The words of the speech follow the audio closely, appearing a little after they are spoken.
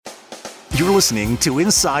You're listening to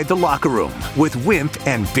Inside the Locker Room with Wimp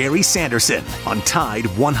and Barry Sanderson on Tide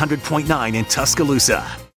 100.9 in Tuscaloosa.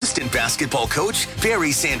 Assistant basketball coach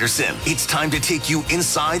Barry Sanderson. It's time to take you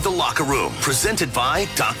inside the locker room. Presented by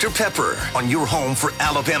Dr. Pepper on your home for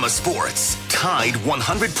Alabama sports. Tide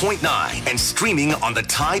 100.9 and streaming on the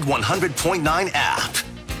Tide 100.9 app.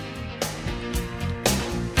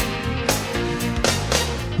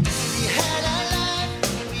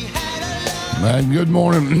 And good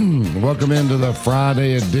morning. Welcome into the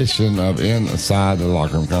Friday edition of Inside the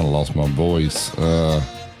Locker Room. Kind of lost my voice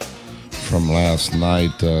from last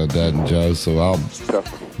night, Dad and Joe, so I'll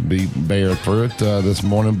be bare through it this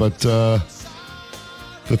morning. But the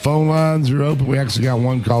phone lines are open. We actually got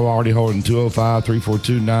one call already holding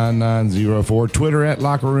 205-342-9904. Twitter at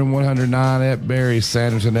Locker Room 109, at Barry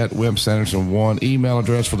Sanderson, at Wimp Sanderson 1. Email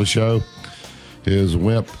address for the show is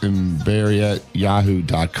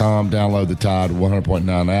wimpandbarry@yahoo.com. Download the Tide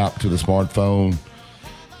 100.9 app to the smartphone,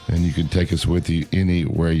 and you can take us with you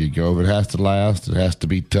anywhere you go. If it has to last, it has to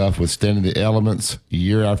be tough, withstanding the elements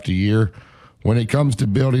year after year. When it comes to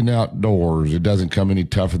building outdoors, it doesn't come any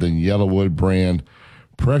tougher than Yellowwood brand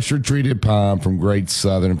pressure-treated pine from Great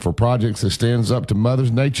Southern. For projects that stands up to Mother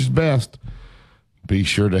Nature's best, be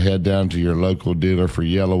sure to head down to your local dealer for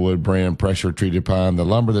Yellowwood brand pressure-treated pine, the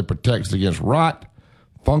lumber that protects against rot,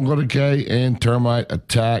 fungal decay, and termite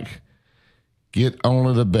attack. Get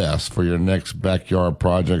only the best for your next backyard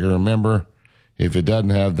project. And remember, if it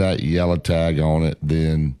doesn't have that yellow tag on it,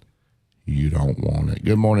 then you don't want it.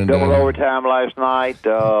 Good morning, Double Dan. overtime last night.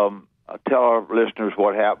 Tell our listeners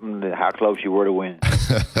what happened and how close you were to winning.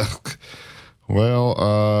 Well,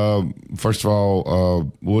 first of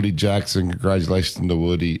all, Woody Jackson, congratulations to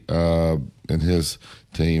Woody and his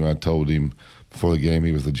team. I told him before the game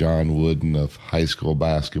he was the John Wooden of high school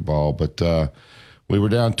basketball. But we were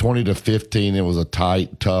down 20-15. It was a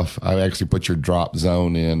tight, tough. I actually put your drop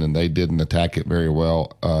zone in, and they didn't attack it very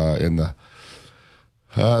well in the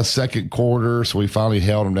second quarter. So we finally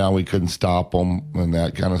held them down. We couldn't stop them, and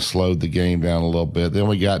that kind of slowed the game down a little bit. Then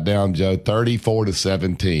we got down, Joe,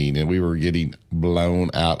 34-17, and we were getting blown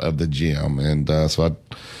out of the gym. And so I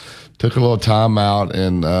took a little time out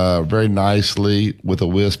and very nicely, with a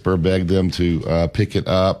whisper, begged them to pick it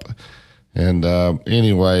up. And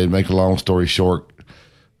anyway, to make a long story short,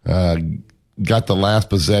 got the last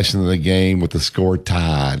possession of the game with the score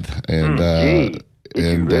tied. And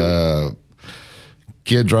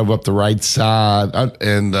kid drove up the right side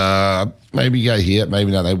and maybe got hit,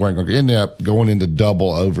 maybe not. They weren't going to end up going into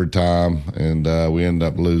double overtime, and we ended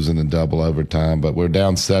up losing in double overtime. But we're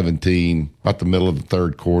down 17 about the middle of the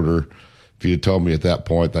third quarter. If you had told me at that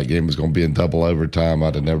point that game was going to be in double overtime,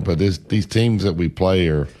 I'd have never. But these teams that we play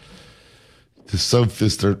are just so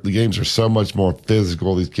the games are so much more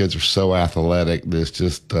physical. These kids are so athletic. This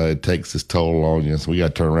just it takes its toll on you. So we got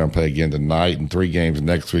to turn around and play again tonight, and 3 games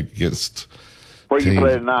next week against. Where you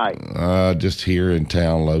play tonight? Just here in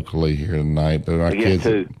town, locally here tonight. But our kids,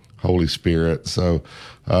 Holy Spirit, so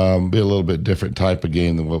be a little bit different type of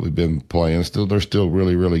game than what we've been playing. They're still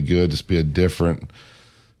really, really good. Just be a different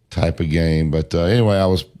type of game. But anyway, I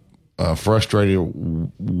was frustrated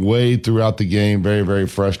way throughout the game, very, very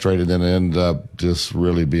frustrated, and ended up just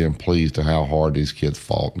really being pleased to how hard these kids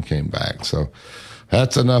fought and came back. So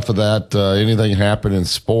that's enough of that. Anything happened in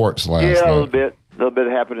sports last night? Yeah, a little bit. A little bit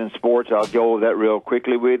happened in sports. I'll go over that real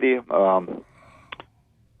quickly with you.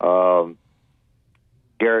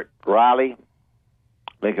 Garrett Riley,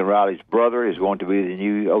 Lincoln Riley's brother, is going to be the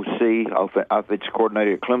new OC, offensive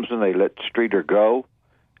coordinator at Clemson. They let Streeter go.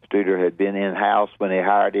 Streeter had been in-house when they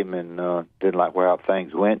hired him and didn't like how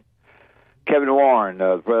things went. Kevin Warren,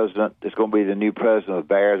 the president, is going to be the new president of the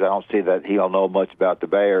Bears. I don't see that he'll know much about the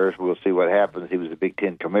Bears. We'll see what happens. He was the Big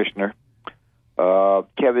Ten commissioner.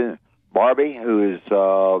 Kevin Barbie, who is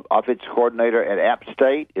offensive coordinator at App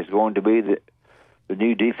State, is going to be the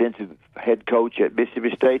new defensive head coach at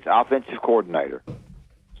Mississippi State's offensive coordinator.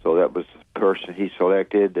 So that was the person he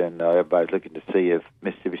selected, and everybody's looking to see if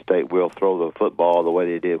Mississippi State will throw the football the way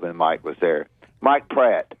they did when Mike was there. Mike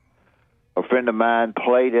Pratt, a friend of mine,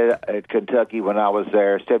 played at Kentucky when I was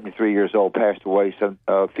there, 73 years old, passed away I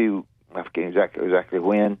forget exactly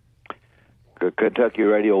when. Kentucky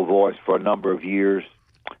radio voice for a number of years.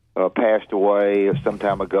 Passed away some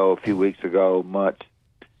time ago, a few weeks ago, months,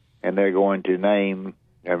 and they're going to name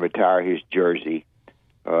and retire his jersey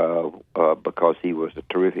because he was a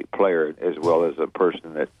terrific player as well as a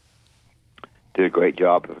person that did a great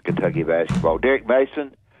job of Kentucky basketball. Derek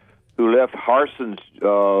Mason, who left Harson's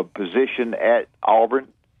position at Auburn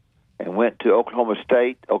and went to Oklahoma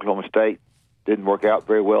State. Oklahoma State didn't work out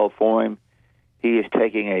very well for him. He is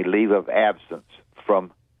taking a leave of absence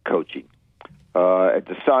from coaching. At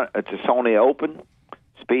the Sony Open,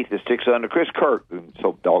 Spieth is 6 under. Chris Kirk,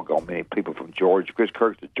 so doggone many people from Georgia. Chris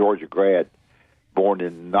Kirk's a Georgia grad, born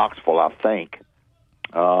in Knoxville, I think.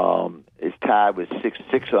 Is tied with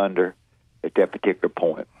 6 under at that particular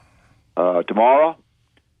point. Tomorrow,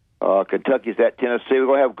 Kentucky's at Tennessee. We're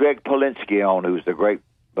going to have Greg Polinsky on, who's the great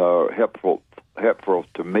helpful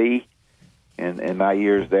to me in my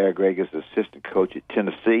years there. Greg is the assistant coach at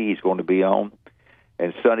Tennessee. He's going to be on.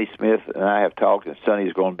 And Sonny Smith and I have talked, and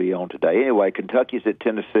Sonny's going to be on today. Anyway, Kentucky's at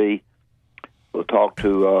Tennessee. We'll talk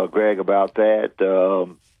to Greg about that.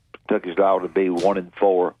 Kentucky's allowed to be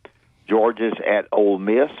 1-4. Georgia's at Ole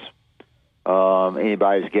Miss.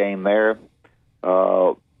 Anybody's game there.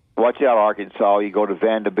 Watch out, Arkansas. You go to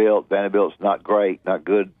Vanderbilt. Vanderbilt's not great, not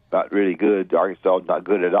good, not really good. Arkansas is not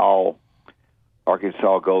good at all.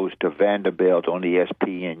 Arkansas goes to Vanderbilt on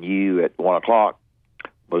ESPNU at 1 o'clock.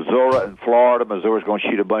 Missouri and Florida. Missouri's going to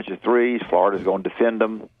shoot a bunch of threes. Florida's going to defend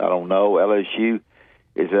them. I don't know. LSU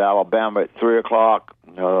is at Alabama at 3 o'clock.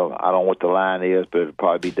 I don't know what the line is, but it'll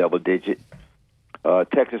probably be double-digit.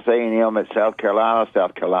 Texas A&M at South Carolina.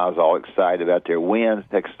 South Carolina's all excited about their wins.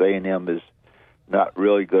 Texas A&M is not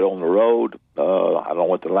really good on the road. I don't know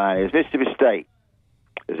what the line is. Mississippi State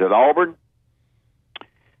is at Auburn.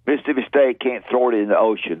 Mississippi State can't throw it in the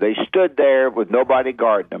ocean. They stood there with nobody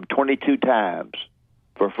guarding them 22 times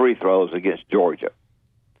for free throws against Georgia,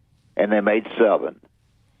 and they made 7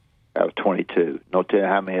 out of 22. No telling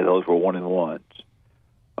how many of those were 1-and-1s.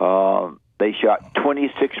 They shot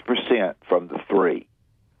 26% from the three.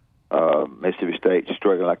 Mississippi State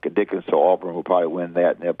struggling like a Dickens, so Auburn will probably win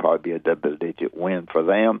that, and there'll probably be a double-digit win for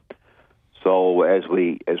them. So as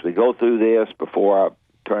we go through this, before I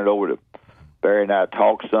turn it over to Barry and I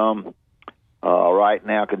talk some, right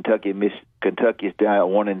now Kentucky's down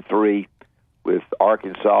at 1-3 with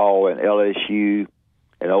Arkansas and LSU,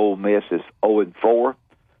 and Ole Miss is 0-4.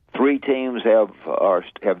 3 teams have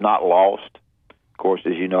not lost. Of course,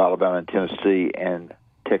 as you know, Alabama and Tennessee and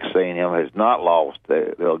Texas A&M has not lost.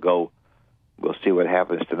 They'll go. We'll see what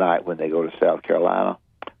happens tonight when they go to South Carolina.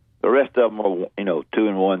 The rest of them are, 2-1,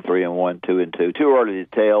 3-1, 2-2. Too early to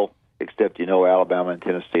tell, except Alabama and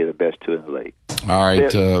Tennessee are the best 2 in the league. All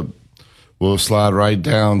right, we'll slide right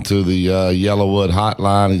down to the Yellowwood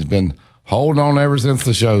hotline. He's been holding on ever since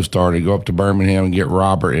the show started. Go up to Birmingham and get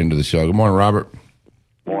Robert into the show. Good morning, Robert.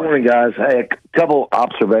 Good morning, guys. Hey, a couple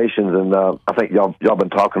observations, and I think y'all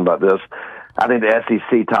been talking about this. I think the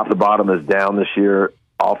SEC top to bottom is down this year.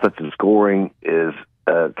 Offensive scoring is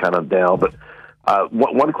kind of down. But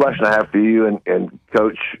one question I have for you and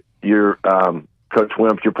Coach, Coach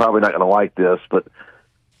Wimp, you're probably not going to like this, but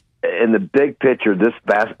in the big picture, the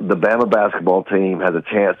Bama basketball team has a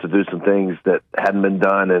chance to do some things that hadn't been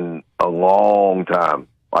done in a long time,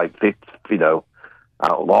 like a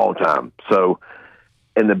long time. So,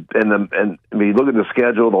 and when you look at the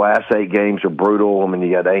schedule, the last 8 games are brutal. I mean,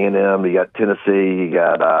 you got A&M, you got Tennessee, you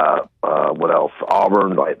got what else?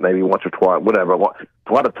 Auburn, like maybe once or twice, whatever. A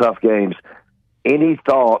lot of tough games. Any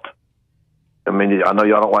thought? I mean, I know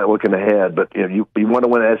y'all don't like looking ahead, but you want to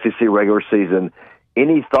win an SEC regular season.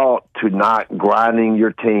 Any thought to not grinding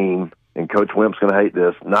your team? And Coach Wimp's going to hate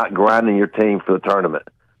this. Not grinding your team for the tournament,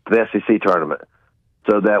 for the SEC tournament,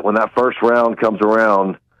 so that when that first round comes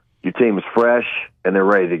around, your team is fresh and they're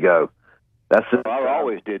ready to go. That's it. I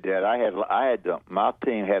always did that. My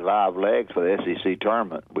team had live legs for the SEC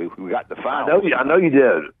tournament. We got the final. I know you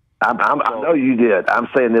did. I know you did. I'm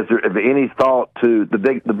saying, is there any thought to the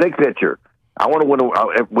big picture? I want to win.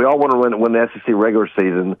 We all want to win the SEC regular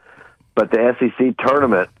season, but the SEC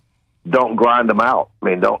tournament, don't grind them out. I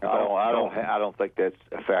mean, I don't think that's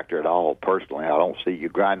a factor at all. Personally, I don't see you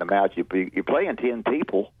grind them out. You're playing 10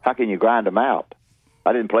 people. How can you grind them out?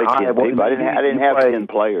 I didn't play 10 people. I didn't have 10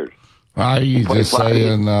 players. You just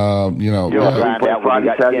saying, grind out Friday,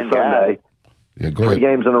 Saturday, Sunday. Yeah, go ahead. 3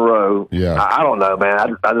 games in a row. Yeah, I don't know,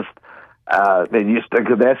 man. I just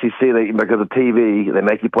because the SEC, because of TV, they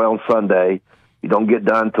make you play on Sunday. You don't get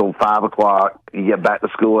done until 5 o'clock. You get back to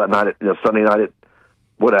school that night, Sunday night at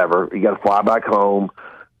whatever. You got to fly back home.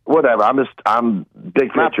 Whatever. I'm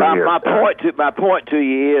big picture here. My point to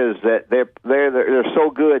you is that they're so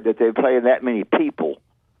good that they're playing that many people.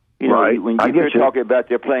 Right. When you're talking about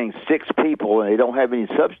they're playing 6 people and they don't have any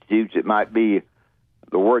substitutes, it might be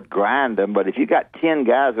the word grind them. But if you got 10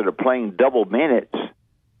 guys that are playing double minutes,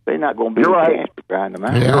 they're not going to be a chance to grind them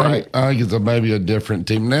out. Yeah, I think it's maybe a different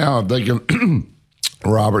team now. If they can,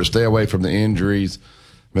 Robert, stay away from the injuries.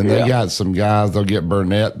 I mean, they got some guys. They'll get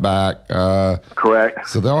Burnett back. Correct.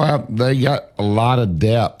 So they got a lot of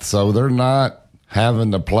depth. So they're not.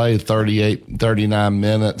 having to play 38, 39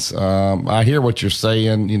 minutes. I hear what you're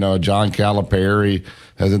saying. You know, John Calipari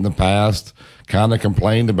has in the past kind of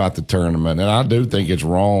complained about the tournament, and I do think it's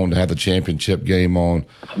wrong to have the championship game on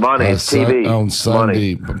TV on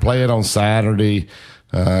Sunday. Play it on Saturday.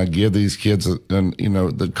 Give these kids,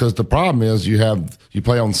 because the problem is you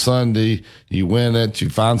play on Sunday, you win it, you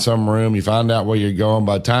find some room, you find out where you're going.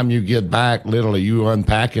 By the time you get back, literally you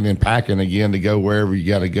unpacking and packing again to go wherever you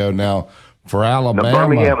got to go. Now for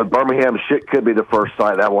Alabama, Birmingham could be the first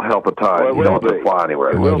site that will help a ton. You don't have to fly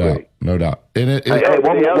anywhere. No doubt. And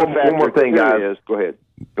one more thing, guys. Go ahead.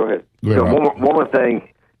 One more thing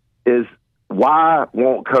is, why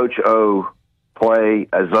won't Coach O play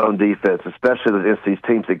a zone defense, especially against these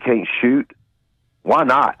teams that can't shoot? Why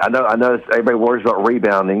not? I know everybody worries about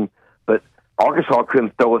rebounding, but Arkansas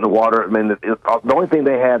couldn't throw it in the water. I mean, the only thing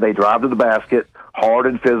they had, they drive to the basket, hard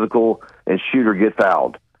and physical, and shoot or get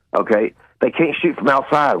fouled. Okay? They can't shoot from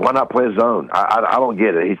outside. Why not play a zone? I don't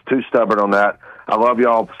get it. He's too stubborn on that. I love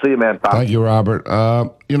y'all. See you, man. Bye. Thank you, Robert. I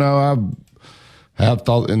have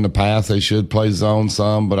thought in the past they should play zone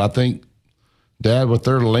some, but I think, Dad, with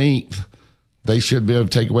their length, they should be able to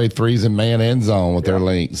take away threes in man and zone with their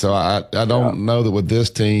length. So I don't know that with this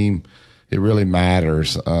team it really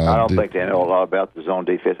matters. I don't think they know a lot about the zone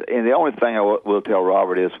defense. And the only thing I will tell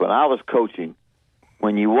Robert is, when I was coaching,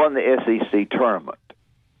 when you won the SEC tournament,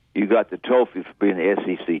 you got the trophy for being the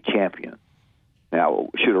SEC champion. Now,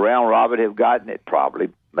 should Round Robin have gotten it? Probably,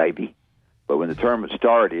 maybe. But when the tournament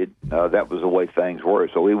started, that was the way things were.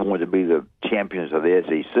 So we wanted to be the champions of the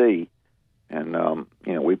SEC, and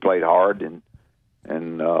we played hard, and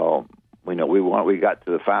we won. We got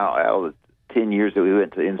to the final. Out of the 10 years that we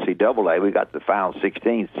went to NCAA, we got to the final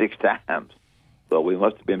 16 6 times. So we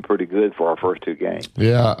must have been pretty good for our first two games.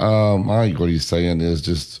 Yeah, I think what he's saying is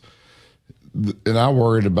just, and I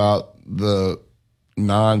worried about the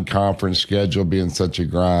non-conference schedule being such a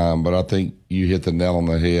grind, but I think you hit the nail on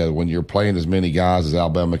the head. When you're playing as many guys as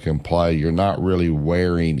Alabama can play, you're not really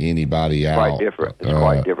wearing anybody out. Quite different. It's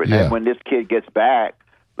quite different. Yeah. And when this kid gets back,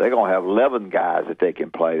 they're going to have 11 guys that they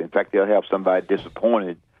can play. In fact, they'll have somebody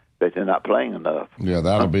disappointed that they're not playing enough. Yeah,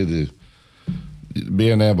 that'll be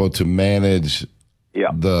being able to manage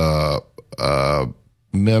the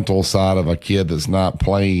mental side of a kid that's not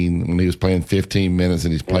playing. When he was playing 15 minutes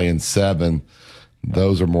and he's playing 7,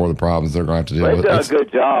 those are more the problems they're going to have to deal with. They've done a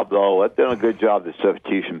good job, though. They've done a good job, the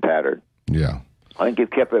substitution pattern. Yeah. I think they've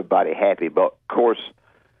kept everybody happy. But, of course,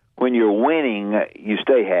 when you're winning, you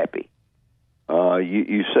stay happy.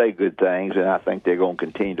 You say good things, and I think they're going to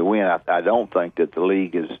continue to win. I don't think that the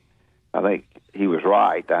league is – I think he was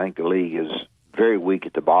right. I think the league is very weak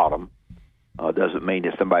at the bottom. Doesn't mean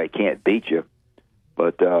that somebody can't beat you,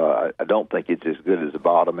 but I don't think it's as good as the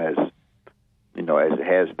bottom as it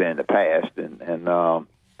has been in the past. And I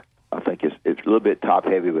think it's a little bit top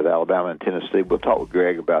heavy with Alabama and Tennessee. We'll talk with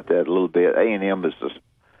Greg about that a little bit. A&M is just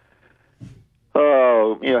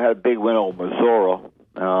had a big win on Missouri.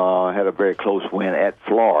 Had a very close win at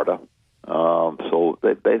Florida. So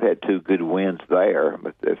they've had 2 good wins there,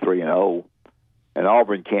 but they're 3-0. And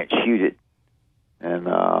Auburn can't shoot it. And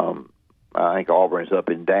I think Auburn's up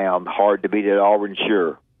and down. Hard to beat at Auburn,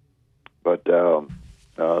 sure. But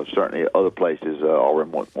certainly other places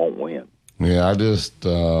Auburn won't win. Yeah,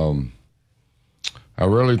 I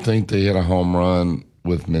really think they hit a home run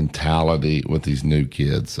with mentality with these new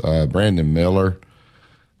kids. Brandon Miller,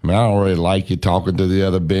 I don't really like you talking to the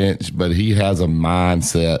other bench, but he has a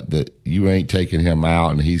mindset that you ain't taking him out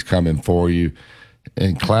and he's coming for you.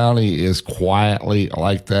 And Clowney is quietly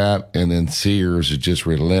like that, and then Sears is just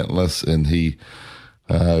relentless, and he's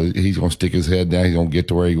going to stick his head down. He's going to get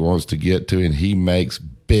to where he wants to get to, and he makes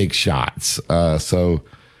big shots. So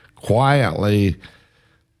quietly,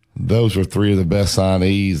 those are 3 of the best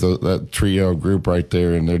signees, that trio group right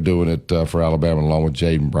there, and they're doing it for Alabama along with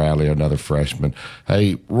Jaden Bradley, another freshman.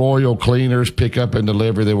 Hey, Royal Cleaners, pick up and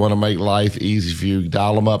deliver. They want to make life easy for you.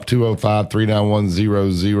 Dial them up,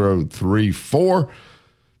 205-391-0034.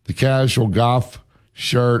 The casual golf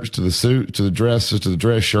shirts to the suits to the dresses to the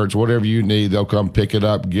dress shirts, whatever you need, they'll come pick it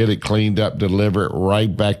up, get it cleaned up, deliver it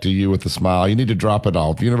right back to you with a smile. You need to drop it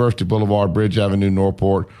off. University Boulevard, Bridge Avenue,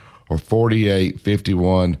 Northport, or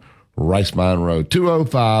 4851 Rice Mine Road.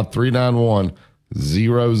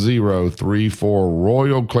 205-391-0034.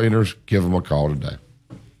 Royal Cleaners. Give them a call today.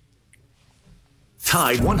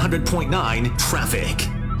 Tide 100.9 traffic.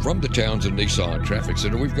 From the Townsend Nissan Traffic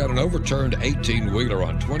Center, we've got an overturned 18-wheeler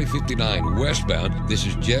on 2059 westbound. This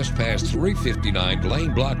is just past 359, lane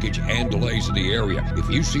blockage and delays in the area. If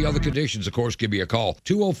you see other conditions, of course, give me a call,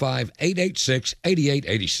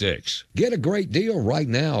 205-886-8886. Get a great deal right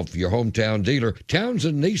now for your hometown dealer,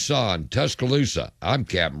 Townsend Nissan, Tuscaloosa. I'm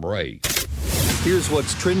Captain Ray. Here's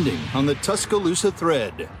what's trending on the Tuscaloosa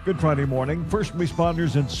thread. Good Friday morning. First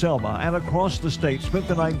responders in Selma and across the state spent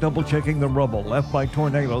the night double-checking the rubble left by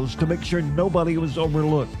tornadoes to make sure nobody was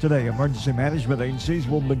overlooked. Today, emergency management agencies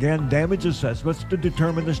will begin damage assessments to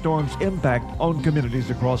determine the storm's impact on communities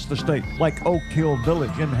across the state, like Oak Hill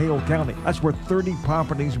Village in Hale County. That's where 30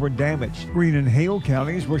 properties were damaged. Greene and Hale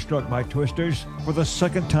counties were struck by twisters for the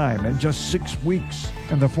second time in just 6 weeks,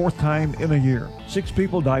 and the fourth time in a year. 6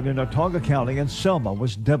 people died in Autauga County, and Selma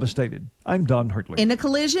was devastated. I'm Don Hertley. In a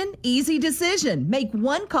collision, easy decision. Make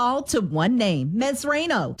one call to one name.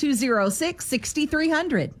 Mesrano,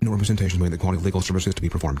 206-6300. No representation made that quality legal services to be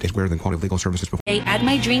performed is greater than quality legal services performed. At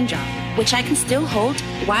my dream job, which I can still hold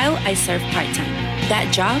while I serve part-time.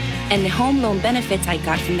 That job and the home loan benefits I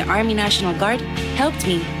got from the Army National Guard helped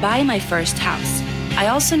me buy my first house. I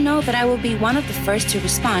also know that I will be one of the first to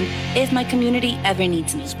respond if my community ever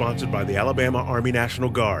needs me. Sponsored by the Alabama Army National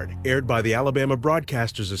Guard. Aired by the Alabama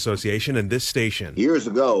Broadcasters Association and this station. Years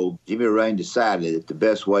ago, Jimmy Rain decided that the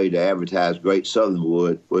best way to advertise Great Southern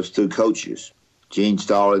Wood was through coaches. Gene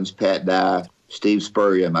Stallings, Pat Dye, Steve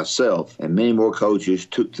Spurrier, and myself, and many more coaches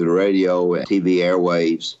took to the radio and TV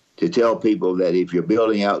airwaves to tell people that if you're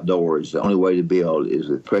building outdoors, the only way to build is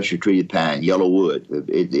with pressure-treated pine, yellow wood.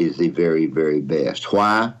 It is the very, very best.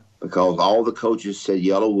 Why? Because all the coaches said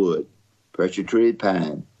yellow wood, pressure-treated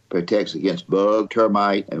pine, protects against bug,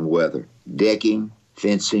 termite, and weather. Decking,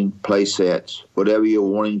 fencing, play sets, whatever you're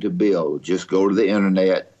wanting to build, just go to the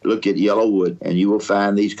internet, look at yellow wood, and you will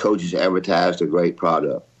find these coaches advertised a great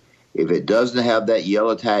product. If it doesn't have that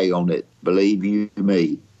yellow tag on it, believe you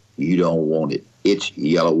me, you don't want it. It's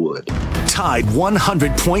yellow wood. Tide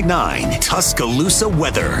 100.9 Tuscaloosa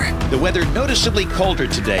weather. The weather noticeably colder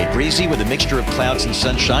today. Breezy with a mixture of clouds and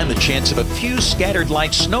sunshine. The chance of a few scattered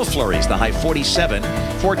light snow flurries. The high 47.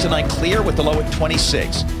 For tonight, clear with the low at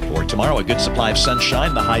 26. For tomorrow, a good supply of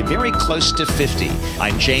sunshine. The high very close to 50.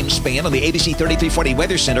 I'm James Spann on the ABC 3340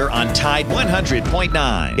 Weather Center on Tide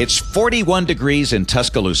 100.9. It's 41 degrees in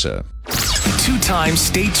Tuscaloosa. Two-time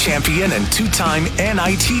state champion and two-time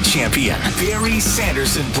NIT champion, Barry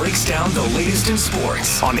Sanderson breaks down the latest in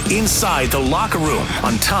sports on Inside the Locker Room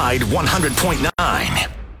on Tide 100.9.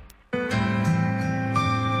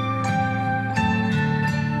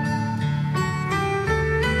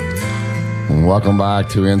 Welcome back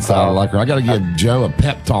to Inside the Locker Room. I got to give Joe a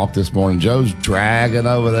pep talk this morning. Joe's dragging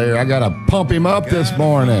over there. I got to pump him up this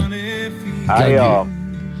morning. Are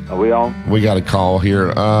we on? We got a call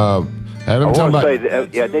here. I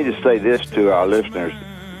need to say this to our listeners.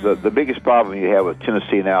 The biggest problem you have with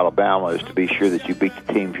Tennessee and Alabama is to be sure that you beat the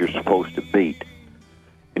teams you're supposed to beat.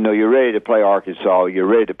 You know, you're ready to play Arkansas, you're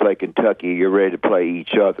ready to play Kentucky, you're ready to play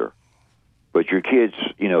each other. But your kids,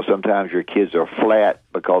 you know, sometimes your kids are flat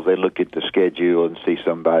because they look at the schedule and see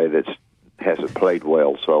somebody that hasn't played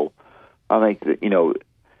well. So I think that, you know,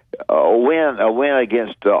 a win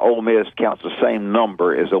against Ole Miss counts the same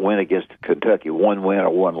number as a win against Kentucky, one win or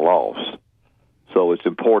one loss. So it's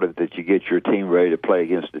important that you get your team ready to play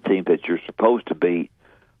against the team that you're supposed to beat,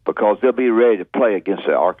 because they'll be ready to play against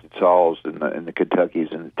the Arkansas and the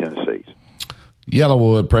Kentuckys and the Tennessees.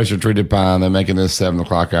 Yellowwood, pressure-treated pine, they're making this 7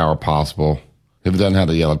 o'clock hour possible. If it doesn't have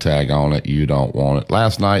the yellow tag on it, you don't want it.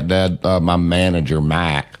 Last night, Dad, my manager,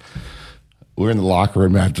 Mac, we were in the locker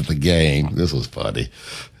room after the game. This was funny.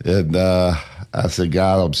 And I said,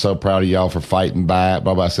 God, I'm so proud of y'all for fighting back.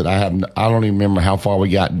 Blah, blah. I said, I don't even remember how far we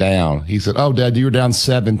got down. He said, oh, Dad, you were down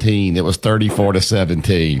 17. It was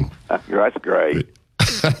 34-17. That's great.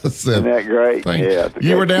 Said, isn't that great? Yeah.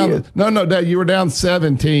 You were down. Kid. No, Dad, you were down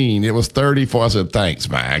 17. It was 34. I said, thanks,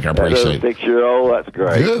 Mac. I appreciate it. 6-year-old, that's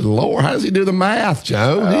great. Good Lord. How does he do the math,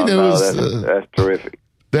 Joe? He knows. That's terrific.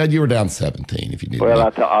 Dad, you were down 17 if you need to.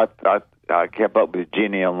 Well, I kept up with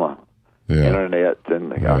Jenny on the internet,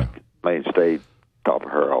 and I made stay top of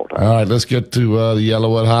her all the time. All right, let's get to the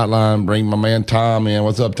Yellowwood Hotline. Bring my man Tom in.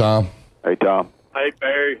 What's up, Tom? Hey, Tom. Hey,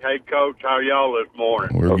 Barry. Hey, Coach. How are y'all this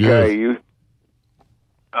morning? We're okay, good. You?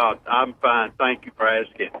 I'm fine. Thank you for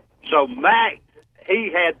asking. So, Max,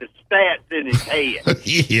 he had the stats in his head.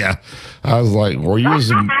 Yeah. I was like, were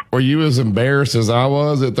you as embarrassed as I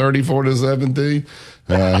was at 34-17?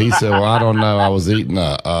 He said, well, I don't know. I was eating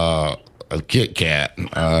a a Kit Kat.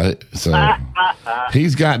 So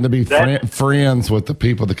he's gotten to be friends with the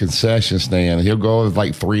people at the concession stand. He'll go with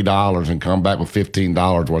like $3 and come back with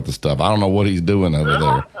 $15 worth of stuff. I don't know what he's doing over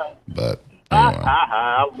there, but anyway.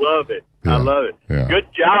 I love it. Yeah. I love it. Yeah. Good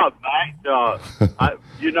job, Max.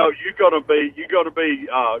 You're gonna be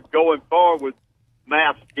going far with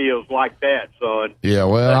math skills like that, son. Yeah,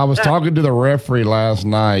 well, I was talking to the referee last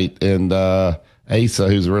night, and Asa,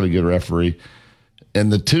 who's a really good referee, in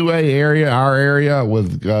the 2A area, our area,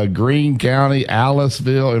 with Greene County,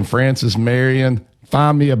 Aliceville, and Francis Marion,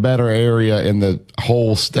 find me a better area in the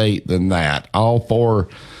whole state than that. All four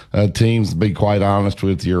teams, to be quite honest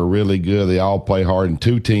with you, are really good. They all play hard, and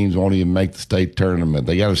 2 teams won't even make the state tournament.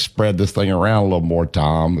 They got to spread this thing around a little more,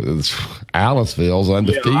 Tom. Aliceville's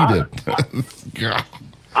undefeated. Yeah,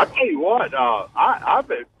 I tell you what, I've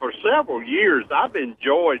been, for several years, I've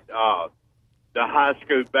enjoyed the high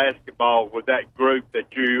school basketball with that group that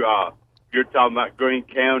you're talking about, Greene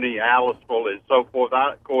County, Aliceville, and so forth.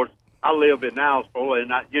 Of course, I live in Aliceville,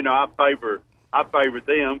 and I favor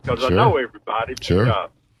them because I know everybody. Sure.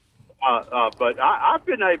 But I've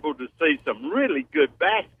been able to see some really good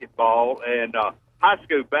basketball and high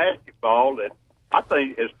school basketball that I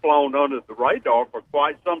think has flown under the radar for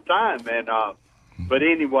quite some time. And but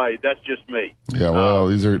anyway, that's just me. Yeah, well,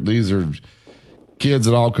 these are kids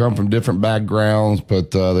that all come from different backgrounds,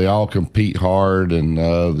 but they all compete hard, and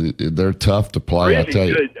they're tough to play. Really I tell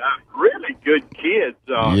you. Good, really good kids.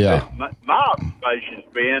 Yeah. My observation's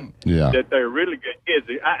been that they're really good kids.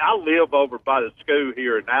 I live over by the school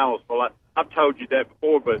here in Aliceville. I've told you that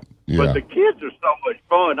before, but the kids are so much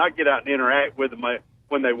fun. I get out and interact with them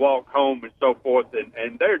when they walk home and so forth,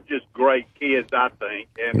 and they're just great kids, I think.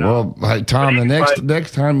 And, well, hey, Tom, the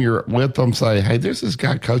next time you're with them, say, hey, there's this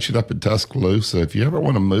guy coaching up in Tuscaloosa. If you ever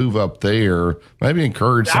want to move up there, maybe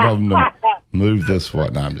encourage some of them to move this way.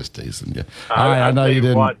 No, I'm just teasing you. I know you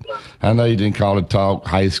didn't. I know you didn't call it talk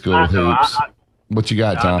high school hoops. What you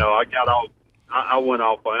got, Tom? I got off. I went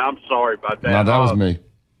off on it. I'm sorry about that. No, that was me.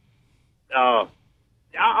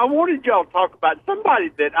 I wanted y'all to talk about somebody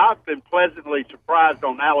that I've been pleasantly surprised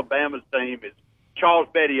on Alabama's team is Charles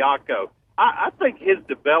Bediako. I think his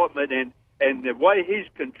development and the way he's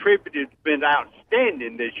contributed has been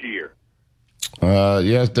outstanding this year.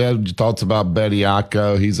 Yes, Dad, thoughts about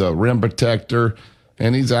Bediako. He's a rim protector,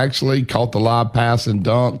 and he's actually caught the live pass and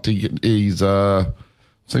dunked. He's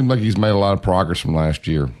seems like he's made a lot of progress from last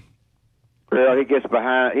year. Well, he gets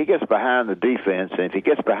behind the defense, and if he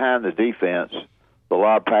gets behind the defense, the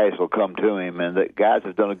lob pass will come to him, and the guys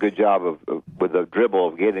have done a good job of with the dribble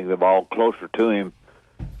of getting the ball closer to him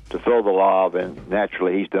to throw the lob, and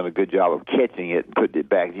naturally he's done a good job of catching it and putting it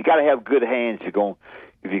back. You got to have good hands if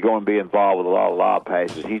you're going to be involved with a lot of lob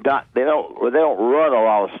passes. They don't run a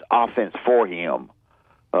lot of offense for him.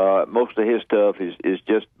 Most of his stuff is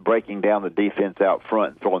just breaking down the defense out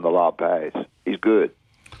front and throwing the lob pass. He's good.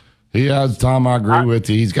 He has, Tom. I agree with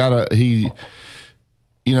you. He's got he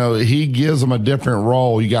gives them a different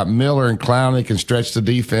role. You got Miller and Clown that can stretch the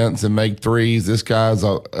defense and make threes. This guy's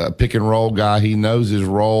a pick and roll guy. He knows his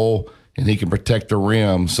role and he can protect the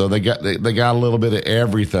rim. So they got a little bit of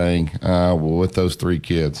everything with those 3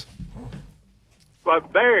 kids.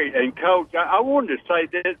 But Barry and Coach, I wanted to say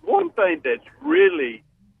that one thing that's really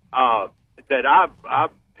that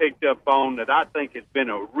I've picked up on that I think has been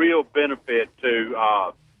a real benefit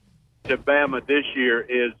to Bama this year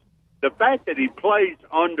is the fact that he plays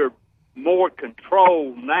under more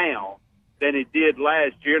control now than he did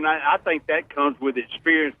last year. And I think that comes with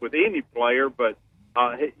experience with any player, but,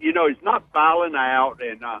 he's not fouling out,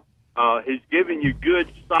 and he's giving you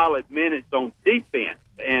good, solid minutes on defense.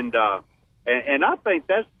 And I think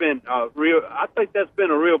that's been a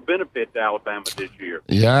real benefit to Alabama this year.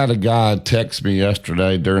 Yeah, I had a guy text me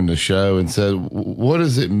yesterday during the show and said, what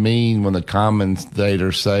does it mean when the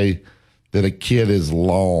commentators say that a kid is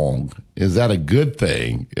long? Is that a good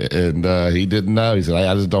thing? And he didn't know. He said,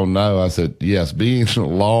 I just don't know. I said, yes, being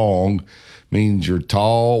long means you're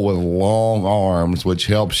tall with long arms, which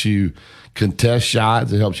helps you contest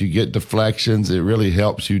shots. It helps you get deflections. It really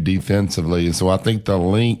helps you defensively. And so I think the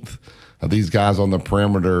length of these guys on the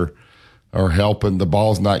perimeter are helping. The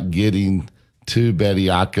ball's not getting to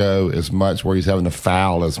Bediako as much where he's having to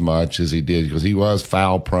foul as much as he did because he was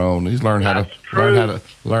foul prone. He's learned how to play better.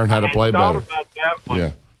 About that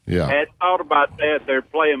one. Yeah. I had thought about that. They're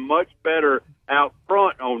playing much better out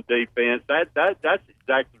front on defense. That's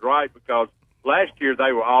exactly right because last year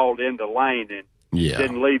they were all in the lane and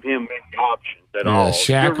didn't leave him many options at all.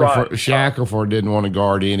 Shackelford didn't want to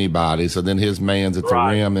guard anybody, so then his man's at the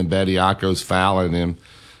rim and Bediako's fouling him.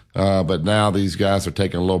 But now these guys are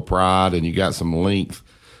taking a little pride, and you got some length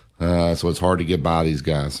So it's hard to get by these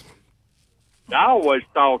guys. I always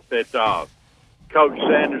thought that Coach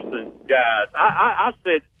Sanderson's guys. I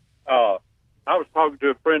said I was talking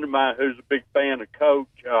to a friend of mine who's a big fan of Coach,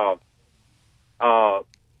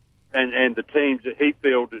 and the teams that he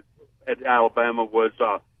fielded at Alabama was.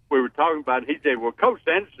 We were talking about. He said, "Well, Coach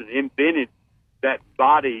Sanderson invented that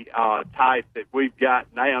body type that we've got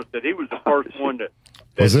now. That he was the first one to."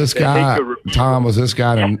 Was this guy Tom? Was this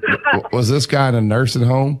guy in a nursing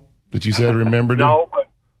home that you said remembered him? No, but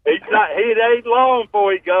he's not. It ain't long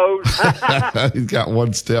before he goes. He's got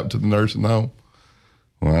one step to the nursing home.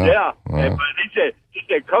 Wow. Yeah, wow. But he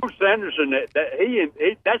said Coach Sanderson that he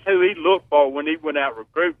that's who he looked for when he went out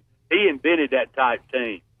recruiting. He invented that type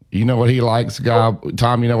team. You know what he likes, guy?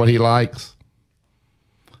 Tom, you know what he likes?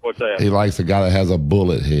 What's that? He likes a guy that has a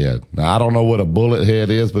bullet head. Now, I don't know what a bullet head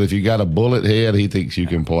is, but if you got a bullet head, he thinks you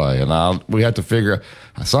can play. And we have to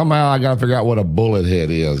somehow I got to figure out what a bullet head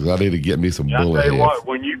is. I need to get me some bullet heads. I'll tell you what,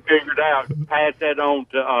 when you figure it out, pass that on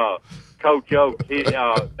to Coach Oates.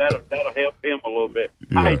 That'll help him a little bit.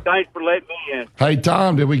 Yeah. Hey, thanks for letting me in. Hey,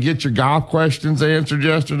 Tom, did we get your golf questions answered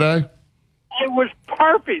yesterday? It was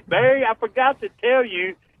perfect, Barry. I forgot to tell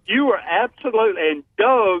you, you were absolutely, and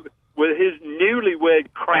Doug, with his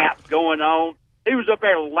newlywed crap going on, he was up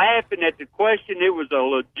there laughing at the question. It was a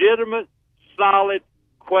legitimate, solid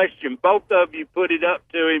question. Both of you put it up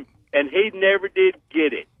to him, and he never did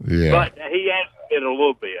get it. Yeah. But he answered it a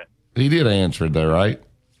little bit. He did answer it, though, right?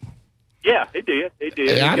 Yeah, he did.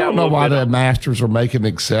 I don't know why the Masters were making an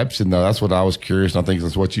exception, though. That's what I was curious, and I think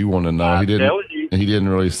that's what you want to know. He didn't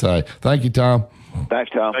really say. Thank you, Tom.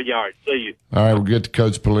 Thanks, Tom. All right, see you. All right, we'll get to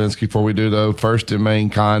Coach Polinsky. Before we do, though, First and Main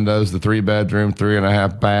Condos, the 3-bedroom,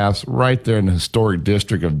 3.5 baths, right there in the historic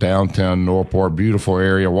district of downtown Northport. Beautiful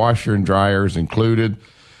area, washer and dryers included.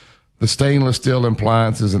 The stainless steel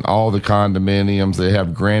appliances in all the condominiums. They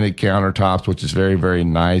have granite countertops, which is very, very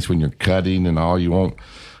nice when you're cutting and all. You won't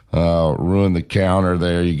ruin the counter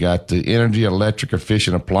there. You got the energy, electric,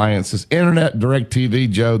 efficient appliances. Internet, DirecTV,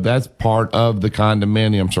 Joe, that's part of the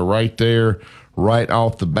condominium. So right there, right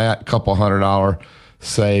off the bat, couple $100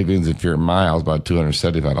 savings. If you're in my house, about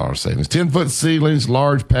 $275 savings. 10-foot ceilings,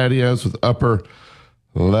 large patios with upper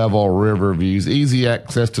level river views. Easy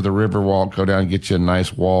access to the river walk. Go down and get you a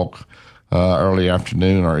nice walk early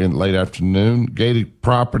afternoon or in late afternoon. Gated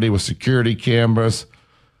property with security cameras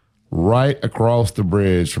right across the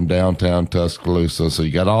bridge from downtown Tuscaloosa. So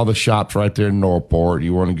you got all the shops right there in Northport.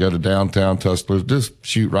 You want to go to downtown Tuscaloosa, just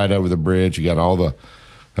shoot right over the bridge. You got all the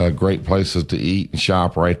great places to eat and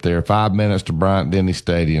shop right there. 5 minutes to Bryant-Denny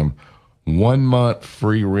Stadium. 1 month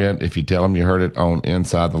free rent if you tell them you heard it on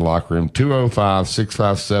Inside the Locker Room.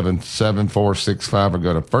 205-657-7465 or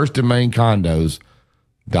go to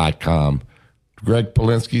firstandmaincondos.com. Greg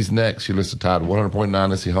Polinsky's next. You listen to Tide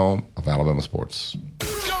 100.9 is the home of Alabama sports.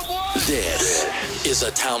 This is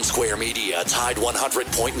a Town Square Media Tide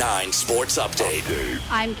 100.9 Sports Update.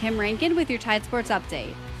 I'm Kim Rankin with your Tide Sports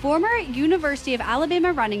Update. Former University of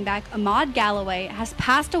Alabama running back Ahmad Galloway has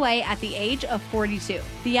passed away at the age of 42.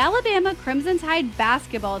 The Alabama Crimson Tide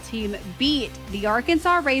basketball team beat the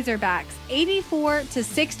Arkansas Razorbacks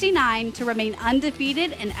 84-69 to remain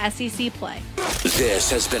undefeated in SEC play. This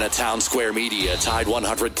has been a Town Square Media Tide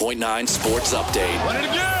 100.9 Sports Update. Run it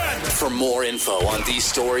again! For more info on these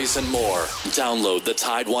stories and more, download the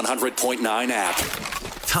Tide 100.9 app.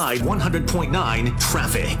 Tide 100.9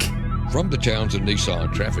 Traffic. From the Townsend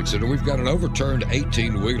Nissan Traffic Center, we've got an overturned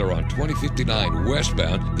 18-wheeler on 2059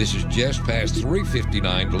 westbound. This is just past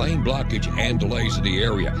 359, lane blockage and delays in the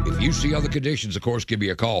area. If you see other conditions, of course, give me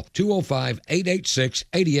a call,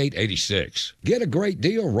 205-886-8886. Get a great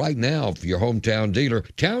deal right now for your hometown dealer,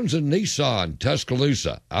 Townsend Nissan,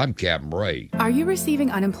 Tuscaloosa. I'm Captain Ray. Are you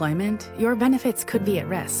receiving unemployment? Your benefits could be at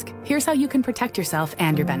risk. Here's how you can protect yourself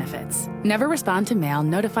and your benefits. Never respond to mail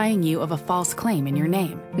notifying you of a false claim in your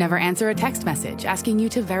name. Never answer a text message asking you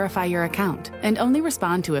to verify your account, and only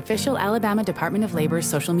respond to official Alabama Department of Labor's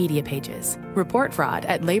social media pages. Report fraud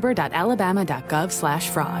at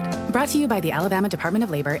labor.alabama.gov/fraud. Brought to you by the Alabama Department of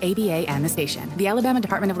Labor, ABA, and the station. The Alabama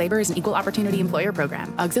Department of Labor is an equal opportunity employer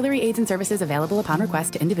program. Auxiliary aids and services available upon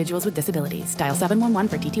request to individuals with disabilities. Dial 711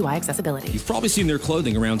 for TTY accessibility. You've probably seen their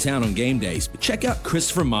clothing around town on game days, but check out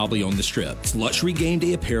Christopher Mobley on the Strip. It's luxury game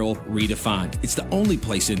day apparel redefined. It's the only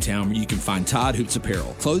place in town where you can find Todd Hoops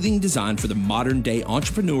apparel. Clothing designed for the modern-day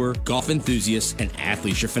entrepreneur, golf enthusiast, and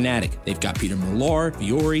athleisure fanatic. They've got Peter Millar,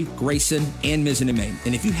 Fiore, Grayson, and Mizzen & Main.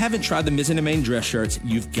 And if you haven't tried the Mizzen & Main dress shirts,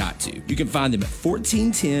 you've got to. You can find them at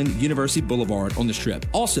 1410 University Boulevard on the Strip.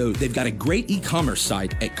 Also, they've got a great e-commerce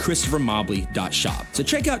site at ChristopherMobley.shop. So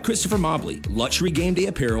check out Christopher Mobley, luxury game day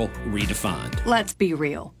apparel redefined. Let's be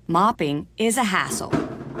real. Mopping is a hassle.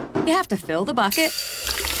 You have to fill the bucket,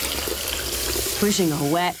 pushing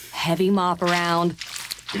a wet, heavy mop around.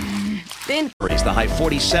 Then It's the high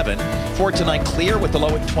 47. For tonight, clear with the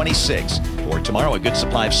low at 26. For tomorrow, a good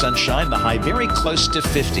supply of sunshine, the high very close to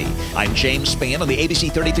 50. I'm James Spann on the ABC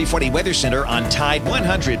 3340 Weather Center on Tide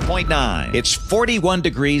 100.9. It's 41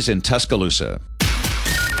 degrees in Tuscaloosa.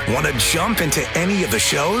 Want to jump into any of the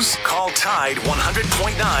shows? Call Tide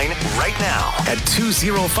 100.9 right now at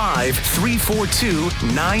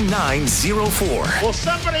 205-342-9904. Will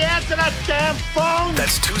somebody answer that damn phone?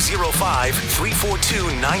 That's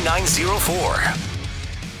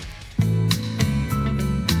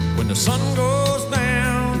 205-342-9904. When the sun goes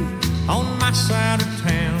down on my side of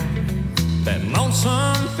town, that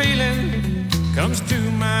lonesome feeling comes to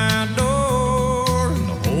my door, and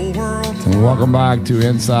the whole world. And welcome back to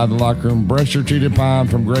Inside the Locker Room. Brusher Treated Pine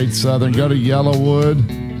from Great Southern. Go to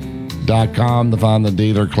yellowwood.com to find the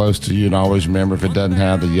dealer close to you. And always remember, if it doesn't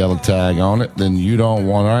have the yellow tag on it, then you don't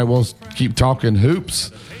want it. All right, we'll keep talking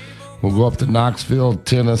hoops. We'll go up to Knoxville,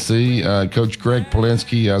 Tennessee. Coach Greg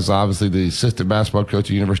Polinsky, as obviously the assistant basketball coach at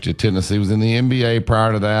the University of Tennessee, was in the NBA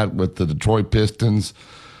prior to that with the Detroit Pistons,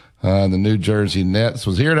 the New Jersey Nets.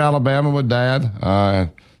 Was here at Alabama with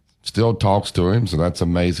Dad. Still talks to him, so that's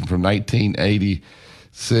amazing. From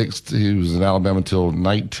 1986, he was in Alabama until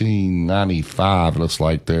 1995, it looks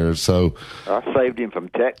like there. So I saved him from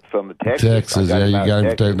Texas. Texas, yeah, you got him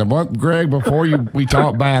from Texas. Now, Greg, before we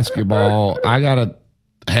talk basketball, I got to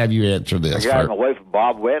have you answer this. I got him away from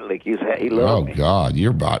Bob Weltick. He loved me. Oh God,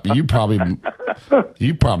 you probably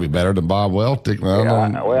better than Bob Weltick. Well,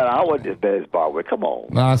 I wasn't as bad as Bob Weltick. Come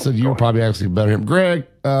on. No, I said you were probably actually better than him. Greg,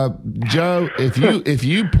 Joe, if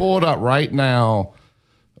you pull it up right now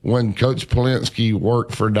when Coach Polinsky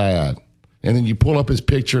worked for Dad, and then you pull up his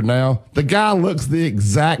picture now, the guy looks the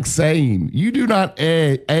exact same. You do not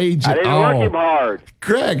age I at didn't all. work him hard.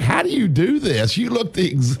 Greg, how do you do this? You look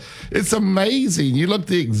it's amazing. You look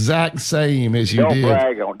the exact same as you did.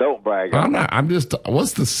 Don't brag on. I'm just.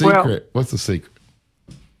 What's the secret? Well, what's the secret?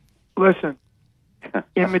 Listen,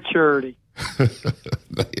 immaturity.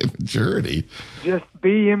 Immaturity. Just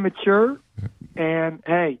be immature, and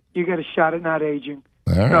hey, you got a shot at not aging.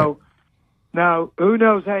 All right. So now, who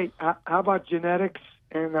knows? Hey, how about genetics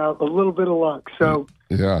and a little bit of luck? So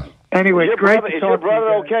yeah. Anyway, Is great. your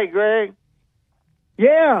brother okay, Greg?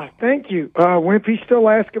 Yeah, thank you. Wimpy still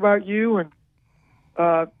asks about you, and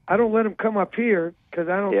I don't let him come up here because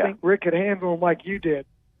I don't think Rick could handle him like you did.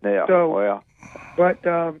 Yeah. So, but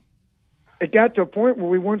it got to a point where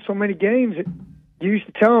we won so many games. You used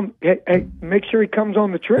to tell him, "Hey, make sure he comes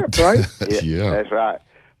on the trip," right? Yeah, that's right.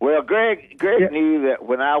 Well, Greg knew that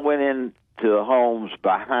when I went into the homes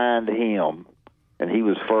behind him, and he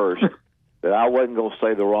was first. That I wasn't going to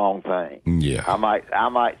say the wrong thing. Yeah, I might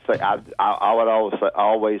say. I would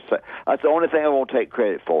always say. That's the only thing I won't take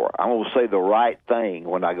credit for. I'm going to say the right thing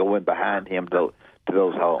when I go in behind him to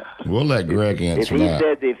those homes. We'll let Greg answer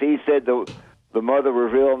that. If he said the mother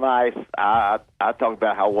was real nice, I talk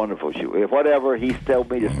about how wonderful she was. Whatever he told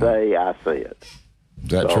me to say, I said. Is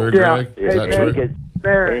that true, Greg? Is that true?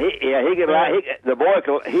 The boy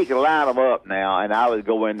could line them up now, and I would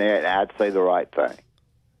go in there and I'd say the right thing.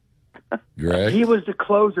 Greg? He was the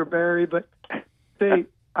closer, Barry, but see,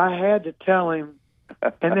 I had to tell him,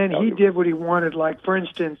 and then he did what he wanted. Like, for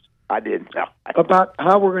instance, I didn't know about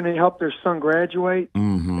how we're going to help their son graduate.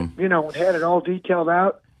 Mm-hmm. You know, and had it all detailed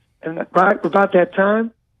out. And right about that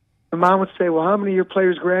time, the mom would say, "Well, how many of your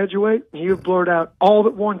players graduate?" And he would blurt out, "All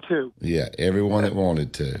that want to." Yeah, everyone that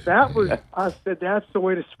wanted to. That was, I said, that's the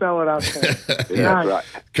way to spell it out there. Yeah, right.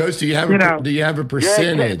 Coach, do you have a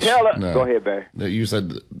percentage? No. Go ahead, Barry. No, you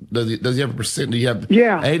said, does he have a percent? Do you have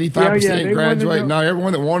 85% graduate? No,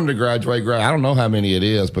 everyone that wanted to graduate. I don't know how many it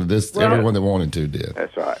is, but everyone that wanted to did.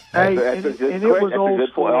 That's right. Hey, that's a good and it was old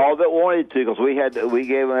school. All that wanted to, because we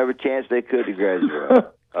gave them every chance they could to graduate.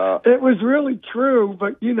 It was really true,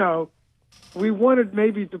 but we wanted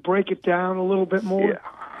maybe to break it down a little bit more.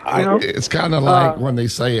 Yeah. It's kind of like when they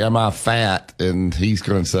say, "Am I fat?" and he's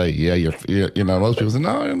going to say, "Yeah, you're." Most people say,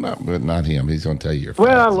 "No, but not him." He's going to tell you you're fat.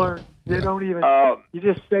 Well, I learned they don't even. You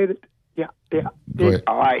just say that. Yeah.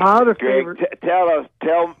 All right, Greg, tell our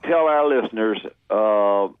listeners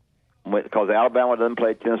because Alabama doesn't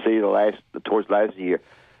play Tennessee towards last year.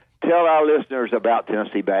 tell our listeners about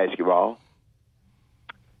Tennessee basketball.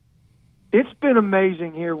 It's been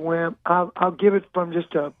amazing here, Wimp. I'll give it from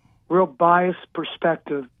just a real biased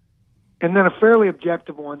perspective and then a fairly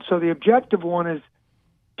objective one. So the objective one is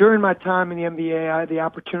during my time in the NBA, I had the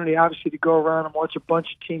opportunity, obviously, to go around and watch a bunch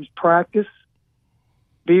of teams practice,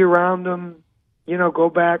 be around them, go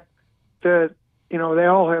back to, they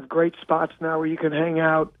all have great spots now where you can hang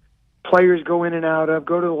out, players go in and out of,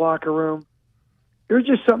 go to the locker room. There's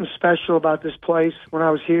just something special about this place when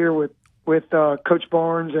I was here with Coach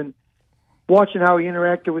Barnes and watching how he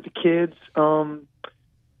interacted with the kids.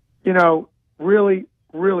 Really,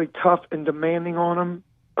 really tough and demanding on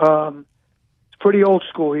them. It's pretty old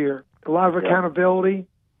school here. A lot of accountability.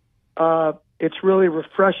 It's really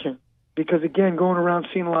refreshing because, again, going around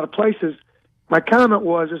seeing a lot of places, my comment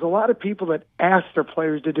was there's a lot of people that ask their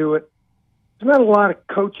players to do it. There's not a lot of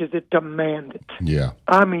coaches that demand it. Yeah.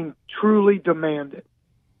 I mean, truly demand it.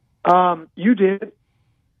 You did,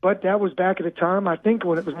 but that was back at a time, I think,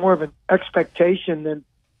 when it was more of an expectation than,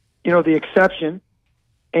 the exception.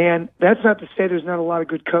 And that's not to say there's not a lot of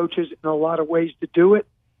good coaches and a lot of ways to do it.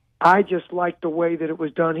 I just like the way that it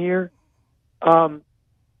was done here. Well,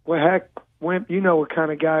 heck, Wimp, you know what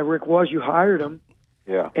kind of guy Rick was. You hired him.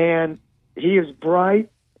 Yeah. And he is bright,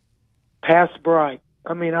 past bright.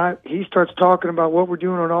 I mean, he starts talking about what we're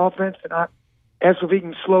doing on offense, and I ask if he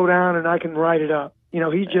can slow down and I can write it up. He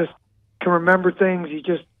just can remember things. He's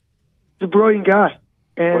a brilliant guy.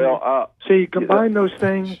 And so you combine those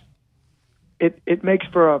things, it makes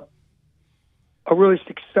for a really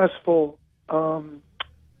successful,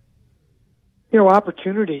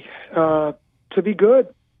 opportunity to be good,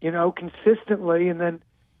 consistently. And then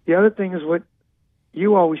the other thing is what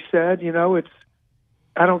you always said,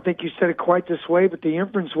 I don't think you said it quite this way, but the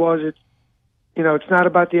inference was it's not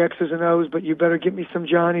about the X's and O's, but you better get me some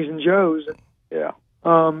Johnnies and Joes. Yeah.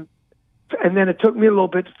 And then it took me a little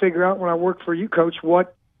bit to figure out when I worked for you, Coach,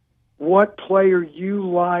 what player you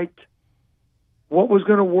liked, what was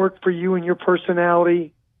going to work for you and your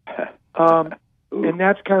personality. And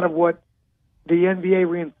that's kind of what the NBA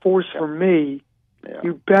reinforced for me. Yeah.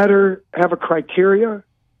 You better have a criteria,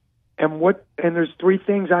 and there's three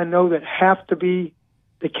things I know that have to be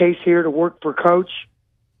the case here to work for Coach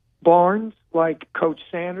Barnes, like Coach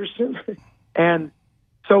Sanderson. And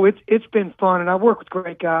so it's been fun, and I work with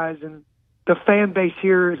great guys, and the fan base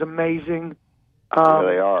here is amazing. Yeah,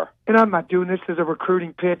 they are. And I'm not doing this as a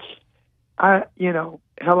recruiting pitch. I'll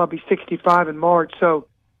be 65 in March, so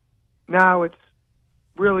now it's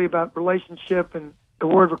really about relationship and the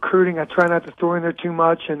word recruiting. I try not to throw in there too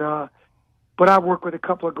much, but I work with a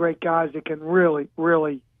couple of great guys that can really,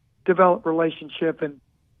 really develop relationship and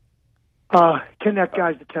connect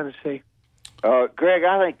guys to Tennessee. Greg,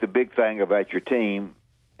 I think the big thing about your team,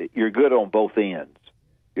 you're good on both ends.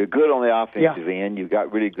 You're good on the offensive end. You've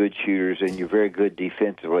got really good shooters, and you're very good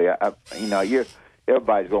defensively.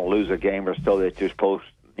 Everybody's going to lose a game or so that you're supposed,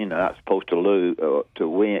 not supposed to lose to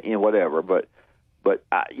win, whatever. But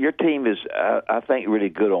your team is, I think, really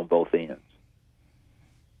good on both ends.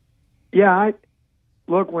 Yeah,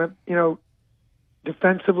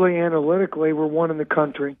 defensively, analytically, we're one in the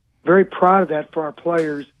country. Very proud of that for our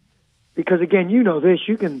players because, again, this,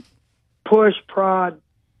 you can push, prod,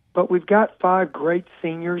 but we've got 5 great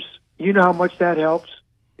seniors. You know how much that helps.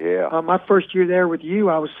 Yeah. My first year there with you,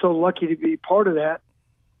 I was so lucky to be part of that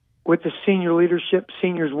with the senior leadership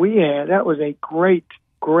seniors we had. That was a great,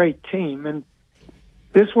 great team. And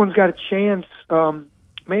this one's got a chance,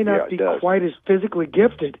 may not be quite as physically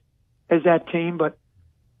gifted as that team, but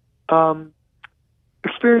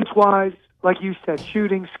experience-wise, like you said,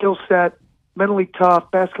 shooting, skill set, mentally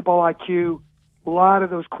tough, basketball IQ, a lot of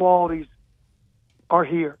those qualities are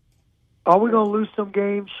here. Are we going to lose some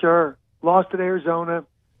games? Sure. Lost at Arizona,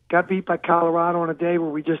 got beat by Colorado on a day where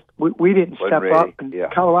we didn't step up, and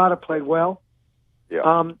Colorado played well.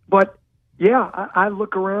 Yeah. But, I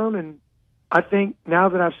look around, and I think now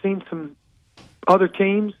that I've seen some other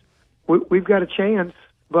teams, we've got a chance.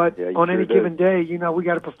 But on any given day, we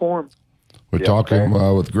got to perform. We're talking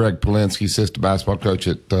with Greg Polinsky, assistant basketball coach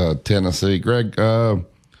at Tennessee. Greg, talk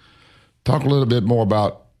a little bit more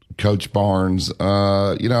about Coach Barnes.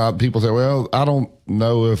 People say, well, I don't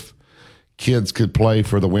know if kids could play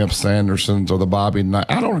for the Wimp Sandersons or the Bobby Knight.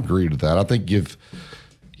 I don't agree with that. I think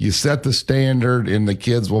you set the standard and the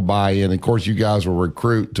kids will buy in. Of course, you guys will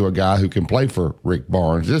recruit to a guy who can play for Rick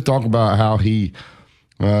Barnes. Just talk about how he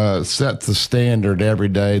sets the standard every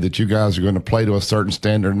day that you guys are going to play to a certain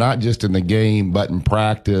standard, not just in the game, but in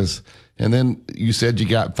practice. And then you said you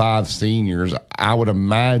got 5 seniors. I would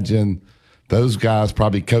imagine those guys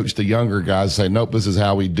probably coach the younger guys, say, nope, this is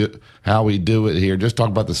how we do it here. Just talk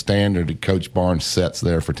about the standard that Coach Barnes sets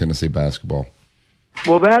there for Tennessee basketball.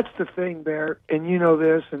 Well, that's the thing, Bear, and you know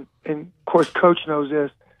this, and of course Coach knows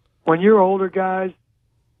this. When you're older guys,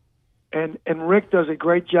 and Rick does a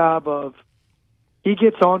great job of, he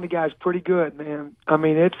gets on the guys pretty good, man. I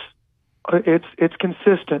mean, it's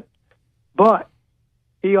consistent. But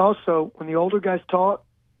he also, when the older guys talk,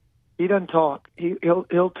 he doesn't talk.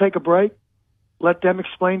 He'll take a break, let them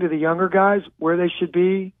explain to the younger guys where they should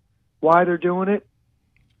be, why they're doing it,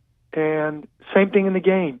 and same thing in the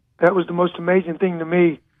game. That was the most amazing thing to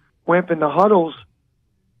me. Wimp in the huddles,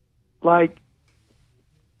 like,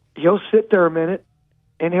 he'll sit there a minute,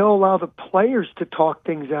 and he'll allow the players to talk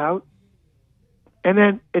things out. And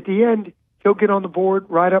then at the end, he'll get on the board,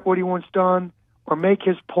 write up what he wants done, or make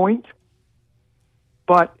his point.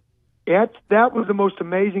 But that was the most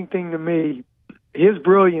amazing thing to me, his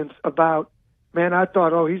brilliance about, man, I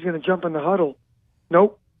thought, he's going to jump in the huddle.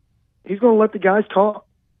 Nope. He's going to let the guys talk.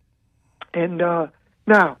 And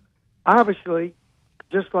now, obviously,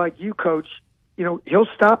 just like you, Coach, he'll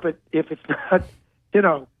stop it if it's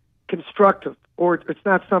not, constructive, or it's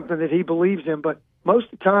not something that he believes in. But most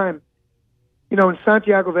of the time, in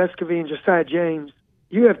Santiago Vescovi and Josiah James,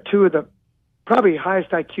 you have two of the probably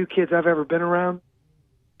highest IQ kids I've ever been around.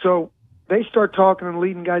 So they start talking and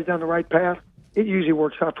leading guys down the right path. It usually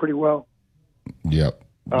works out pretty well. Yep.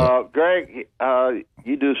 Greg,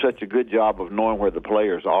 you do such a good job of knowing where the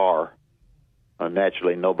players are.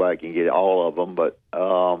 Naturally, nobody can get all of them, but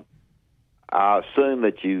I assume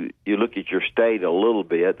that you look at your state a little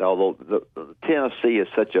bit, although the Tennessee is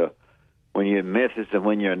such a, when you're in Memphis and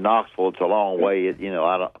when you're in Knoxville, it's a long way.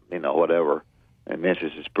 Whatever. And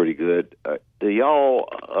Memphis is pretty good. Are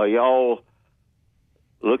y'all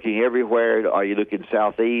looking everywhere? Are you looking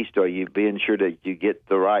southeast? Are you being sure that you get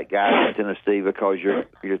the right guys in Tennessee, because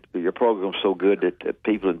your program's so good that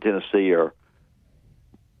people in Tennessee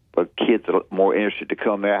kids are more interested to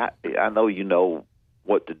come there? I know you know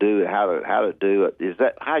what to do and how to do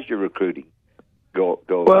it. How's your recruiting go?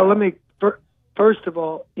 Well, let me first of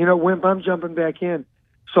all, Wimp, I'm jumping back in.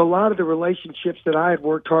 So a lot of the relationships that I had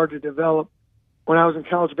worked hard to develop when I was in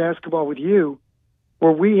college basketball with you,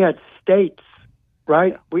 where we had states,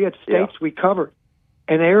 right? We had states we covered,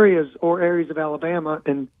 and areas of Alabama.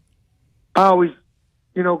 And I always,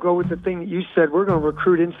 go with the thing that you said, we're going to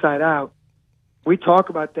recruit inside out. We talk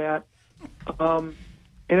about that. And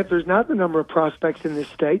if there's not the number of prospects in this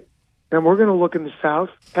state, then we're going to look in the South,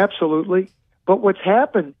 absolutely. But what's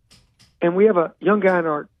happened, and we have a young guy on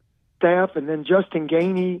our staff, and then Justin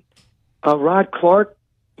Gainey, Rod Clark,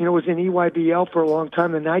 was in EYBL for a long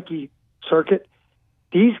time, the Nike circuit.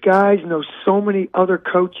 These guys know so many other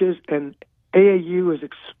coaches, and AAU has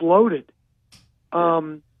exploded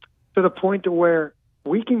to the point to where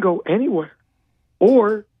we can go anywhere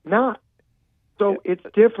or not. So it's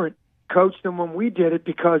different, Coach, than when we did it,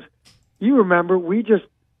 because you remember we just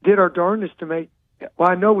did our darndest to make. Well,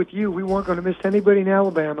 I know with you, we weren't going to miss anybody in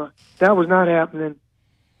Alabama. That was not happening.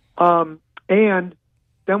 And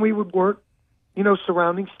then we would work,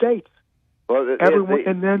 surrounding states. Well, everyone,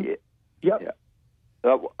 and then, yep.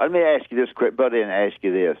 Yeah. Let me ask you this quick, buddy, and ask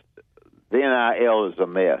you this: the NIL is a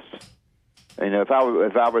mess. If I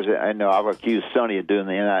was, I know I've accused Sonny of doing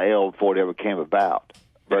the NIL before it ever came about.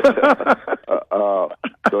 But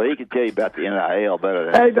so he can tell you about the NIL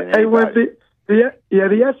better than anybody.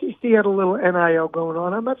 The SEC had a little NIL going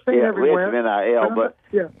on. I'm not saying everywhere. We had some NIL, but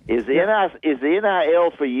is the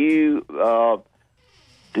NIL for you?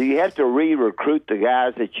 Do you have to re-recruit the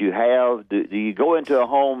guys that you have? Do you go into a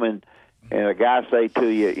home and a guy say to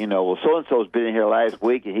you, well, so and so's been in here last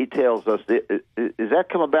week, and he tells us this. Has that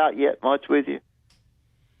come about yet much with you?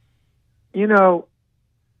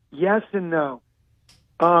 Yes and no.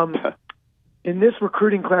 In this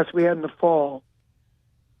recruiting class we had in the fall,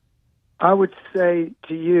 I would say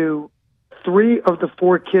to you, 3 of the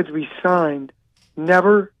 4 kids we signed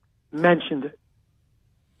never mentioned it.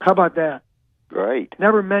 How about that? Great.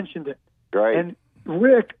 Never mentioned it. Great. And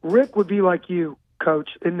Rick would be like you,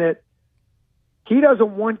 Coach, in that he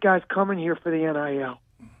doesn't want guys coming here for the NIL.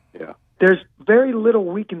 Yeah. There's very little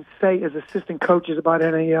we can say as assistant coaches about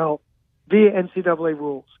NIL via NCAA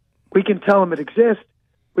rules. We can tell them it exists.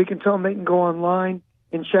 We can tell them they can go online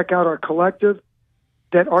and check out our collective,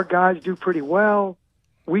 that our guys do pretty well.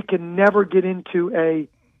 We can never get into hey,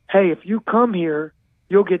 if you come here,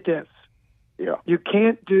 you'll get this. Yeah. You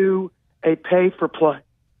can't do a pay for play.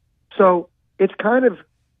 So it's kind of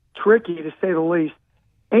tricky, to say the least.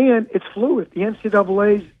 And it's fluid. The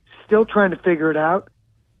NCAA is still trying to figure it out.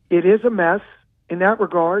 It is a mess in that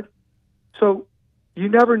regard. So you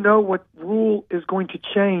never know what rule is going to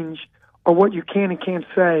change or what you can and can't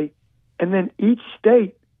say. And then each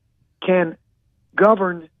state can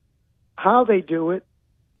govern how they do it.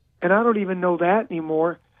 And I don't even know that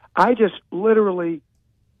anymore. I just literally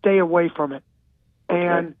stay away from it. Okay.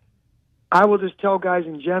 And I will just tell guys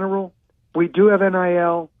in general, we do have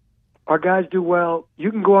NIL. Our guys do well.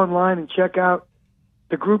 You can go online and check out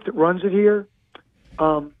the group that runs it here.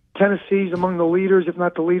 Tennessee's among the leaders, if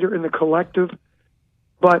not the leader, in the collective.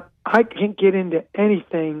 But I can't get into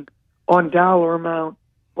anything on dollar amount,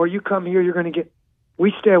 or you come here, you're going to get –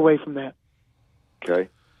 we stay away from that. Okay.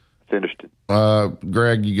 It's interesting.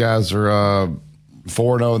 Greg, you guys are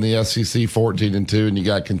 4-0 in the SEC, 14-2, and you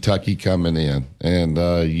got Kentucky coming in. And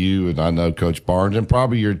you and I know Coach Barnes and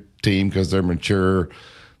probably your team, because they're mature,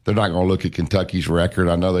 they're not going to look at Kentucky's record.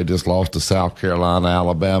 I know they just lost to South Carolina,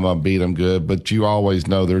 Alabama, beat them good, but you always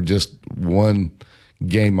know they're just one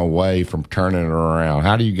game away from turning it around.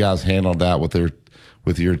 How do you guys handle that with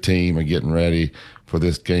your team and getting ready for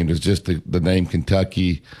this game? Is just the name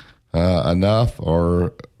Kentucky enough,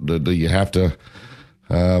 or do you have to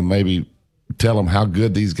maybe tell them how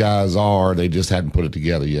good these guys are? They just hadn't put it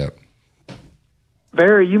together yet.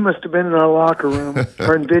 Barry, you must have been in our locker room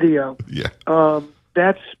or in video. Yeah.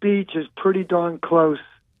 That speech is pretty darn close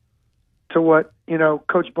to what,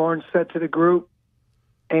 Coach Barnes said to the group.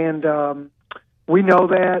 And we know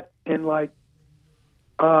that. And,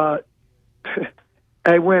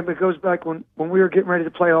 it goes back when we were getting ready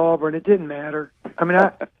to play Auburn, it didn't matter. I mean,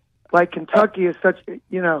 Kentucky is such,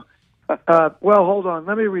 well, hold on.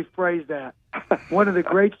 Let me rephrase that. One of the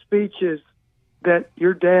great speeches that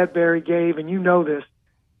your dad, Barry, gave, and you know this,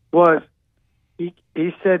 was he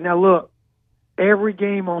said, now look, every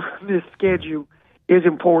game on this schedule is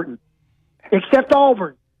important, except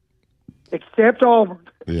Auburn.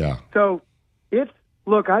 Yeah. So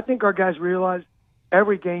I think our guys realize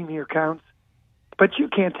every game here counts, but you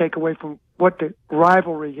can't take away from what the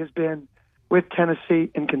rivalry has been with Tennessee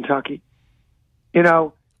and Kentucky.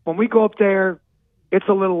 When we go up there, it's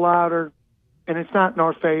a little louder, and it's not in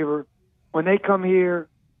our favor. When they come here,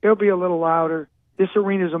 it'll be a little louder. This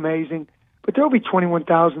arena is amazing, but there'll be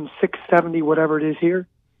 21,670, whatever it is here.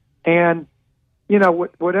 And,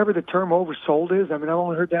 whatever the term oversold is, I mean, I've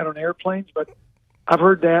only heard that on airplanes, but I've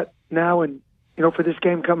heard that now, and, for this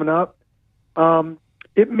game coming up,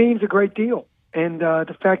 it means a great deal. And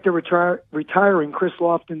the fact they're retiring Chris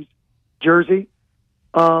Lofton's jersey,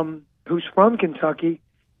 who's from Kentucky,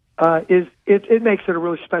 it makes it a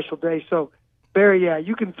really special day. So, Barry, yeah,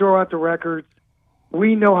 you can throw out the records.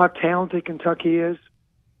 We know how talented Kentucky is.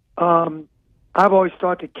 I've always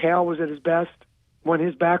thought that Cal was at his best when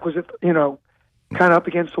his back was, kind of up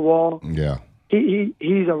against the wall. Yeah,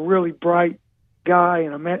 he's a really bright guy,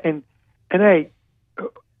 and hey,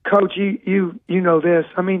 Coach, you know this.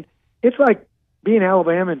 I mean, it's like being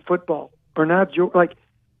Alabama in football, or not. Like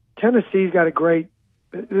Tennessee's got a great.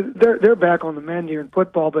 They're back on the mend here in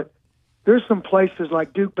football, but there's some places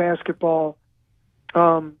like Duke basketball,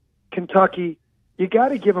 Kentucky. You got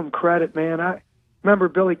to give them credit, man. I remember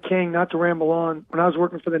Billy King, not to ramble on, when I was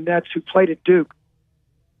working for the Nets, who played at Duke.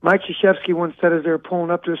 Mike Krzyzewski once said as they were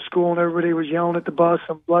pulling up to a school and everybody was yelling at the bus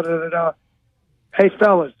and blah, blah, blah, blah. Hey,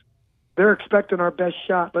 fellas, they're expecting our best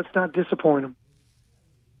shot. Let's not disappoint them.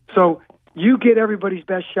 So you get everybody's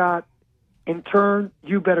best shot. In turn,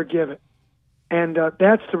 you better give it. And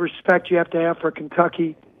that's the respect you have to have for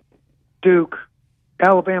Kentucky, Duke,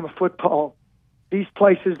 Alabama football, these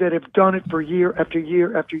places that have done it for year after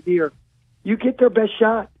year after year. You get their best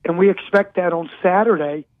shot, and we expect that on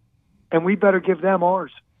Saturday, and we better give them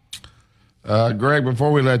ours. Greg,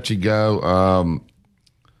 before we let you go,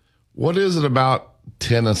 what is it about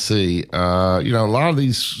Tennessee? A lot of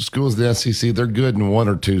these schools in the SEC, they're good in one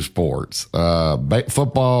or two sports.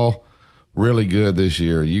 Football, really good this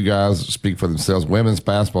year. You guys speak for themselves. Women's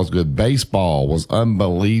basketball is good. Baseball was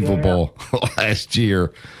unbelievable last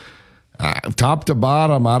year. Top to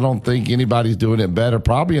bottom, I don't think anybody's doing it better.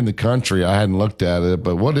 Probably in the country. I hadn't looked at it.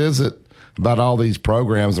 But what is it about all these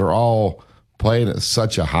programs? They're all playing at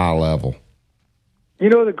such a high level.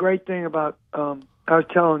 The great thing about I was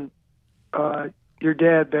telling your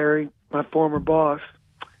dad, Barry, my former boss,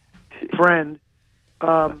 friend,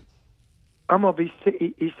 I'm going to be –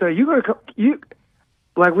 he said, you going to come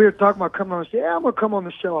 – like we were talking about coming on the show. Yeah, I'm going to come on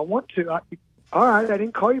the show. I want to. All right, I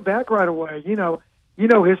didn't call you back right away. You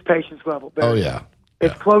know his patience level, Barry. Oh, yeah.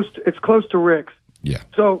 It's close to Rick's. Yeah.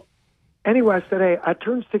 So, anyway, I said, hey, I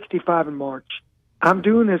turned 65 in March. I'm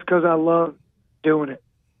doing this because I love doing it,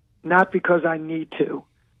 not because I need to.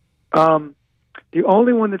 The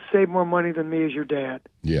only one that saved more money than me is your dad.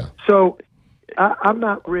 Yeah. So, I'm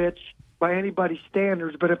not rich. by anybody's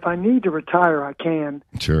standards, but if I need to retire, I can.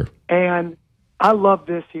 Sure. And I love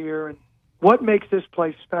this here. And what makes this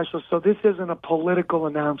place special? So this isn't a political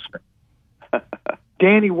announcement.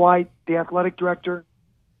 Danny White, the athletic director,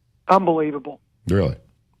 unbelievable. Really?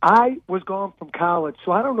 I was gone from college,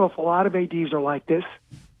 so I don't know if a lot of ADs are like this.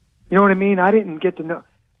 You know what I mean? I didn't get to know.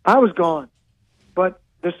 I was gone. But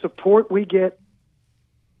the support we get,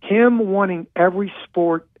 him wanting every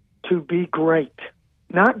sport to be great.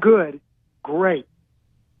 Not good, great.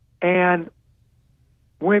 And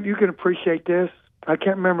Wimp, you can appreciate this. I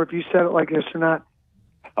can't remember if you said it like this or not.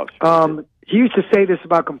 He used to say this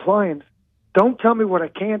about compliance. Don't tell me what I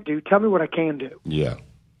can't do. Tell me what I can do. Yeah.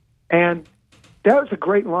 And that was a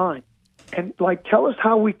great line. And, tell us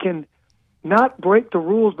how we can not break the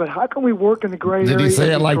rules, but how can we work in the gray area? Did he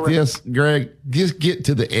say it like this, Greg? Just get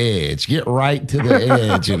to the edge. Get right to the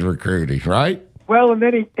edge in recruiting, right? Well, and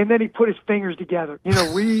then he put his fingers together.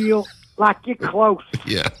 Real, get close.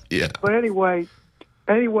 Yeah. But anyway,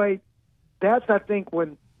 that's, I think,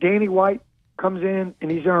 when Danny White comes in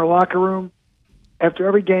and he's in our locker room after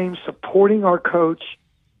every game supporting our coach.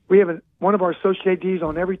 We have one of our associate ADs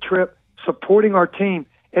on every trip supporting our team.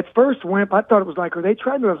 At first, Wimp, I thought it was are they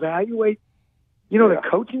trying to evaluate, the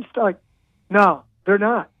coaching stuff? No, they're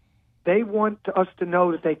not. They want us to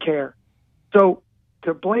know that they care. So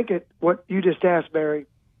to blanket what you just asked, Barry,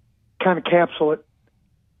 kind of capsule it,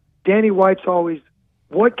 Danny White's always,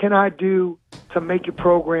 what can I do to make your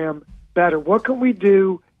program better? What can we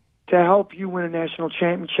do to help you win a national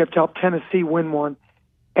championship, to help Tennessee win one?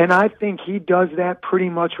 And I think he does that pretty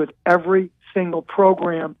much with every single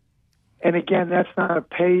program. And again, that's not a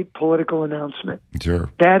paid political announcement.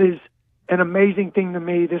 Sure. That is an amazing thing to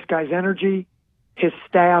me. This guy's energy, his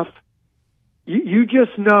staff. You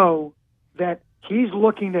just know that he's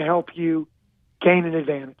looking to help you gain an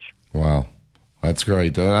advantage. Wow. That's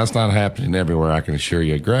great. That's not happening everywhere, I can assure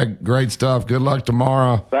you. Greg, great stuff. Good luck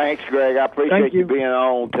tomorrow. Thanks, Greg. I appreciate you being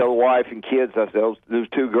on. Tell the wife and kids. Those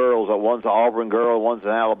two girls, one's an Auburn girl, one's in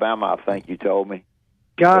Alabama, I think you told me.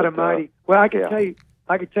 God almighty. Well, I can tell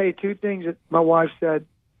you two things that my wife said,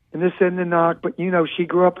 and this isn't a knock, but she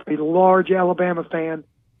grew up a large Alabama fan.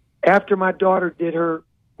 After my daughter did her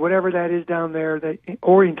whatever that is down there, the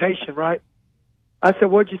orientation, right? I said,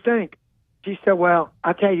 "What'd you think?" She said, "Well,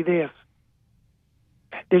 I tell you this.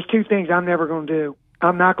 There's two things I'm never going to do.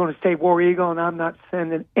 I'm not going to stay War Eagle, and I'm not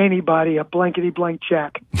sending anybody a blankety-blank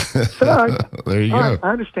check." So, there you go. Right,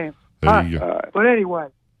 I understand. There you go. But anyway,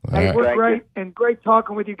 we're Thank great you. and great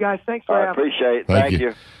talking with you guys. Thanks for having me. Appreciate it. Thank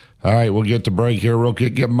you. All right, we'll get to break here real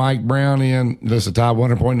quick. Get Mike Brown in. This is Tide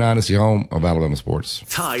 100.9. It's the home of Alabama sports.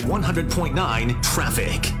 Tide 100.9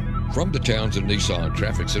 traffic. From the Townsend Nissan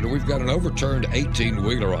Traffic Center, we've got an overturned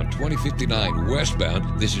 18-wheeler on 2059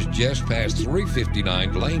 westbound. This is just past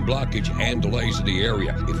 359, lane blockage and delays in the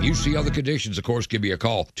area. If you see other conditions, of course, give me a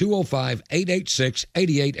call,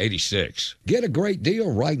 205-886-8886. Get a great deal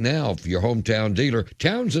right now for your hometown dealer,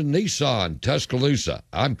 Townsend Nissan, Tuscaloosa.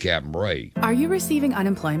 I'm Captain Ray. Are you receiving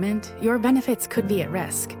unemployment? Your benefits could be at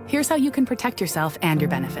risk. Here's how you can protect yourself and your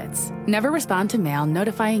benefits. Never respond to mail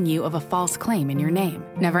notifying you of a false claim in your name.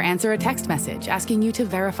 Never answer a text message asking you to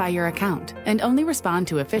verify your account, and only respond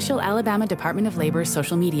to official Alabama Department of Labor's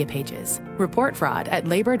social media pages. Report fraud at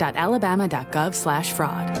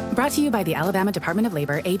labor.alabama.gov/fraud. Brought to you by the Alabama Department of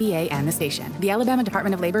Labor, ABA, and the station. The Alabama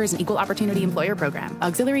Department of Labor is an equal opportunity employer program.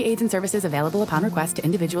 Auxiliary aids and services available upon request to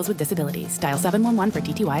individuals with disabilities. Dial 711 for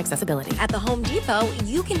TTY accessibility. At the Home Depot,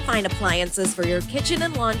 you can find appliances for your kitchen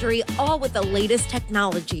and laundry, all with the latest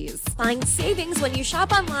technologies. Find savings when you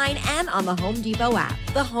shop online and on the Home Depot app.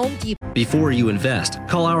 The Home Depot. Before you invest,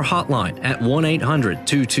 call our hotline at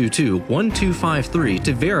 1-800-222-1253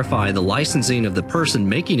 to verify the licensing of the person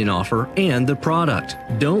making an offer and the product.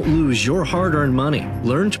 Don't lose your hard-earned money.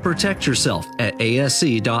 Learn to protect yourself at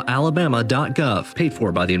asc.alabama.gov. Paid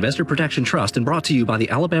for by the Investor Protection Trust and brought to you by the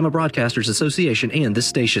Alabama Broadcasters Association and this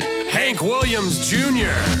station. Hank Williams Jr.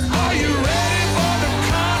 Are you ready for the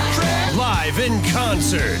contract? Live in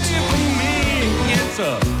concert. It's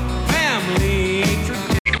a family tradition.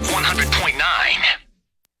 100.9.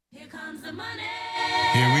 Here comes the money.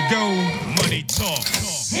 Here we go. Money talk.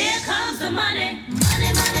 Here comes the money.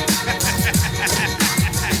 Money, money, money.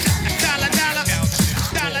 Dollar, dollar.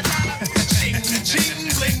 Dollar, dollar. Ching, ching,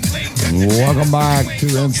 bling, bling. Welcome back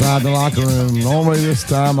to Inside the Locker Room. Normally this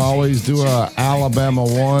time I always do a Alabama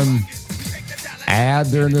 1 ad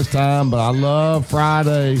during this time, but I love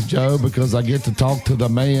Fridays, Joe, because I get to talk to the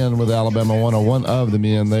man with Alabama 1 or one of the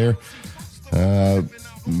men there.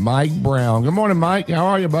 Mike Brown. Good morning, Mike. How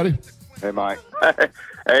are you, buddy? Hey, Mike.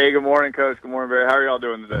 Hey, good morning, Coach. Good morning, Barry. How are y'all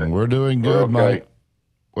doing today? We're doing good, okay. Mike.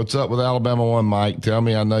 What's up with Alabama One, Mike? Tell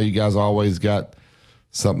me. I know you guys always got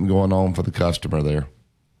something going on for the customer there.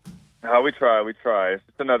 We try. It's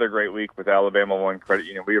just another great week with Alabama One Credit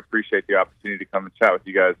Union. We appreciate the opportunity to come and chat with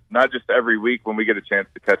you guys, not just every week when we get a chance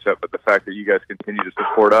to catch up, but the fact that you guys continue to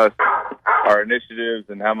support us, our initiatives,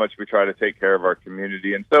 and how much we try to take care of our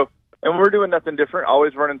community. And we're doing nothing different,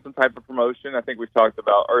 always running some type of promotion. I think we talked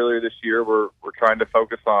about earlier this year, we're trying to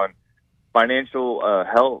focus on financial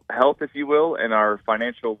health, if you will, and our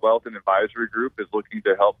financial wealth and advisory group is looking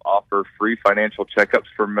to help offer free financial checkups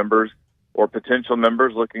for members or potential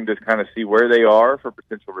members looking to kind of see where they are for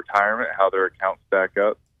potential retirement, how their accounts stack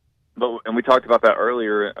up. And we talked about that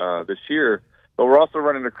earlier this year, but we're also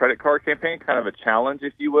running a credit card campaign, kind of a challenge,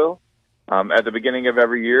 if you will. At the beginning of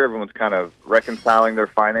every year, everyone's kind of reconciling their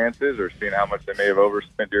finances or seeing how much they may have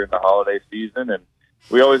overspent during the holiday season. And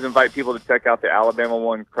we always invite people to check out the Alabama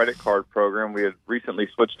One credit card program. We had recently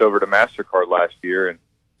switched over to MasterCard last year and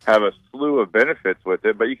have a slew of benefits with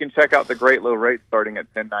it. But you can check out the great low rates starting at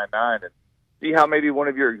 $10.99 and see how maybe one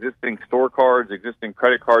of your existing store cards, existing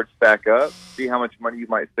credit cards stack up. See how much money you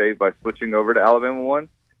might save by switching over to Alabama One.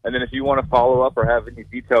 And then if you want to follow up or have any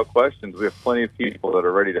detailed questions, we have plenty of people that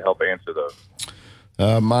are ready to help answer those.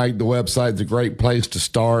 Mike, the website's a great place to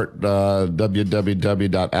start,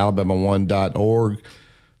 www.alabama1.org.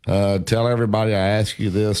 Tell everybody I ask you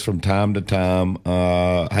this from time to time.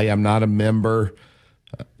 Hey, I'm not a member.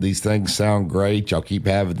 These things sound great. Y'all keep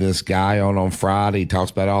having this guy on Friday. He talks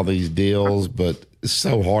about all these deals, but it's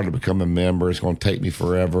so hard to become a member. It's going to take me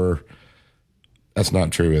forever. That's not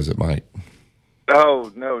true, is it, Mike?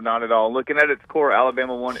 Oh, no, not at all. Looking at its core,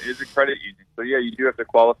 Alabama One is a credit union. So, yeah, you do have to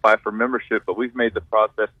qualify for membership, but we've made the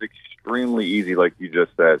process extremely easy, like you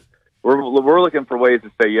just said. We're looking for ways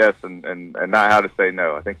to say yes and not how to say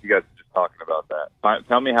no. I think you guys are just talking about that.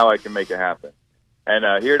 Tell me how I can make it happen.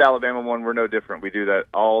 And here at Alabama One, we're no different. We do that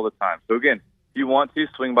all the time. So, again, if you want to,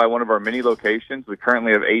 swing by one of our many locations. We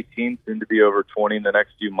currently have 18, soon to be over 20 in the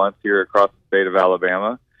next few months here across the state of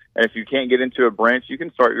Alabama. And if you can't get into a branch, you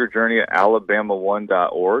can start your journey at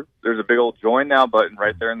alabama1.org. There's a big old Join Now button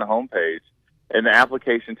right there in the homepage. And the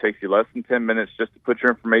application takes you less than 10 minutes just to put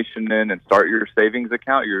your information in and start your savings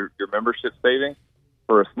account, your membership savings,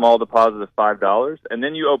 for a small deposit of $5. And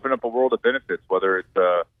then you open up a world of benefits, whether it's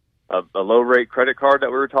a low-rate credit card that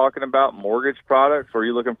we were talking about, mortgage products, or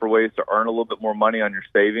you're looking for ways to earn a little bit more money on your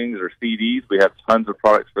savings or CDs. We have tons of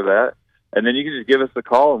products for that. And then you can just give us a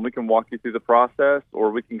call, and we can walk you through the process,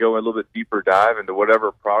 or we can go a little bit deeper dive into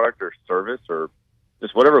whatever product or service or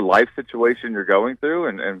just whatever life situation you're going through,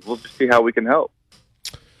 and we'll just see how we can help.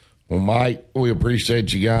 Well, Mike, we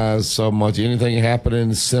appreciate you guys so much. Anything happening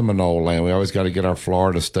in Seminole land? We always got to get our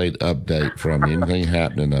Florida State update from you. Anything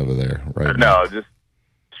happening over there right now? No, just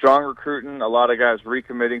strong recruiting. A lot of guys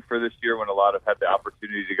recommitting for this year when a lot have had the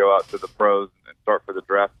opportunity to go out to the pros and start for the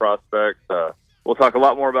draft prospects. We'll talk a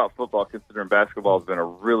lot more about football, considering basketball has been a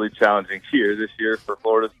really challenging year this year for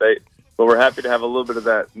Florida State. But we're happy to have a little bit of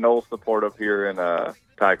that Noel support up here in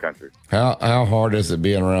Tie Country. How hard is it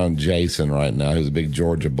being around Jason right now, who's a big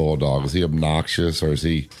Georgia Bulldog? Is he obnoxious, or is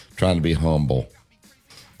he trying to be humble?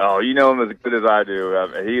 Oh, you know him as good as I do.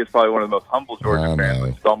 He is probably one of the most humble Georgia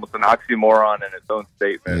fans. It's almost an oxymoron in its own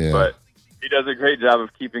statement. Yeah. But he does a great job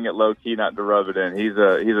of keeping it low key, not to rub it in. He's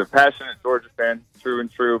a passionate Georgia fan, true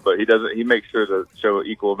and true, but he makes sure to show an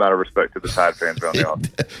equal amount of respect to the Tide fans around the office.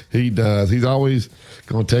 He does. He's always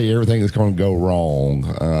going to tell you everything that's going to go wrong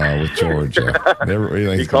with Georgia.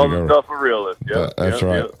 He calls himself a realist. Yep. That's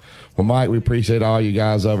right. Yep. Well, Mike, we appreciate all you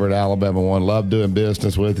guys over at Alabama One. Love doing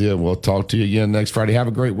business with you. We'll talk to you again next Friday. Have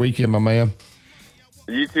a great weekend, my man.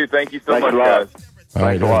 You too. Thank you so much, guys. All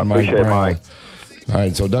right, Mike Appreciate Mike. All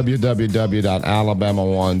right, so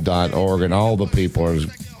www.alabama1.org, and all the people are as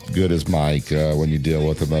good as Mike when you deal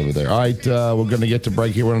with them over there. All right, we're going to get to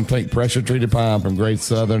break here. We're going to take Pressure Treated Pine from Great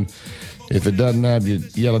Southern. If it doesn't have your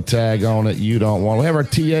yellow tag on it, you don't want it. We have our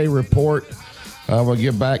TA report. We'll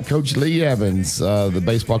get back. Coach Lee Evans, the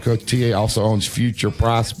baseball coach, TA, also owns Future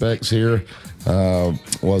Prospects here.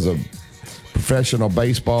 Was a professional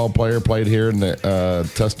baseball player, played here in the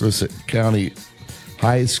Tuscaloosa County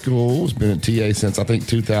High School. Has been at TA since, I think,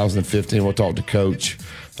 2015. We'll talk to Coach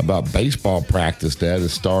about baseball practice. That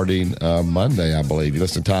is starting Monday, I believe. You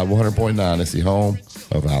listen to Tide 100.9. It's the home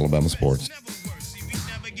of Alabama sports.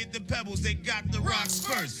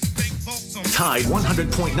 Tide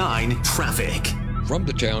 100.9 traffic. From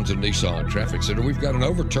the Townsend Nissan Traffic Center, we've got an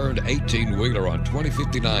overturned 18-wheeler on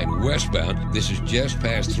 2059 westbound. This is just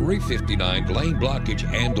past 359, lane blockage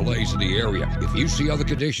and delays in the area. If you see other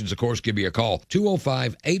conditions, of course, give me a call,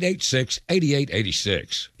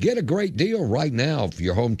 205-886-8886. Get a great deal right now for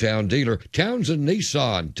your hometown dealer, Townsend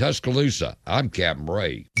Nissan, Tuscaloosa. I'm Captain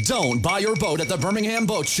Ray. Don't buy your boat at the Birmingham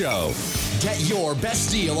Boat Show. Get your best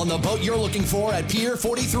deal on the boat you're looking for at Pier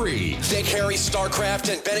 43. Dick Harry Starcraft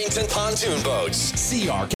and Bennington Pontoon Boats.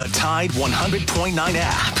 CR. The Tide 100.9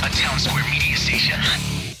 app. A Town Square Media station.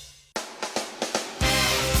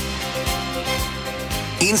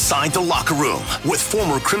 Inside the Locker Room with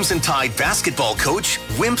former Crimson Tide basketball coach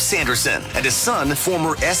Wimp Sanderson and his son,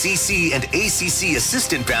 former SEC and ACC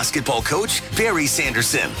assistant basketball coach Barry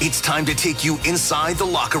Sanderson. It's time to take you inside the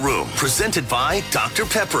Locker Room. Presented by Dr.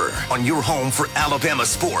 Pepper on your home for Alabama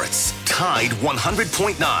sports. Tide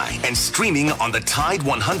 100.9 and streaming on the Tide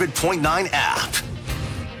 100.9 app.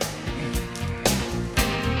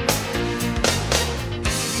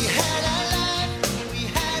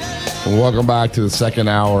 Welcome back to the second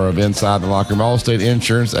hour of Inside the Locker Room. Allstate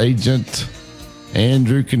Insurance agent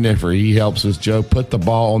Andrew Kniffer. He helps us, Joe, put the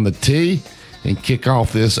ball on the tee and kick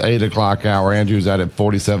off this 8 o'clock hour. Andrew's out at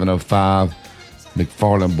 4705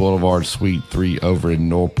 McFarland Boulevard, Suite 3 over in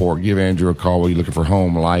Northport. Give Andrew a call when you're looking for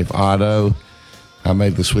home, life, auto. I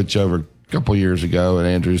made the switch over a couple years ago, and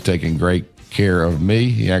Andrew's taking great care of me.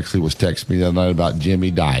 He actually was texting me the other night about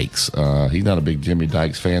Jimmy Dykes. He's not a big Jimmy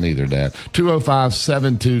Dykes fan either, Dad.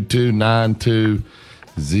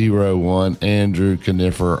 205-722-9201. Andrew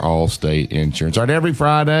Kniffer, Allstate Insurance. All right, every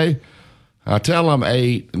Friday, I tell them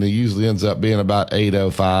 8, and it usually ends up being about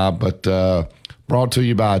 8:05, but brought to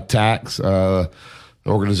you by Tax,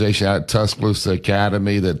 organization out at Tuscaloosa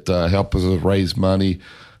Academy that helps us raise money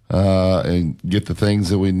and get the things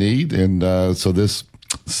that we need. And so this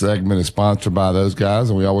segment is sponsored by those guys,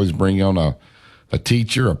 and we always bring on a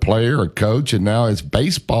teacher, a player, a coach, and now it's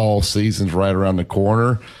baseball season's right around the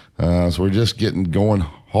corner. So we're just getting going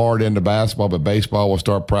hard into basketball, but baseball will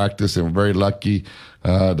start practice, and we're very lucky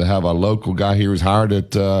to have a local guy here who's hired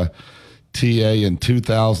at TA in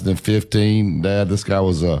 2015. Dad, this guy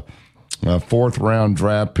was a fourth-round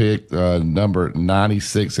draft pick, number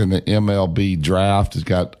 96 in the MLB draft. He's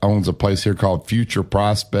owns a place here called Future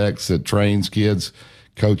Prospects that trains kids.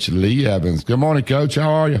 Coach Lee Evans. Good morning, Coach. How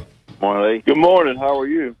are you? Morning, Lee. Good morning. How are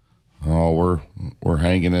you? Oh, we're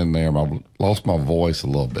hanging in there. I lost my voice a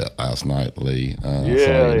little bit last night, Lee. That was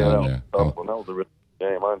a really good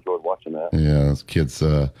game. I enjoyed watching that. Yeah, those kids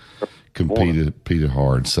competed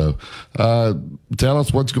hard. So tell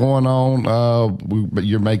us what's going on.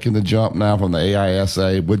 You're making the jump now from the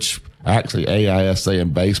AISA, which actually AISA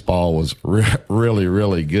in baseball was really,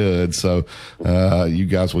 really good. So you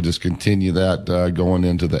guys will just continue that going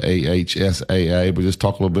into the AHSAA. But just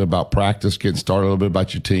talk a little bit about practice, getting started, a little bit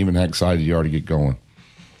about your team, and how excited you are to get going.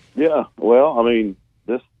 Yeah, well, I mean,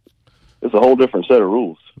 it's a whole different set of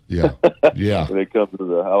rules. Yeah, yeah. When it comes to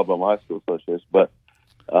the Alabama High School Association. But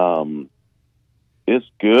it's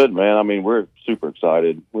good, man. I mean, we're super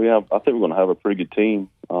excited. I think we're going to have a pretty good team.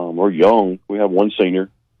 We're young. We have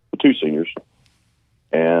two seniors,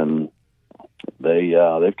 and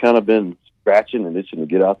they've kind of been scratching and itching to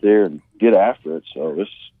get out there and get after it. So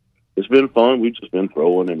it's been fun. We've just been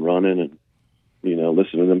throwing and running and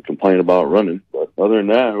listening to them complain about running. But other than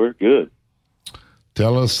that, we're good.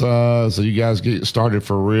 Tell us, so you guys get started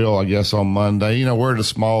for real, I guess, on Monday. We're at a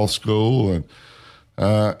small school, and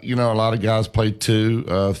a lot of guys play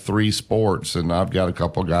 2, 3 sports, and I've got a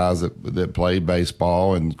couple of guys that play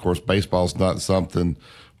baseball. And of course, baseball's not something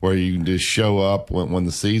where you can just show up when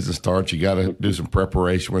the season starts. You got to do some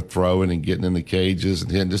preparation with throwing and getting in the cages and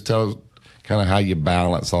hitting. Just tell us kind of how you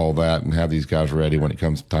balance all that and have these guys ready when it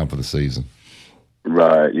comes time for the season.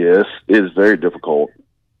 Right. Yes, it is very difficult,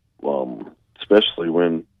 especially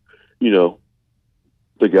when the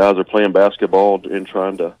guys are playing basketball and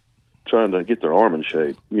trying to get their arm in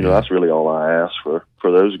shape. That's really all I ask for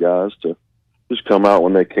those guys, to just come out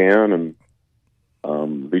when they can and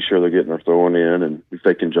be sure they're getting their throwing in, and if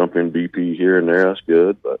they can jump in BP here and there, that's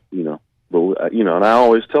good. But and I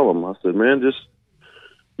always tell them, I said, man, just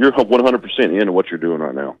you're 100% into what you're doing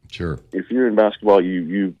right now. Sure. If you're in basketball,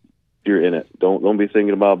 you're in it. Don't be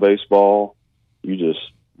thinking about baseball. You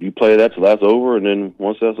play that till that's over, and then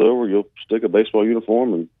once that's over, you'll stick a baseball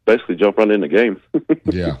uniform and basically jump right in the game.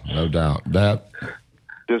 Yeah, no doubt. That.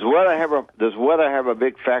 Does weather have a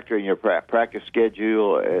big factor in your practice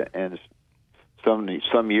schedule? And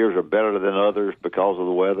some years are better than others because of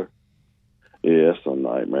the weather. Yeah, it's a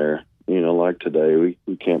nightmare. Like today, we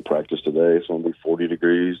can't practice today. It's going to be 40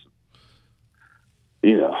 degrees.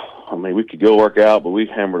 I mean, we could go work out, but we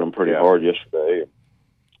hammered them pretty hard yesterday.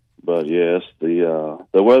 But yes, the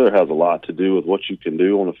weather has a lot to do with what you can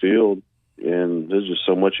do on the field, and there's just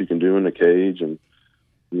so much you can do in the cage. And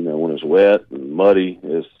when it's wet and muddy,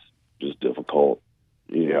 it's just difficult.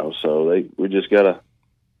 So we just gotta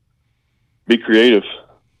be creative.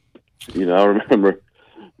 I remember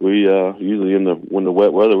we usually when the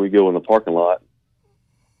wet weather, we go in the parking lot.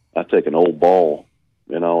 I take an old ball,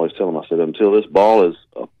 and I always tell them, I said, until this ball is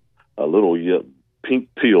a little pink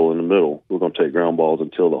peel in the middle, we're going to take ground balls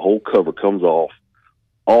until the whole cover comes off,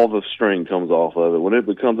 all the string comes off of it. When it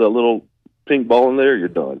becomes that little pink ball in there, you're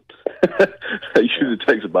done. It usually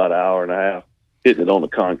takes about an hour and a half hitting it on the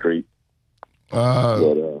concrete.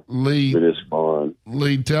 Lee, it is fun.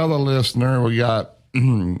 Lee, tell the listener, we got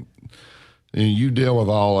you deal with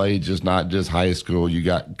all ages, not just high school. You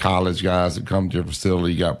got college guys that come to your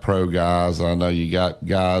facility. You got pro guys. I know you got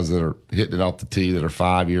guys that are hitting it off the tee that are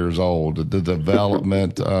 5 years old. The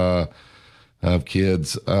development of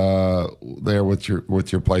kids there with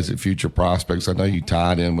your place at Future Prospects. I know you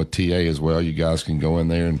tied in with TA as well. You guys can go in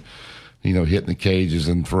there and hitting the cages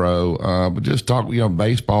and throw. But just talk.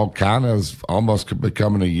 Baseball kind of is almost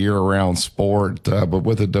becoming a year-round sport. But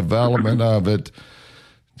with the development of it.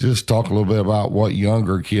 Just talk a little bit about what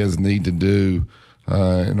younger kids need to do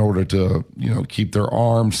in order to, keep their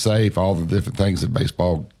arms safe, all the different things that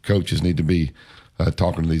baseball coaches need to be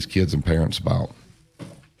talking to these kids and parents about.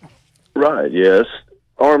 Right, yes.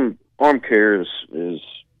 Arm care is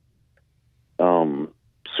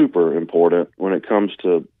super important when it comes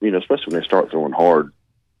to, especially when they start throwing hard.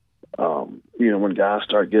 When guys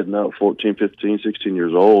start getting up 14, 15, 16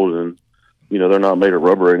 years old and, they're not made of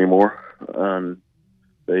rubber anymore.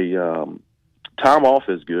 Time off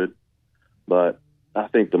is good, but I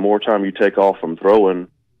think the more time you take off from throwing,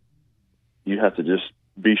 you have to just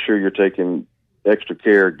be sure you're taking extra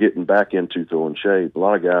care getting back into throwing shape. A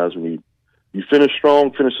lot of guys, when you finish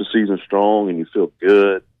the season strong, and you feel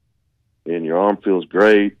good, and your arm feels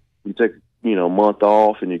great, you take a month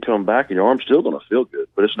off, and you come back, and your arm's still going to feel good,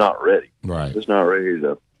 but it's not ready. Right. It's not ready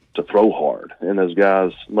to throw hard. And those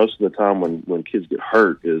guys, most of the time when kids get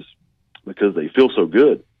hurt is because they feel so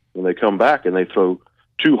good when they come back and they throw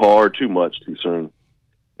too hard, too much, too soon.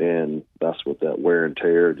 And that's what that wear and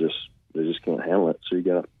tear they just can't handle it. So you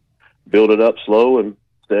got to build it up slow and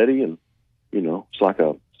steady. And, it's like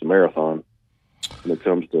it's a marathon when it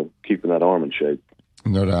comes to keeping that arm in shape.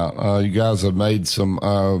 No doubt. You guys have made some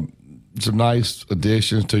nice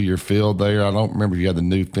additions to your field there. I don't remember if you had the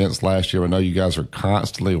new fence last year. I know you guys are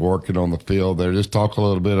constantly working on the field there. Just talk a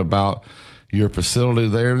little bit about your facility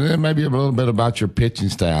there, and then maybe a little bit about your pitching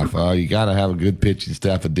staff. You got to have a good pitching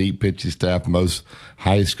staff, a deep pitching staff. Most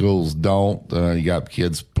high schools don't. You got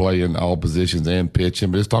kids playing all positions and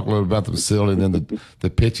pitching. But just talk a little bit about the facility and then the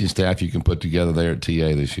pitching staff you can put together there at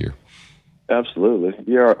TA this year. Absolutely.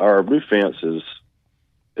 Yeah, our new fence is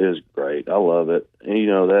great. I love it.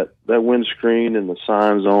 And, that windscreen and the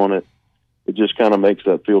signs on it, it just kind of makes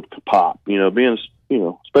that field pop. It's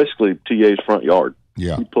basically TA's front yard.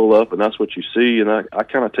 Yeah. You pull up, and that's what you see, and I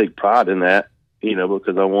kind of take pride in that,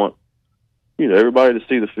 because I want, everybody to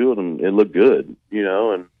see the field and look good,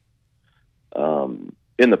 and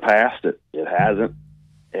in the past it hasn't,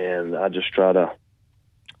 and I just try to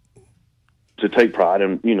take pride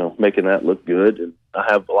in, making that look good, and I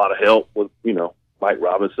have a lot of help with, Mike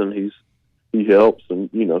Robinson, he helps, and,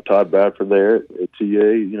 Todd Bradford there at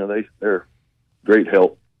TA, they're great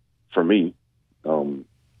help for me.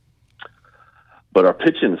 But our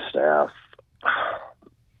pitching staff,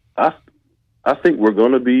 I think we're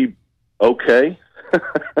going to be okay.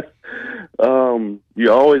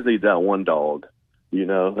 You always need that one dog,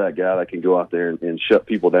 that guy that can go out there and shut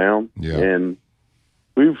people down. Yeah. And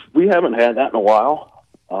we haven't had that in a while.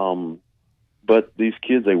 But these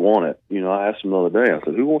kids, they want it. I asked them the other day, I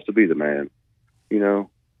said, who wants to be the man? And,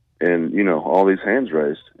 all these hands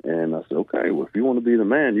raised. And I said, okay, well, if you want to be the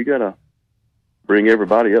man, you got to bring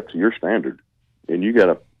everybody up to your standard. And you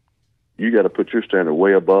gotta put your standard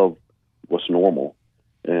way above what's normal,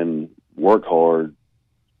 and work hard,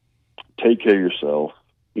 take care of yourself,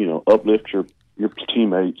 uplift your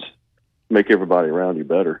teammates, make everybody around you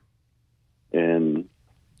better. And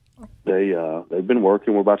they've been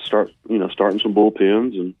working. We're about to start, starting some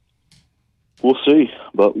bullpens, and we'll see.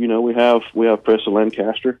 But we have Preston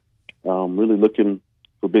Lancaster, really looking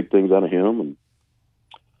for big things out of him,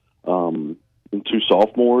 and two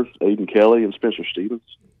sophomores, Aiden Kelly and Spencer Stevens.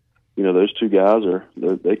 Those two guys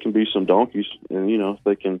they can be some donkeys, and if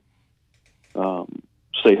they can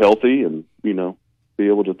stay healthy and be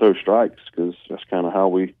able to throw strikes, because that's kind of how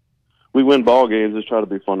we we win ball games is try to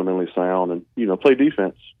be fundamentally sound and, play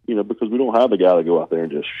defense, because we don't have the guy to go out there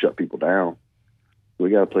and just shut people down. We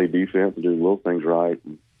got to play defense and do little things right.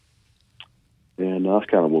 And that's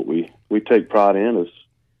kind of what we take pride in, is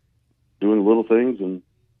doing little things and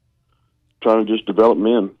trying to just develop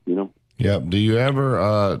men, Yep. Do you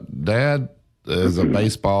ever, Dad is a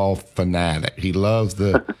baseball fanatic. He loves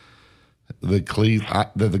the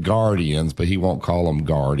Guardians, but he won't call them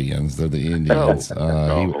Guardians. They're the Indians.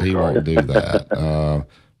 He won't do that.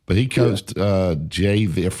 But he coached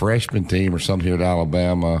JV, a freshman team or something here at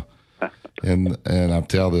Alabama. And I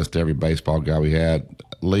tell this to every baseball guy we had.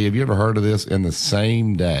 Lee, have you ever heard of this? In the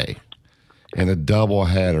same day, in a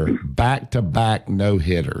doubleheader, back-to-back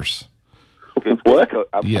no-hitters. What?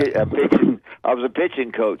 I was a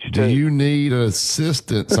pitching coach, too. Do you need an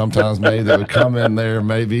assistant sometimes maybe that would come in there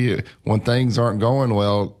maybe when things aren't going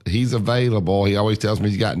well? He's available. He always tells me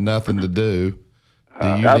he's got nothing to do. Do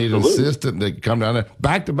you need an assistant that can come down there?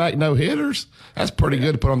 Back-to-back no-hitters? That's pretty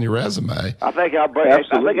good to put on your resume. I think I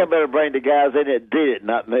better bring the guys in that did it,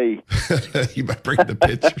 not me. You better bring the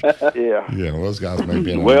pitcher. Yeah. Yeah, well, those guys may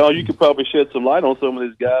be. Well, you could probably shed some light on some of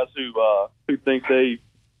these guys who think they've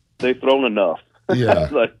thrown enough. Yeah.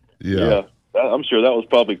 Yeah. I'm sure that was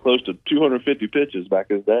probably close to 250 pitches back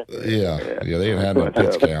in the day. Yeah, they didn't have no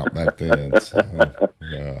pitch count back then. So,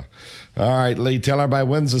 yeah. All right, Lee, tell everybody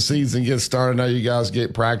when's the season get started. I know you guys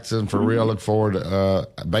get practicing for real. Look forward to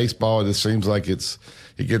baseball. It just seems like it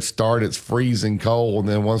gets started. It's freezing cold, and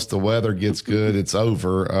then once the weather gets good, it's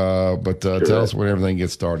over. But tell us when everything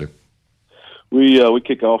gets started. We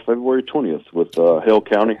kick off February 20th with Hale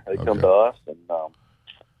County. They come to us, and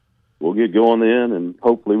we'll get going then, and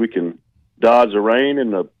hopefully we can dodge the rain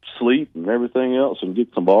and the sleet and everything else and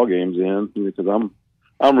get some ball games in, because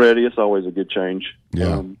I'm ready. It's always a good change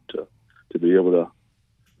to be able to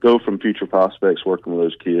go from future prospects working with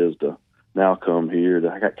those kids to now come here to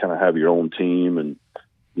kind of have your own team. And,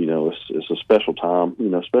 it's a special time,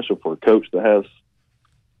 especially for a coach that has,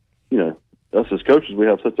 us as coaches, we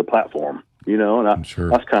have such a platform, and that's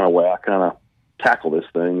kind of why I kind of tackle this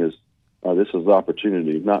thing is this is the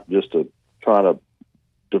opportunity, not just to try to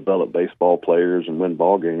develop baseball players and win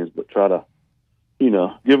ball games, but try to, give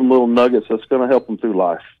them little nuggets that's going to help them through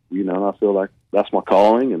life, and I feel like that's my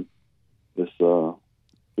calling, and it's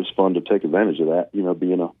fun to take advantage of that,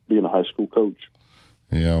 being a high school coach.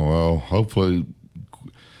 Yeah, well, hopefully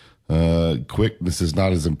quickness is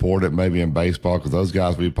not as important maybe in baseball, because those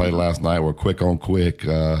guys we played last night were quick on quick,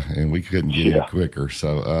 and we couldn't get any quicker.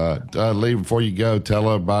 So, Lee, before you go, tell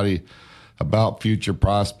everybody about future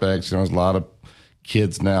prospects. There's a lot of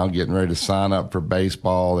kids now getting ready to sign up for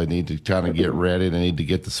baseball. They need to kind of get ready. They need to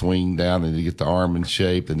get the swing down. They need to get the arm in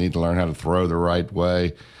shape. They need to learn how to throw the right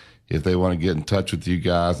way. If they want to get in touch with you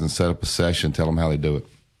guys and set up a session, tell them how they do it.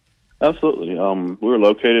 Absolutely. We're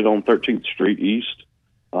located on 13th Street East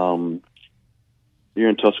here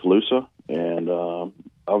in Tuscaloosa. And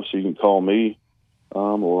obviously you can call me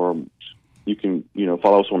or you can,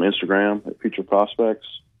 follow us on Instagram at Future Prospects.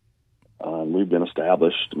 We've been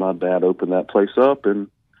established. My dad opened that place up in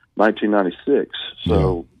 1996.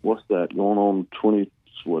 So what's that, going on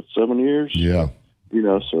 7 years? Yeah.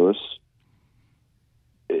 So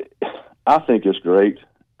I think it's great.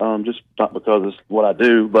 Just not because it's what I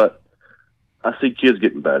do, but I see kids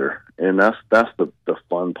getting better, and that's the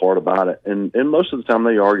fun part about it. And most of the time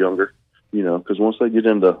they are younger, because once they get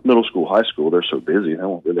into middle school, high school, they're so busy they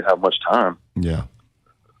won't really have much time. Yeah.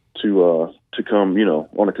 To come,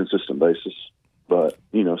 on a consistent basis. But,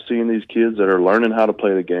 seeing these kids that are learning how to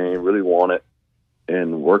play the game, really want it,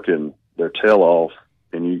 and working their tail off,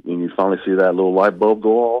 and you finally see that little light bulb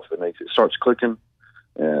go off, and it starts clicking.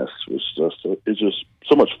 Yeah, it's just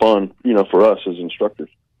so much fun, for us as instructors.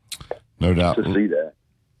 No doubt. To see that.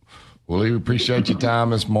 Well, we appreciate your time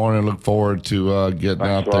this morning. Look forward to getting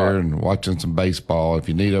out there and watching some baseball. If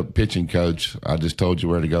you need a pitching coach, I just told you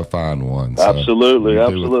where to go find one. So absolutely.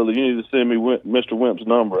 You need to send me Mr. Wimp's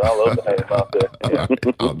number. I love to have him out there.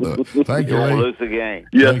 I'll do it. Thank you, Lee. Lose the game.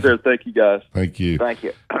 Yes, sir. Thank you, guys. Thank you. Thank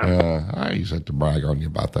you. I used to have to brag on you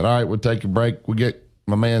about that. All right, we'll take a break. We'll get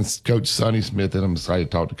my man, Coach Sonny Smith, and I'm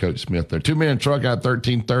excited to talk to Coach Smith there. 2-man truck out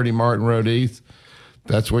 1330 Martin Road East.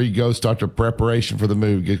 That's where you go, start the preparation for the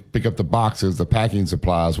move. Pick up the boxes, the packing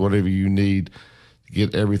supplies, whatever you need to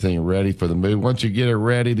get everything ready for the move. Once you get it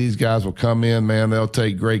ready, these guys will come in, man. They'll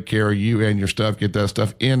take great care of you and your stuff, get that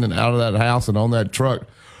stuff in and out of that house and on that truck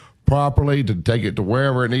properly to take it to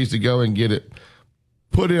wherever it needs to go and get it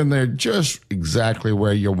put in there just exactly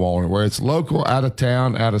where you want it, where it's local, out of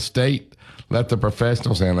town, out of state. Let the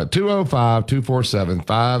professionals handle it.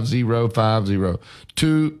 205-247-5050.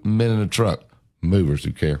 2 men in a truck. Movers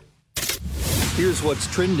who care. Here's what's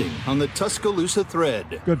trending on the Tuscaloosa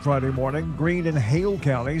thread. Good Friday morning. Greene and Hale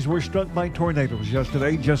counties were struck by tornadoes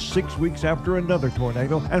yesterday, just 6 weeks after another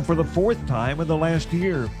tornado, and for the fourth time in the last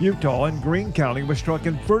year. Utah and Greene County was struck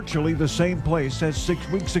in virtually the same place as 6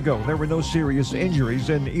 weeks ago. There were no serious injuries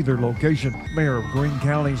in either location. Mayor of Greene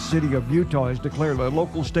County, City of Utah, has declared a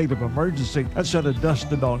local state of emergency and set a dusk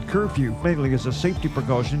to dawn curfew, mainly as a safety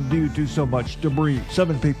precaution due to so much debris.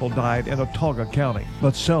 7 people died in Autauga County,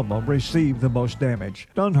 but Selma received the most damage.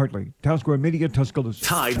 Don Hartley, Town Square Media, Tuscaloosa.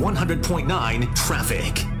 Tide 100.9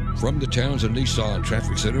 traffic. From the Townsend Nissan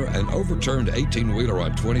Traffic Center, an overturned 18-wheeler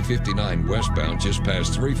on 2059 westbound just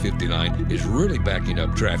past 359 is really backing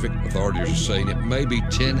up traffic. Authorities are saying it may be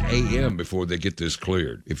 10 a.m. before they get this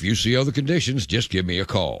cleared. If you see other conditions, just give me a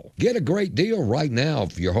call. Get a great deal right now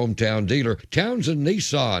for your hometown dealer, Townsend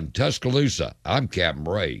Nissan, Tuscaloosa. I'm Captain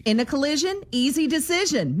Ray. In a collision, easy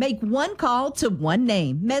decision. Make one call to one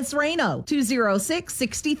name. Mesrano,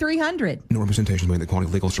 206-6300. No representation made that quality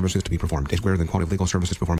of legal services to be performed is greater than quality of legal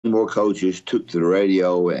services performed. More coaches took to the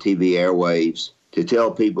radio and TV airwaves to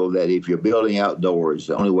tell people that if you're building outdoors,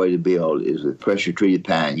 the only way to build is with pressure-treated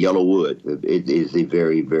pine, yellow wood. It is the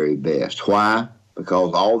very, very best. Why?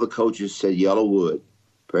 Because all the coaches said yellow wood,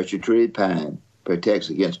 pressure-treated pine, protects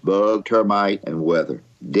against bug, termite, and weather.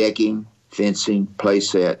 Decking, fencing, play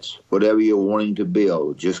sets, whatever you're wanting to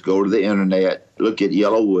build, just go to the internet, look at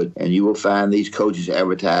yellow wood, and you will find these coaches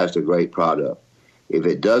advertised a great product. If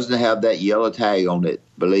it doesn't have that yellow tag on it,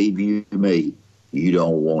 believe you me, you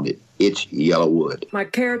don't want it. It's yellow wood. My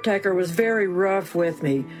caretaker was very rough with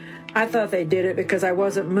me. I thought they did it because I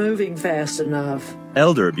wasn't moving fast enough.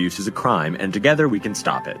 Elder abuse is a crime, and together we can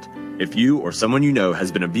stop it. If you or someone you know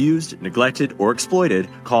has been abused, neglected, or exploited,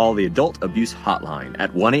 call the Adult Abuse Hotline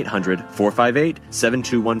at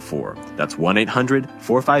 1-800-458-7214. That's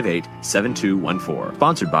 1-800-458-7214.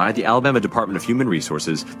 Sponsored by the Alabama Department of Human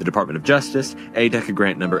Resources, the Department of Justice, ADECA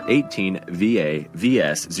grant number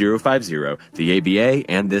 18VA-VS050, the ABA,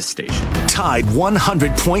 and this station. Tide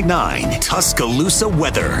 100.9 Tuscaloosa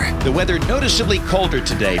weather. The weather noticeably colder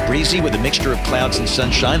today. Breezy with a mixture of clouds and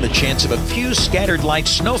sunshine. The chance of a few scattered light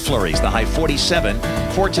snow flurries. The high 47.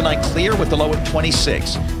 For tonight, clear with the low at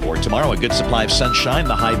 26. For tomorrow, a good supply of sunshine.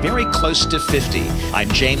 The high very close to 50. I'm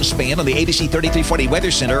James Spann on the ABC 3340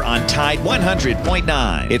 Weather Center on Tide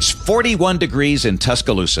 100.9. It's 41 degrees in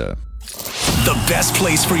Tuscaloosa. The best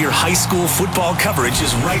place for your high school football coverage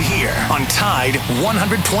is right here on Tide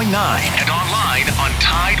 100.9 and online on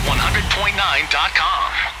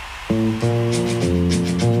Tide100.9.com.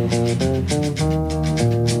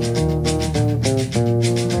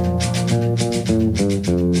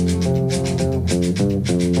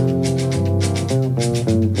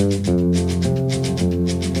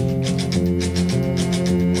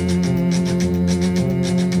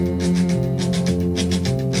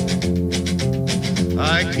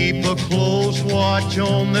 Keep a close watch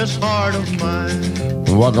on this heart of mine.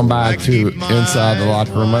 Welcome back to Inside the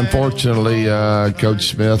Locker Room. Unfortunately, Coach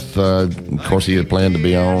Smith, of course, he had planned to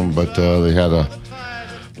be on, but they had a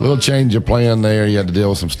little change of plan there. He had to deal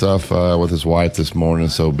with some stuff with his wife this morning,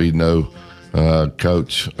 so be no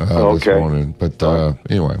coach this morning. But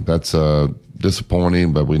anyway, that's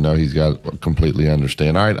disappointing, but we know he's got to completely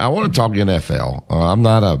understand. All right, I want to talk NFL. I'm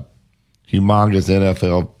not a humongous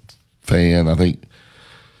NFL fan. I think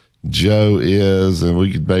Joe is, and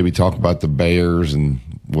we could maybe talk about the Bears and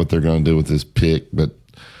what they're going to do with this pick. But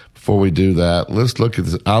before we do that, let's look at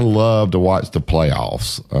this. I love to watch the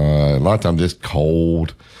playoffs. A lot of times it's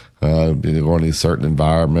cold, going to these certain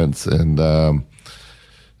environments, and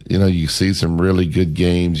you see some really good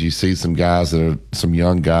games. You see some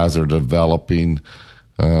young guys that are developing.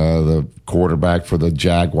 The quarterback for the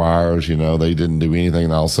Jaguars, they didn't do anything,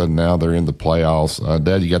 and all of a sudden now they're in the playoffs.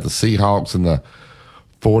 Dad, you got the Seahawks and the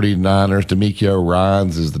 49ers. D'Amico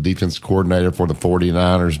Ryans is the defense coordinator for the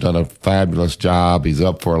 49ers, done a fabulous job. He's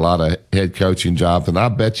up for a lot of head coaching jobs, and I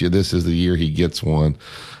bet you this is the year he gets one.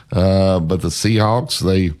 But the Seahawks,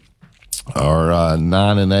 they are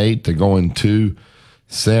 9-8. They're going to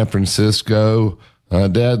San Francisco.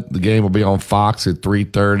 Dad, the game will be on Fox at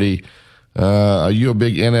 3:30. Are you a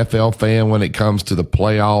big NFL fan when it comes to the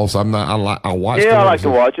playoffs? I'm not. I watch. Yeah, I like to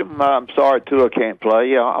watch them. I'm sorry Tua can't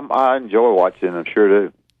play. Yeah, I enjoy watching them. Sure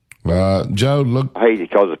do. Joe, look. I hate it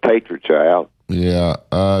because the Patriots are out. Yeah,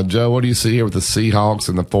 Joe, what do you see here with the Seahawks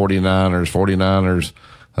and the 49ers? 49ers,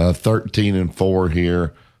 13-4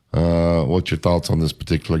 here. What's your thoughts on this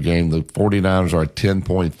particular game? The 49ers are a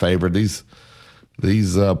 10-point favorite. These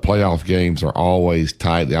playoff games are always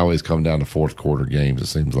tight. They always come down to fourth quarter games, it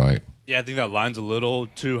seems like. Yeah, I think that line's a little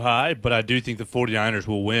too high, but I do think the 49ers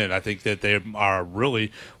will win. I think that they are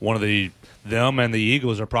really one of them and the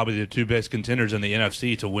Eagles are probably the two best contenders in the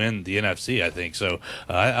NFC to win the NFC, I think. So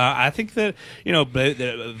I think that,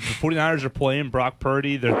 the 49ers are playing Brock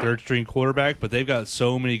Purdy, their third-string quarterback, but they've got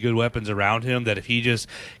so many good weapons around him that if he just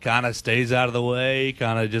kind of stays out of the way,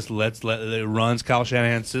 kind of just runs Kyle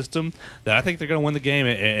Shanahan's system, that I think they're going to win the game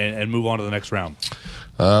and move on to the next round.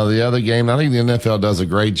 The other game, I think the NFL does a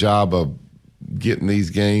great job of getting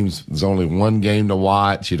these games. There's only one game to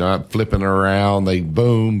watch. You're not flipping around. They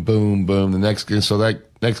boom, boom, boom. The next game, so that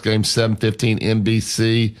next game, 7:15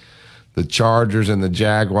 NBC, the Chargers and the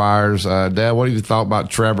Jaguars. Dad, what have you thought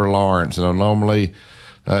about Trevor Lawrence? Normally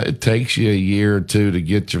it takes you a year or two to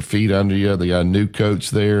get your feet under you. They got a new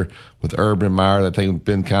coach there with Urban Meyer. That thing's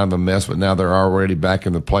been kind of a mess, but now they're already back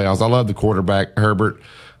in the playoffs. I love the quarterback, Herbert.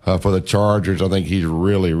 For the Chargers, I think he's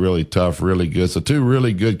really, really tough, really good. So two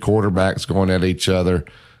really good quarterbacks going at each other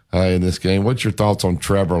in this game. What's your thoughts on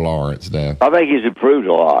Trevor Lawrence, Dan? I think he's improved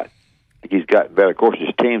a lot. He's gotten better. Of course, his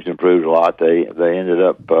team's improved a lot. They ended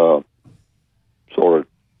up sort of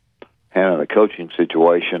handling the coaching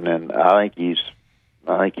situation, and I think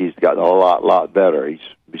he's gotten a lot better. He's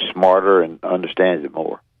smarter and understands it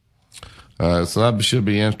more. So that should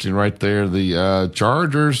be interesting right there. The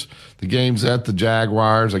Chargers, the game's at the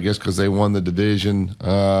Jaguars, I guess because they won the division,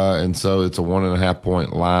 and so it's a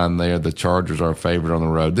 1.5-point line there. The Chargers are a favorite on the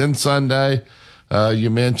road. Then Sunday, you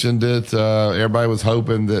mentioned it. Everybody was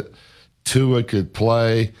hoping that Tua could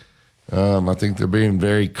play. I think they're being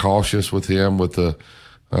very cautious with him with the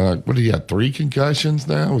what do you have, 3 concussions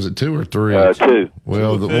now? Was it 2 or 3? 2.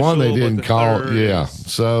 Well, the one they didn't call. Yeah.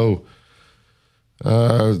 So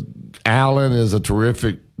Allen is a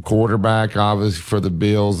terrific quarterback, obviously, for the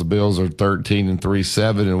Bills. The Bills are 13-3,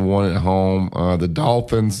 7-1 at home. The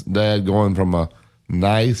Dolphins, Dad, going from a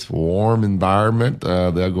nice, warm environment.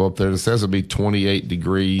 They'll go up there. It says it'll be 28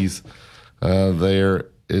 degrees there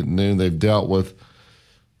at noon. They've dealt with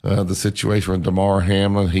the situation with Damar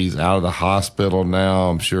Hamlin. He's out of the hospital now.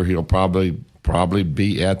 I'm sure he'll probably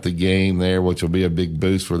be at the game there, which will be a big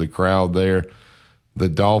boost for the crowd there. The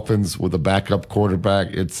Dolphins with a backup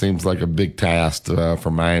quarterback, it seems like a big task for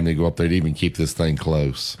Miami to go up there to even keep this thing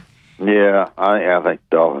close. Yeah, I think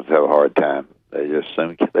the Dolphins have a hard time.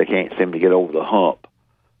 They can't seem to get over the hump.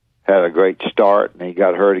 Had a great start, and he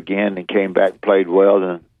got hurt again, and came back, played well,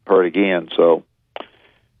 then hurt again. So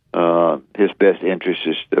his best interest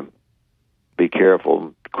is to be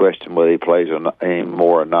careful, question whether he plays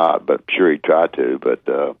anymore or not. But I'm sure he tried to, but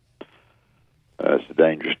it's a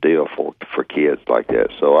dangerous deal for kids like that.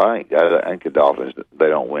 So I think the Dolphins, they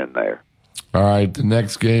don't win there. All right, the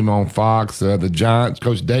next game on Fox, the Giants,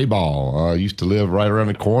 Coach Daboll used to live right around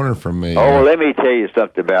the corner from me. Oh, let me tell you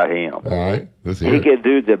something about him. All right, let's hear it. He could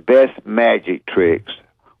do the best magic tricks.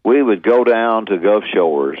 We would go down to Gulf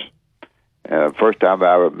Shores, first time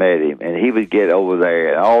I ever met him, and he would get over there,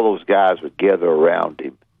 and all those guys would gather around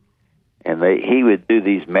him. And he would do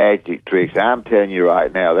these magic tricks. I'm telling you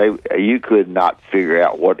right now, you could not figure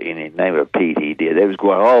out what in the name of Pete he did. They was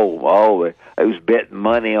going, they was betting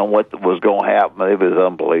money on what was going to happen. It was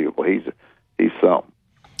unbelievable. He's something.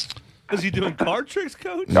 Is he doing card tricks,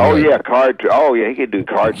 Coach? Oh yeah, he can do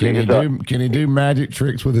card tricks. Can he do magic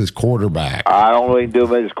tricks with his quarterback? I don't really do him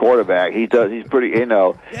with his quarterback. He does. He's pretty, and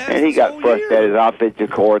he got fussed at his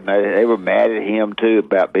offensive coordinator. They were mad at him too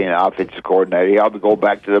about being an offensive coordinator. He ought to go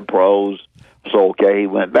back to the pros. So he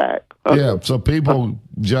went back. Yeah. So people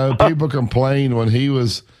complained when he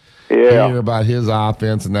was hearing about his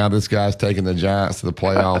offense, and now this guy's taking the Giants to the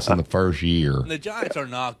playoffs in the first year. The Giants are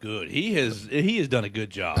not good. He has done a good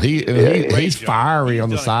job. He's fiery on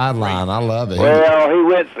the sideline. I love it. Well,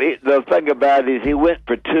 the thing about it is he went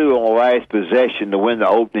for 2 on the last possession to win the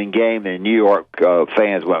opening game, and New York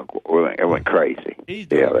fans went crazy. He's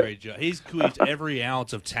done a great job. He's squeezed every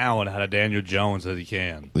ounce of talent out of Daniel Jones that he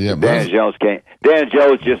can. Yeah, Daniel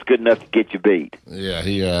Jones just good enough to get you beat. Yeah,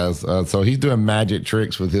 he has. So he's doing magic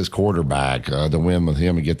tricks with his quarterback to win with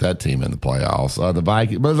him and get that team in the playoffs. The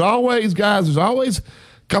Vikings, but there's always a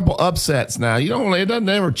couple upsets now. It doesn't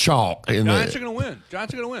ever chalk. Giants are going to win.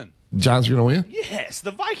 Giants are going to win. Giants are going to win? Yes,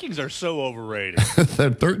 the Vikings are so overrated.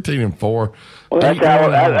 They're 13-4. Well, that's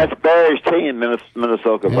Barry's team,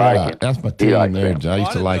 Minnesota Vikings. That's my team there. I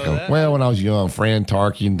used to like them. Well, when I was young, Fran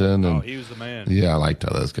Tarkenton. And, he was the man. Yeah, I liked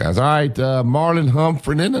all those guys. All right, Marlon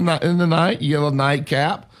Humphrey in the night, yellow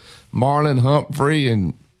nightcap. Marlon Humphrey,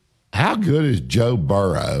 and how good is Joe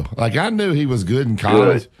Burrow? Like, I knew he was good in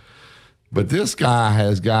college, but this guy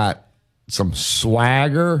has got some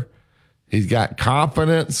swagger. He's got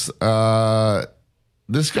confidence. The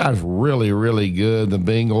this guy's really, really good. The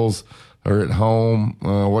Bengals are at home.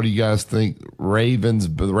 What do you guys think? Ravens.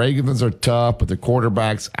 The Ravens are tough, but the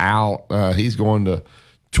quarterback's out. He's going to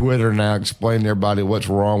Twitter now explaining to everybody what's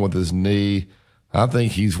wrong with his knee. I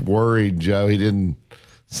think he's worried, Joe. He didn't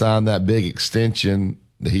sign that big extension.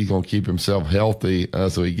 He's going to keep himself healthy,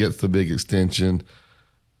 so he gets the big extension.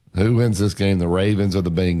 Who wins this game, the Ravens or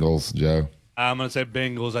the Bengals, Joe? I'm going to say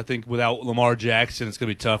Bengals. I think without Lamar Jackson, it's going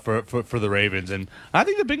to be tough for the Ravens. And I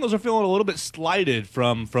think the Bengals are feeling a little bit slighted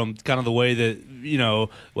from kind of the way that,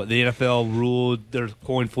 what the NFL ruled, their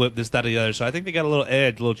coin flip, this, that, or the other. So I think they got a little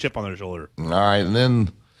edge, a little chip on their shoulder. All right, and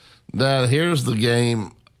then here's the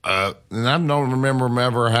game. And I don't remember them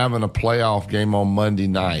ever having a playoff game on Monday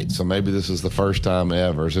night. So maybe this is the first time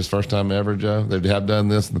ever. Is this first time ever, Joe? They have done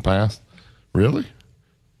this in the past? Really?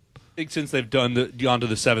 I think since they've gone to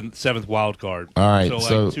the seventh wild card. All right,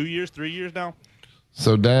 so 2 years, 3 years now.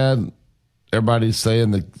 So, Dad, everybody's saying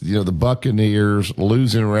the Buccaneers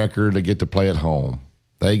losing record to get to play at home.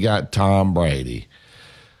 They got Tom Brady.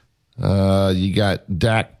 You got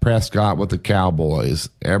Dak Prescott with the Cowboys.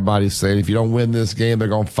 Everybody's saying if you don't win this game, they're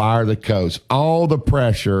going to fire the coach. All the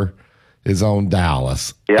pressure is on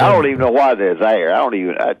Dallas. Yeah, I don't even know why they're there.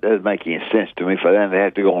 That doesn't make any sense to me for them to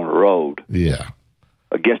have to go on the road. Yeah.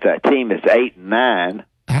 Against that team that's 8-9.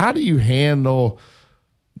 How do you handle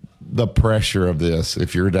the pressure of this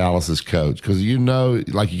if you're Dallas's coach? Because you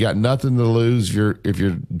got nothing to lose if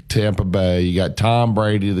you're Tampa Bay. You got Tom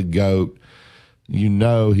Brady, the GOAT.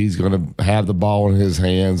 He's going to have the ball in his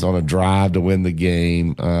hands on a drive to win the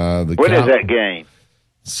game. When is that game?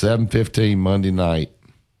 7:15 Monday night.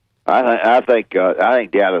 I think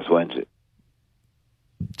Dallas wins it.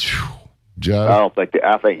 Joe, I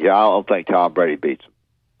don't think Tom Brady beats him.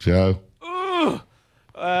 Joe,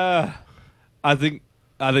 I think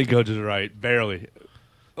Coach is right, barely.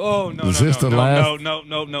 Oh no!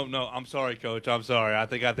 No! I'm sorry, Coach. I'm sorry. I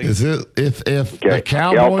think. Is it if the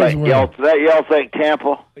Cowboys win? Y'all think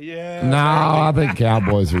Tampa? Yeah. No, I think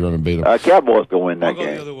Cowboys are going to beat them. Cowboys going to win that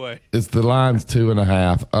game. The other way. It's the line's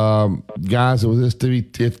 2.5. Guys,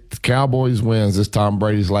 if the Cowboys wins, this Tom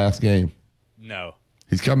Brady's last game? No.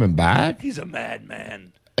 He's coming back? He's a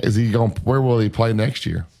madman. Is he going? Where will he play next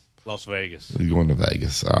year? Las Vegas. He's going to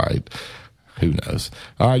Vegas. All right. Who knows?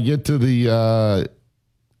 All right, get to the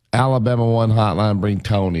Alabama One hotline. Bring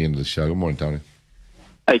Tony into the show. Good morning, Tony.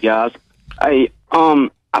 Hey, guys. Hey,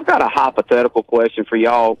 I've got a hypothetical question for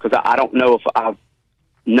y'all because I don't know if I've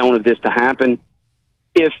known of this to happen.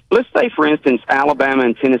 If, let's say, for instance, Alabama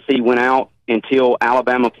and Tennessee went out until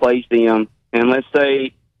Alabama plays them, and let's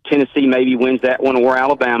say Tennessee maybe wins that one or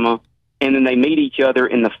Alabama, and then they meet each other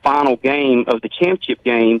in the final game of the championship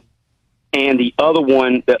game, and the other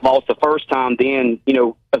one that lost the first time then,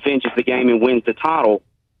 avenges the game and wins the title.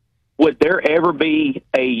 Would there ever be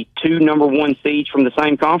a 2 number 1 seeds from the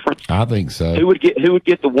same conference? I think so. Who would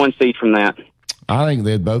get the 1 seed from that? I think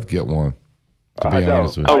they'd both get one. To be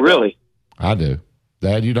honest with you. Oh, really? I do.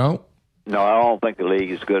 Dad, you don't? No, I don't think the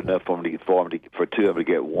league is good enough for 2 of them to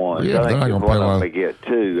get one. Yeah, I think they're not one going of them to get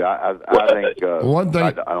 2. I think.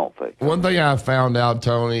 I don't think. One thing I found out,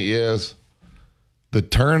 Tony, is the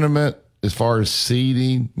tournament, as far as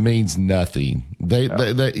seeding, means nothing.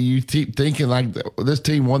 You keep thinking like this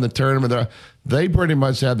team won the tournament. They pretty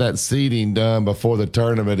much had that seeding done before the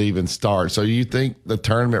tournament even starts. So you think the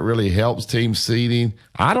tournament really helps team seeding?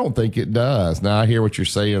 I don't think it does. Now I hear what you're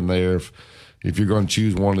saying there. If you're going to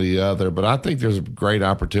choose one or the other, but I think there's a great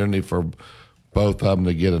opportunity for both of them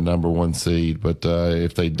to get a number 1 seed. But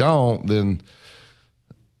if they don't, then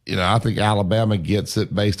I think Alabama gets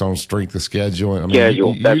it based on strength of schedule. I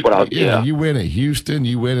mean, that's what I was. Yeah, you win at Houston,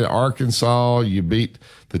 you win at Arkansas, you beat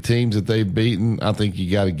the teams that they've beaten. I think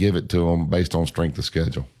you got to give it to them based on strength of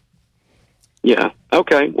schedule. Yeah.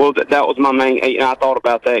 Okay. Well, that was my main. I thought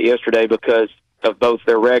about that yesterday because of both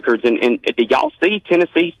their records. And did y'all see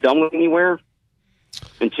Tennessee stumbling anywhere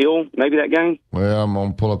until maybe that game? Well, I'm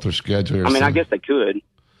gonna pull up their schedule here. I mean, I guess they could.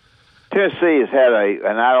 Tennessee has had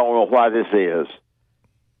and I don't know why this is.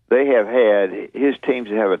 They have had his teams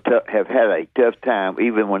have had a tough time,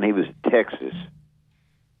 even when he was in Texas,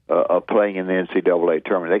 playing in the NCAA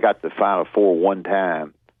tournament. They got to the Final Four one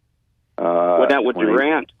time. Was that with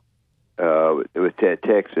Durant? With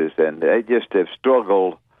Texas, and they just have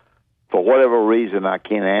struggled for whatever reason. I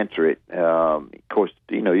can't answer it. Of course,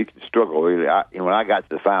 you can struggle. Really, when I got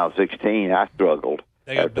to the Final 16, I struggled.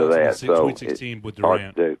 They got after that. Sweet 16 with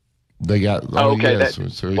Durant. They got okay.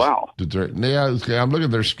 Yes, Wow. Yeah, I'm looking at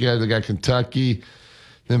their schedule. They got Kentucky,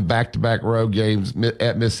 Then back-to-back road games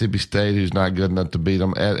at Mississippi State, who's not good enough to beat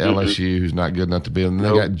them, at LSU, who's not good enough to beat them.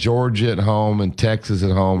 Then they got Georgia at home and Texas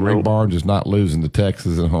at home. Rick Barnes is not losing to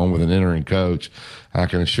Texas at home with an entering coach. I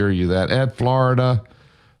can assure you that. At Florida,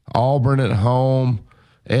 Auburn at home,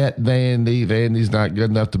 at Vandy. Vandy's not good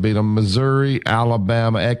enough to beat them. Missouri,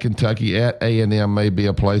 Alabama, at Kentucky, at A&M may be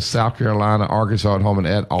a place. South Carolina, Arkansas at home, and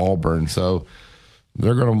at Auburn. So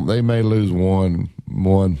they may lose one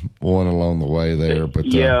along the way there, but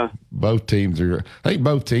both teams are. I think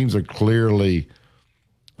both teams are clearly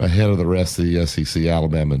ahead of the rest of the SEC,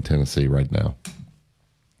 Alabama and Tennessee right now.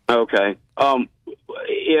 Okay.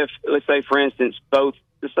 If let's say, for instance, both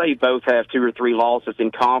have 2 or 3 losses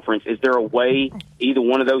in conference, is there a way either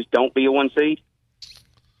one of those don't be a 1 seed?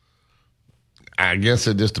 I guess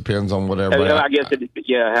it just depends on whatever. I guess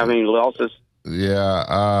how many losses?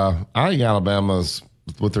 Yeah, I think Alabama's,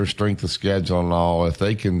 with their strength of schedule and all, if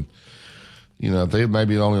they can, if they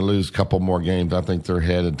maybe only lose a couple more games, I think they're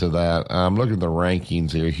headed to that. I'm looking at the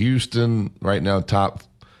rankings here. Houston, right now, top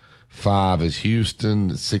 5 is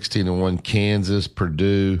Houston, 16-1, Kansas,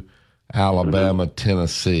 Purdue, Alabama,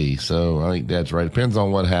 Tennessee. So I think that's right. Depends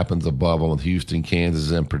on what happens above them with Houston,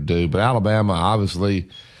 Kansas, and Purdue. But Alabama, obviously,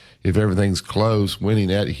 if everything's close,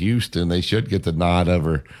 winning at Houston, they should get the nod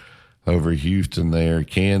over Houston there.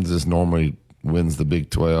 Kansas normally wins the Big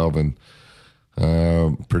 12, and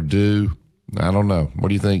Purdue, I don't know. What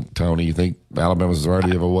do you think, Tony? You think Alabama's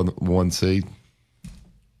already have a one seed?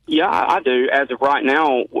 Yeah, I do. As of right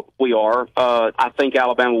now, we are. I think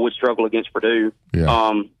Alabama would struggle against Purdue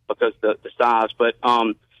because the size. But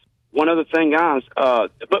one other thing, guys,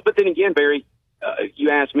 but then again, Barry, you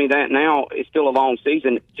asked me that now. It's still a long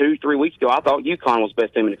season. 2-3 weeks ago, I thought UConn was the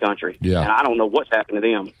best team in the country. Yeah. And I don't know what's happened to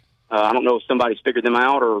them. I don't know if somebody's figured them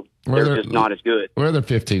out or they're just not as good. Well, they're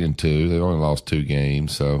 15-2. They only lost 2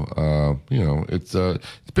 games. So, it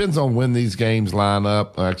depends on when these games line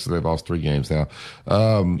up. Actually, they've lost 3 games now.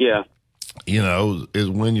 Is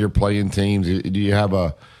when you're playing teams. Do you have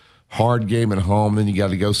a hard game at home, then you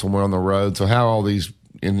got to go somewhere on the road? So how all these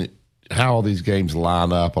games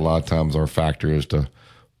line up a lot of times are a factor as to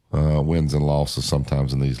wins and losses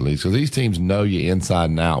sometimes in these leagues. So these teams know you inside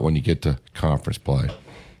and out when you get to conference play.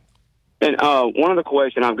 And one other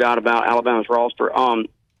question I've got about Alabama's roster,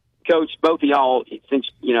 Coach, both of y'all, since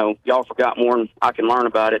y'all forgot more than I can learn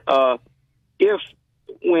about it.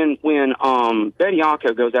 When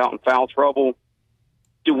Bediako goes out in foul trouble,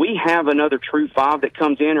 do we have another true 5 that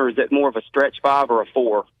comes in, or is it more of a stretch 5 or a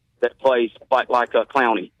 4 that plays like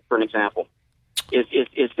Clowney, for an example?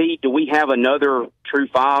 Do we have another true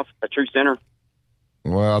 5, a true center?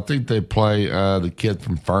 Well, I think they play the kid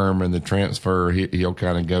from Furman, the transfer. He'll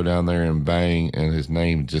kind of go down there and bang, and his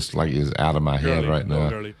name just like is out of my head right now.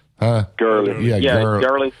 Gurley. Huh? Gurley. Yeah,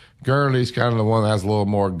 Gurley. Gurley's kind of the one that has a little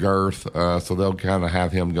more girth, so they'll kind of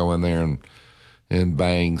have him go in there and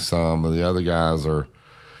bang some. The other guys are,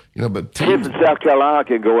 but teams in South Carolina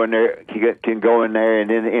can go in there and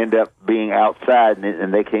then end up being outside,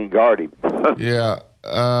 and they can't guard him. Yeah,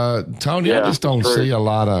 Tony, I just don't see a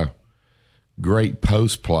lot of great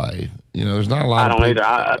post play. There's not a lot. I don't either.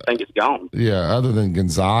 I think it's gone. Yeah, other than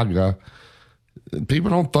Gonzaga,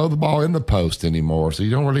 people don't throw the ball in the post anymore, so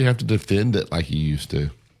you don't really have to defend it like you used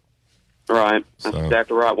to. Right. That's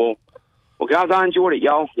exactly right. Well, guys, I enjoyed it.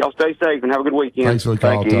 Y'all stay safe and have a good weekend. Thanks for the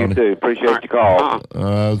call, Tony. You too. Appreciate the call.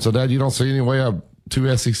 So, Dad, you don't see any way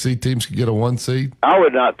 2 SEC teams could get a 1 seed? I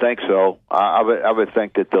would not think so. I would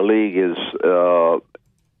think that the league is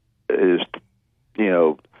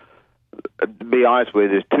to be honest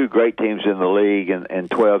with you, there's 2 great teams in the league and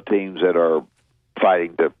 12 teams that are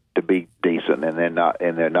fighting to be decent, and they're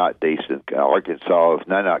not decent. Arkansas, if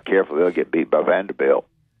they're not careful, they'll get beat by Vanderbilt.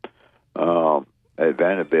 At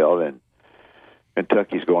Vanderbilt, and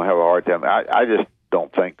Kentucky's going to have a hard time. I just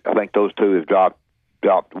don't think. I think those 2 have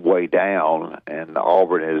dropped way down, and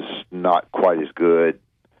Auburn is not quite as good,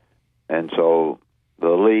 and so the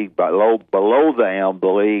league below them, the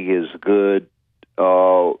league is good.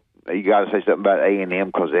 You got to say something about A&M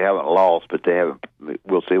because they haven't lost, but they haven't.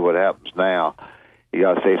 We'll see what happens now. You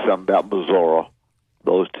got to say something about Missouri.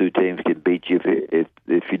 Those 2 teams can beat you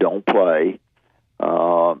if you don't play.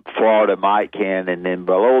 Florida might can, and then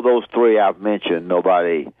below those 3 I've mentioned,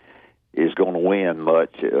 nobody is going to win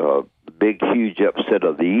much. The big, huge upset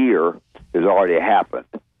of the year has already happened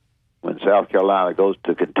when South Carolina goes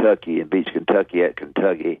to Kentucky and beats Kentucky at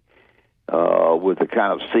Kentucky. With the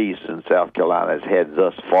kind of season South Carolina has had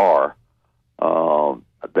thus far,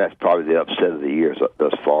 that's probably the upset of the year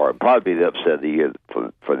thus far. Probably the upset of the year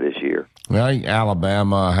for this year. I think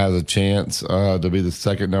Alabama has a chance to be the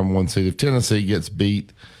second number 1 seed. If Tennessee gets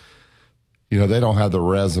beat they don't have the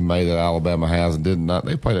resume that Alabama has, and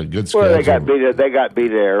they played a good schedule. Well, they got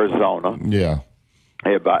beat at Arizona. Yeah.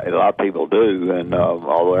 A lot of people do, and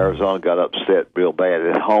although Arizona got upset real bad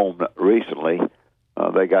at home recently,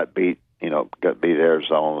 they got beat at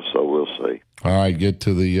Arizona, so we'll see. All right, get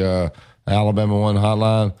to the Alabama One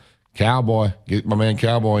hotline. Cowboy, get my man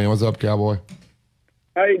Cowboy in. What's up, Cowboy?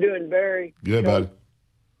 How you doing, Barry? Good, buddy.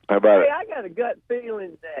 How about it? I got a gut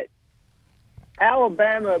feeling that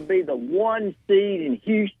Alabama will be the 1 seed and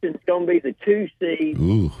Houston's going to be the 2 seed.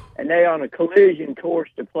 Ooh. And they're on a collision course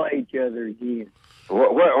to play each other again.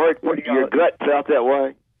 What your gut felt that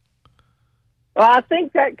way? Well, I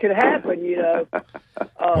think that could happen,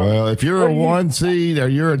 Well, if you're a 1 seed or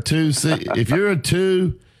you're a 2 seed, if you're a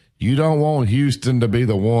 2, you don't want Houston to be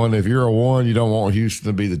the 1. If you're a 1, you don't want Houston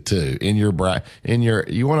to be the 2. You want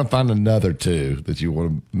to find another 2 that you want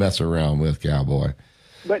to mess around with, Cowboy.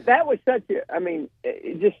 But that was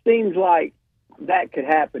it just seems like that could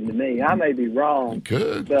happen to me. I may be wrong. It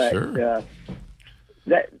could, but, sure.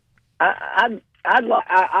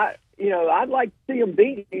 I'd like to see them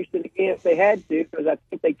beat Houston again if they had to, because I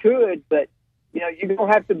think they could. But you're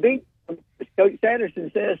gonna have to beat them. Coach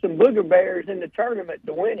Sanderson says some booger bears in the tournament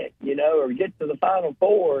to win it, or get to the Final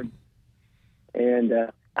Four. And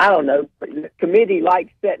I don't know. The committee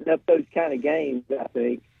likes setting up those kind of games, I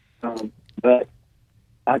think. But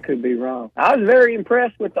I could be wrong. I was very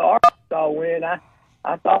impressed with the Arkansas win.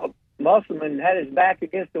 I thought Musselman had his back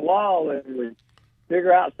against the wall and would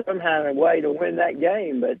figure out somehow a way to win that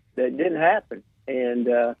game, but that didn't happen. And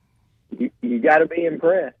you got to be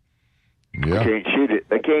impressed. Yeah. They can't shoot it.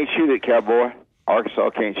 They can't shoot it, Cowboy.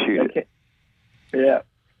 Arkansas can't shoot it. Yeah.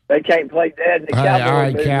 They can't play dead in the Cowboy. All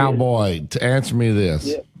right, Cowboy, to answer me this.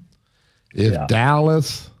 Yeah. If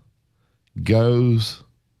Dallas goes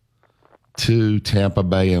to Tampa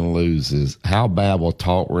Bay and loses, how bad will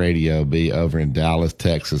talk radio be over in Dallas,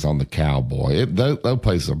 Texas on the Cowboy? Those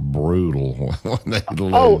places are brutal when they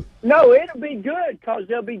lose. Oh, no, it'll be good because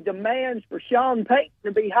there'll be demands for Sean Payton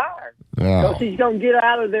to be hired. Because he's going to get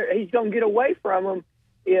out of there. He's going to get away from them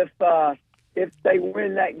if they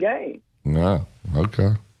win that game. No,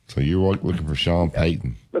 okay. So you're looking for Sean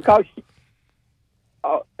Payton. Because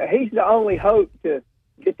he's the only hope to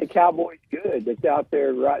get the Cowboys good that's out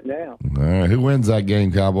there right now. All right. Who wins that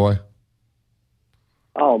game, Cowboy?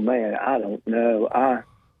 Oh, man, I don't know.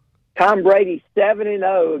 Tom Brady's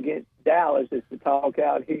 7-0 against Dallas is the talk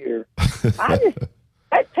out here.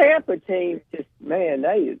 That Tampa team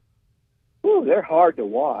they're hard to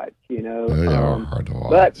watch, They are hard to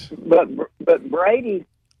watch. But Brady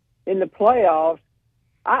in the playoffs,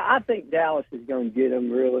 I think Dallas is going to get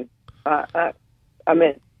him, really. I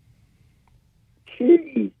mean,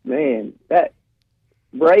 geez, man, that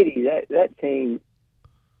Brady, that team.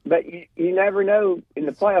 But you never know in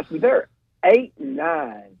the playoffs. But they're 8-9.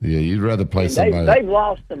 Yeah, you'd rather play and somebody. They've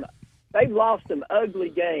lost some ugly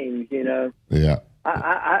games. Yeah.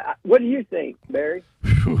 What do you think, Barry?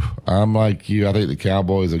 I'm like you. I think the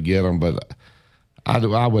Cowboys will get them, but I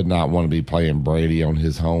would not want to be playing Brady on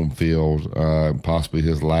his home field, possibly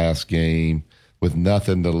his last game with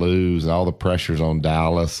nothing to lose and all the pressures on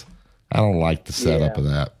Dallas. I don't like the setup of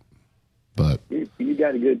that. But you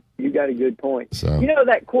got a good point. So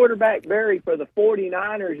that quarterback, Barry, for the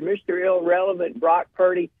 49ers, Mr. Irrelevant, Brock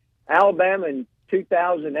Purdy, Alabama in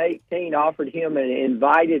 2018 offered him an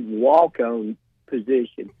invited walk-on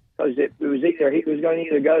position because it was either he was going to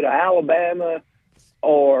either go to Alabama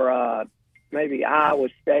or maybe Iowa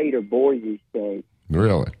State or Boise State.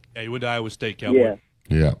 Really? Yeah, he went to Iowa State, Cowboy.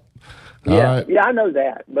 Yeah. Yeah, all right. Yeah, I know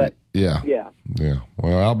that, but yeah.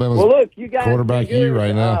 Well, Alabama's look, you guys quarterback you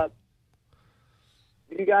right now.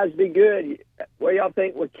 You guys be good. What y'all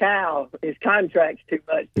think with Cal? His contract's too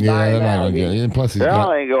much. Yeah, they're not going to get it. And plus,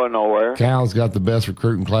 Cal ain't going nowhere. Cal's got the best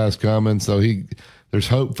recruiting class coming, so there's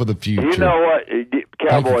hope for the future. You know what,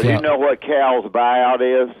 Cowboy? You know what Cal's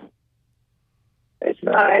buyout is? It's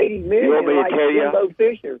not $80 million. You want me to like tell you? Jimbo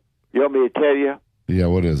Fisher. You want me to tell you? Yeah,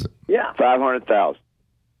 what is it? Yeah, $500,000.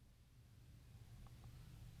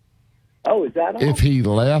 Oh, is that all? If he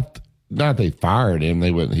left, not they fired him,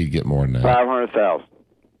 he'd get more than that. $500,000.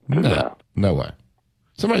 No way.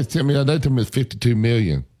 Somebody told me the other day it's $52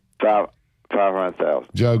 million. $500,000.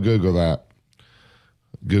 Joe, Google that.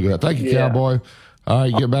 Thank you, Cowboy. All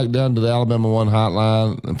right, get back down to the Alabama One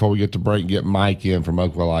hotline before we get to break and get Mike in from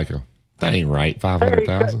Oklahoma. That ain't right.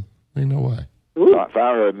 500,000. Ain't no way.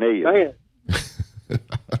 $500 million.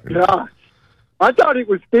 Gosh. I thought it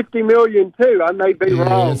was $50 million too. I may be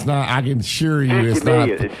wrong. It's not. I can assure you, it's $50 not.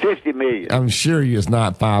 million. It's $50 million. I'm sure you, it's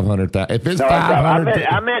not 500,000. If it's No, 500,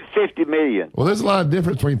 I meant $50 million. well, there's a lot of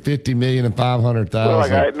difference between 50 million and 500,000. Well, I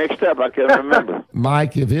got it mixed up. I can't remember.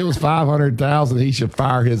 Mike, if it was 500,000, he should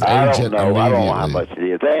fire his I agent don't know. I don't know how immediately. much it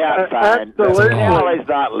is. They are fine. Alley's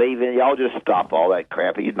not leaving. Y'all just stop all that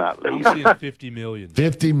crap. He's not leaving. He's $50 million.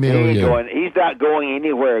 50 million. He's not going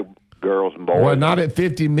anywhere, girls and boys. Well, not at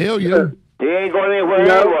 50 million. He ain't going anywhere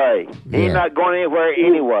anyway. He's not going anywhere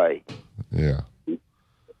anyway. Yeah.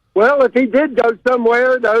 Well, if he did go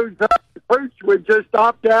somewhere, those recruits would just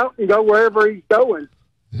opt out and go wherever he's going.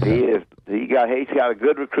 He's got a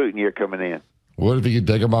good recruiting year coming in. What if he could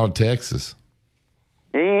take him out of Texas?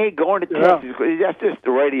 He ain't going to Texas. That's just the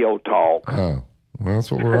radio talk. Oh, well,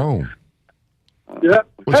 that's what we're on. Yep.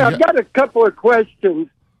 Hey, I've got a couple of questions.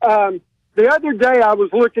 The other day I was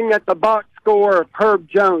looking at the box score of Herb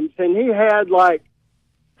Jones, and he had like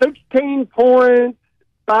 16 points,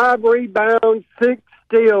 5 rebounds, 6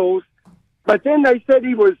 steals, but then they said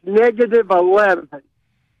he was negative 11.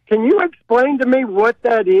 Can you explain to me what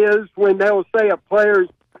that is when they'll say a player's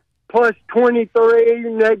plus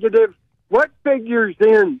 23 negative? What factors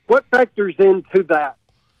into that?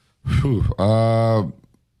 Whew. I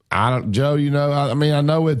don't, Joe. You know, I mean, I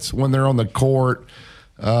know it's when they're on the court,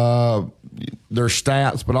 their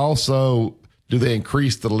stats, but also, do they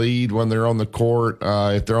increase the lead when they're on the court?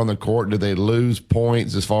 If they're on the court, do they lose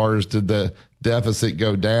points as far as did the deficit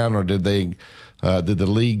go down, or did the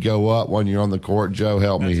lead go up when you're on the court? Joe,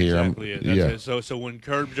 help me here. Exactly it. That's it. So when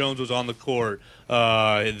Herb Jones was on the court,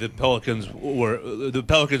 the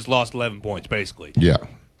Pelicans lost 11 points basically. Yeah.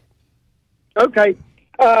 Okay.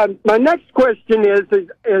 My next question is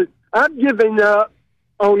I've given up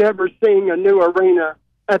on ever seeing a new arena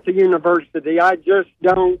at the university. I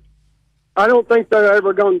don't think they're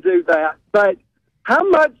ever going to do that. But how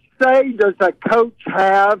much say does a coach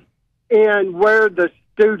have in where the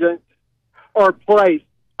students are placed?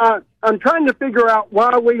 I'm trying to figure out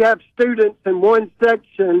why we have students in one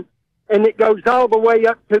section and it goes all the way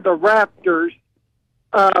up to the rafters.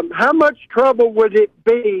 How much trouble would it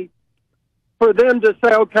be for them to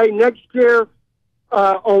say, okay, next year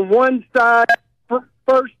on one side,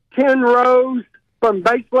 first 10 rows from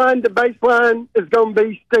baseline to baseline is going to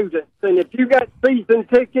be students. And if you got season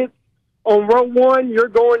tickets on row 1, you're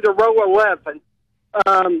going to row 11.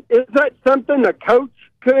 Is that something a coach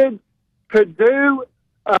could do?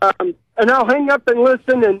 And I'll hang up and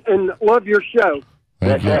listen and love your show.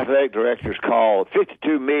 That's athletic director's call.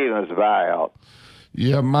 $52 million is the buyout.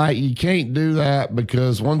 Yeah, Mike, you can't do that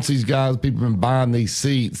because once these guys, people have been buying these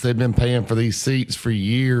seats, they've been paying for these seats for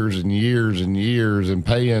years and years and years and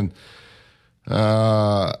paying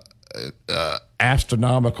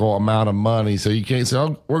astronomical amount of money. So you can't say,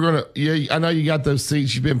 oh, we're going to, yeah, I know you got those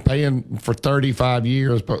seats you've been paying for 35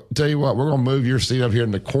 years, but tell you what, we're going to move your seat up here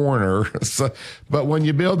in the corner. But when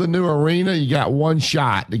you build a new arena, you got one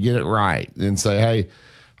shot to get it right and say, hey,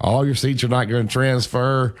 all your seats are not going to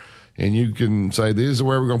transfer. And you can say, this is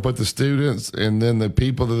where we're going to put the students. And then the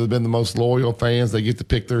people that have been the most loyal fans, they get to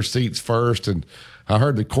pick their seats first. And I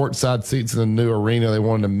heard the courtside seats in the new arena, they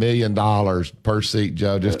wanted $1 million per seat,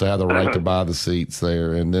 Joe, just to have the right to buy the seats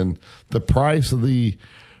there. And then the price of the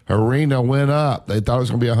arena went up. They thought it was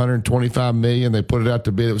going to be $125 million. They put it out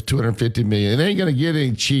to bid. It was $250 million. It ain't going to get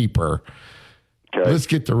any cheaper. Okay. Let's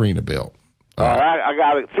get the arena built. I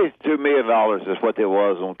got it. $52 million is what it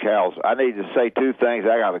was on Cal's. I need to say two things.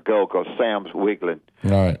 I got to go because Sam's wiggling.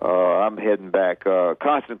 All right. I'm heading back.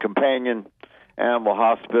 Constant Companion Animal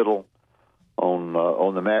Hospital on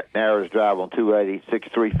the Narrows Drive on 280,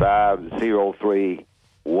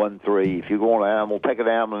 635-0313. If you go on an animal, take an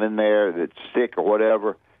animal in there that's sick or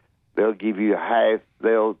whatever, they'll give you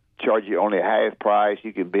they'll charge you only half price.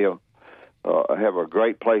 You can have a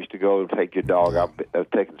great place to go and take your dog. I've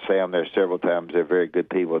taken Sam there several times. They're very good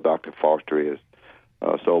people. Dr. Foster is.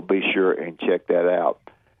 So be sure and check that out.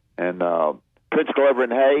 And Prince Glover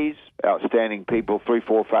and Hayes, outstanding people,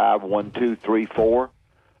 345-1234.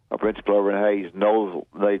 Prince Glover and Hayes know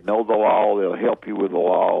the law. They'll help you with the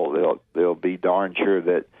law. They'll be darn sure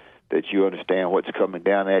that you understand what's coming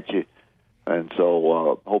down at you. And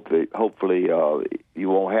so hopefully you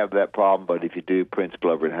won't have that problem. But if you do, Prince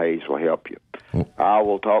Glover and Hayes will help you. I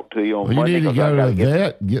will talk to you on Monday. You need to go to the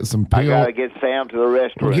vet, get some pills. I got to get Sam to the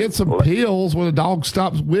restaurant. Get some pills when the dog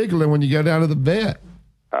stops wiggling when you go down to the vet.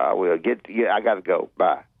 I will I got to go.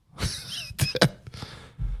 Bye.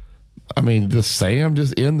 I mean, does Sam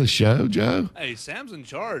just end the show, Joe? Hey, Sam's in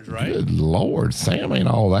charge, right? Good Lord. Sam ain't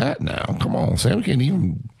all that now. Come on. Sam can't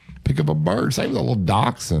even pick up a bird. Sam's a little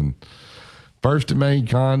dachshund. First and Main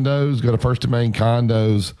Condos. Go to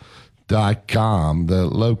firstandmaincondos.com. The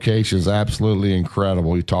location is absolutely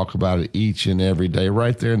incredible. We talk about it each and every day.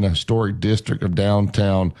 Right there in the historic district of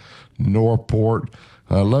downtown Northport.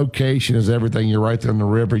 Location is everything. You're right there on the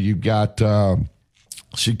river. You've got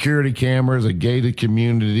security cameras, a gated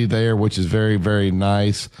community there, which is very, very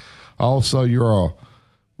nice. Also, you're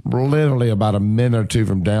literally about a minute or two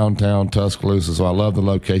from downtown Tuscaloosa, so I love the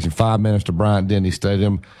location. 5 minutes to Bryant-Denny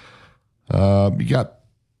Stadium. You got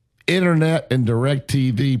internet and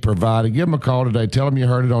DirecTV provided. Give them a call today. Tell them you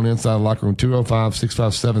heard it on Inside the Locker Room,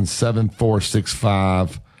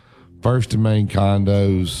 205-657-7465. First and Main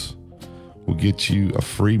Condos will get you a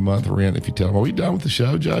free month rent if you tell them. Are we done with the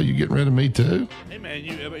show, Joe? You getting rid of me too? Hey, man,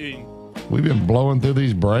 we've been blowing through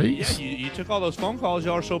these breaks. Yeah, you took all those phone calls.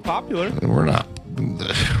 Y'all are so popular. We're not.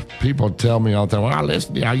 People tell me all the time, well, I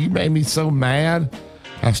listen to you. You made me so mad.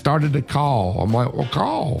 I started to call. I'm like, well,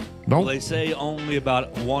 call. Don't. Well, they say only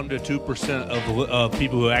about 1 to 2% of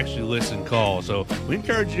people who actually listen call. So we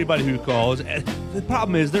encourage anybody who calls. The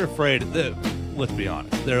problem is they're afraid. Let's be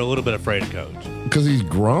honest. They're a little bit afraid of Coach. Because he's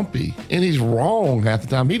grumpy and he's wrong half the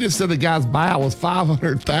time. He just said the guy's buyout was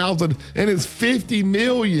 $500,000 and it's $50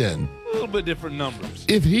 million. A little bit different numbers.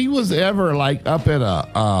 If he was ever like up at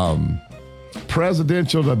a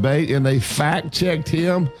presidential debate and they fact checked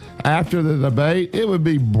him after the debate, it would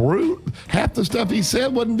be brutal. Half the stuff he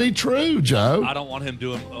said wouldn't be true, Joe. I don't want him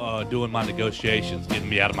doing my negotiations, getting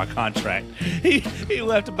me out of my contract. He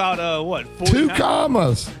left about what? 2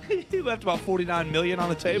 commas. He left about $49 million on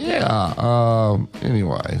the table. Yeah.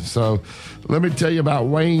 Anyway, so let me tell you about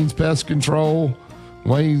Wayne's Pest Control.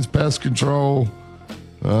 Wayne's Pest Control.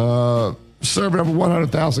 Serving over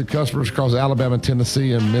 100,000 customers across Alabama,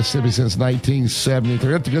 Tennessee, and Mississippi since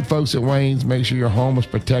 1973. That's the good folks at Wayne's. Make sure your home is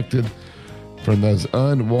protected from those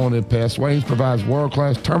unwanted pests. Wayne's provides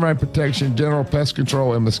world-class termite protection, general pest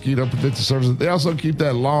control, and mosquito prevention services. They also keep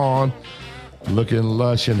that lawn looking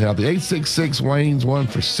lush and healthy. 866-WAYNES-1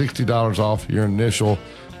 for $60 off your initial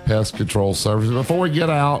pest control services. Before we get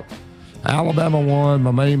out, Alabama One,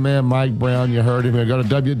 my main man, Mike Brown, you heard him. Go to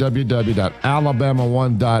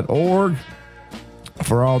www.alabama1.org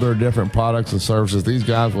for all their different products and services. These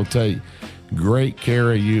guys will take great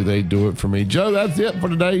care of you. They do it for me. Joe, that's it for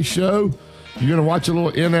today's show. You're going to watch a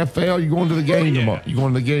little NFL. You're going to the game tomorrow. You're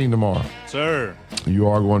going to the game tomorrow. Sir. You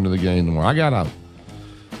are going to the game tomorrow. I got a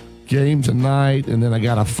game tonight, and then I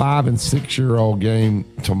got a 5- and 6-year-old game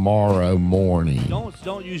tomorrow morning.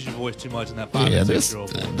 Don't use your voice too much in that 5- and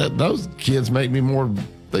 6-year-old. Those kids make me more.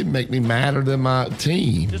 They make me madder than my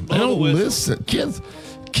team. They don't listen. Kids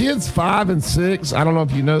 5 and 6. I don't know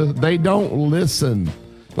if you know. They don't listen.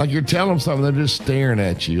 Like you're telling them something, they're just staring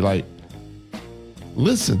at you. Like,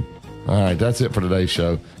 listen. All right, that's it for today's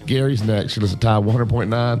show. Gary's next. You listen to Tide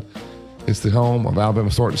 100.9. It's the home of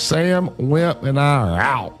Alabama Sports. Sam, Wimp, and I are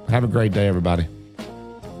out. Have a great day, everybody.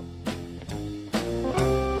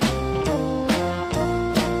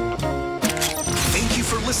 Thank you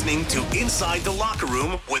for listening to Inside the Locker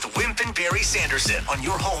Room with Wimp and Barry Sanderson on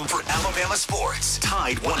your home for Alabama sports.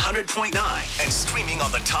 Tide 100.9 and streaming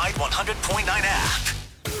on the Tide 100.9 app.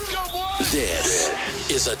 This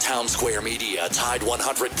is a Town Square Media Tide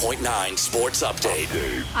 100.9 Sports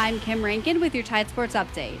Update. I'm Kim Rankin with your Tide Sports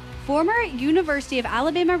Update. Former University of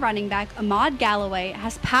Alabama running back Ahmad Galloway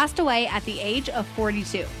has passed away at the age of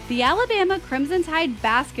 42. The Alabama Crimson Tide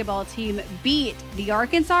basketball team beat the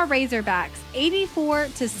Arkansas Razorbacks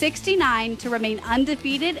 84-69 to remain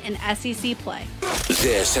undefeated in SEC play.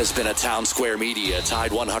 This has been a Town Square Media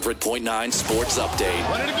Tide 100.9 Sports Update.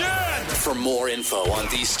 Run it again! For more info on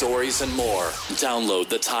these stories and more, download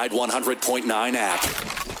the Tide 100.9 app.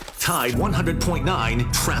 Tide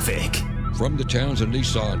 100.9 Traffic. From the Townsend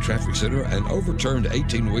Nissan Traffic Center, an overturned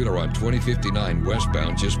 18-wheeler on 2059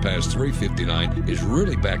 westbound just past 359 is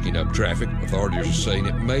really backing up traffic. Authorities are saying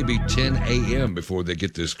it may be 10 a.m. before they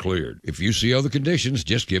get this cleared. If you see other conditions,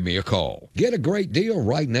 just give me a call. Get a great deal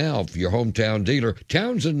right now for your hometown dealer,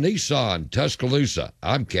 Townsend Nissan, Tuscaloosa.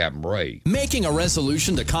 I'm Captain Ray. Making a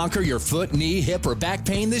resolution to conquer your foot, knee, hip, or back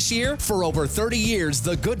pain this year? For over 30 years,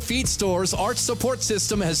 the Good Feet Store's arch support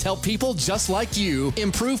system has helped people just like you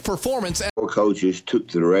improve performance. Coaches took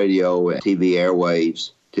to the radio and TV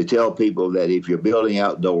airwaves to tell people that if you're building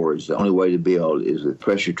outdoors, the only way to build is with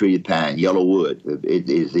pressure-treated pine, yellow wood. It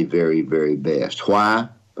is the very, very best. Why?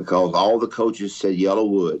 Because all the coaches said yellow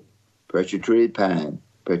wood, pressure-treated pine,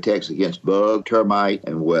 protects against bug, termite,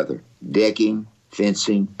 and weather. Decking,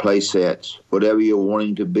 fencing, play sets, whatever you're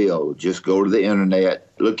wanting to build, just go to the internet,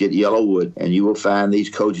 look at yellow wood, and you will find these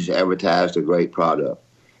coaches advertised a great product.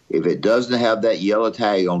 If it doesn't have that yellow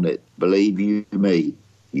tag on it, believe you me,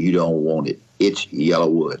 you don't want it. it's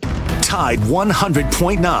Yellowwood. Tide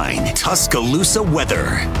 100.9 Tuscaloosa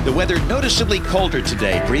weather. The weather noticeably colder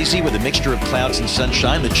today. Breezy with a mixture of clouds and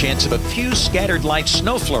sunshine. The chance of a few scattered light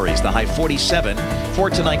snow flurries. The high 47. For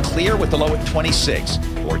tonight, clear with the low at 26.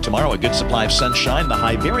 For tomorrow, a good supply of sunshine. The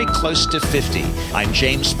high very close to 50. I'm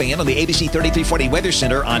James Spann on the ABC 3340 Weather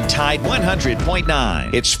Center on Tide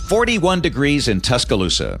 100.9. It's 41 degrees in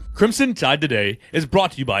Tuscaloosa. Crimson Tide Today is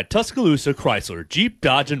brought to you by Tuscaloosa Chrysler, Jeep,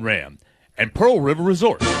 Dodge, and Ram, and Pearl River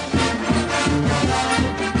Resort.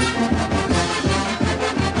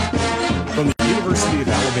 From the University of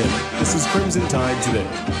Alabama, this is Crimson Tide Today.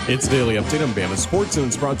 It's a daily update on Bama Sports, and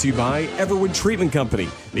it's brought to you by Everwood Treatment Company,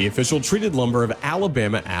 the official treated lumber of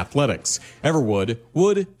Alabama athletics. Everwood,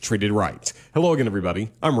 wood treated right. Hello again, everybody.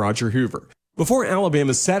 I'm Roger Hoover. Before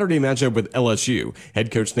Alabama's Saturday matchup with LSU, head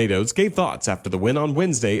coach Nate Oates gave thoughts after the win on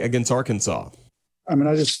Wednesday against Arkansas. I mean,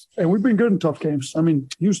 and we've been good in tough games. I mean,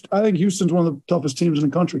 I think Houston's one of the toughest teams in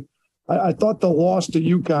the country. I thought the loss to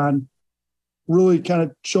UConn really kind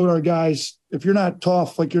of showed our guys, if you're not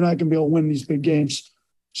tough, like you're not going to be able to win these big games.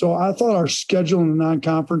 So I thought our schedule in the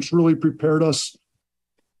non-conference really prepared us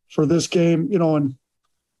for this game, and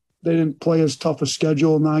they didn't play as tough a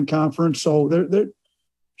schedule in non-conference. So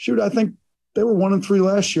I think they were 1-3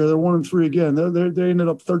 last year. They're 1-3 again. They ended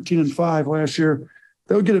up 13-5 last year.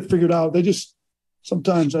 They'll get it figured out. They just,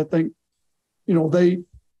 sometimes I think, they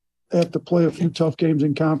have to play a few tough games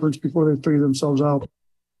in conference before they figure themselves out.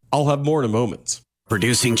 I'll have more in a moment.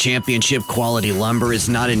 Producing championship quality lumber is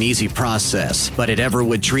not an easy process, but at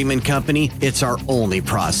Everwood Treatment Company, it's our only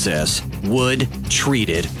process. Wood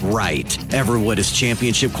treated right. Everwood is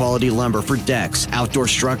championship quality lumber for decks, outdoor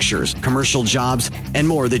structures, commercial jobs, and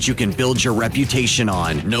more that you can build your reputation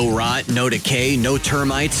on. No rot, no decay, no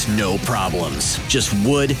termites, no problems. Just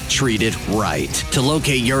wood treated right. To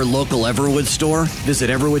locate your local Everwood store, visit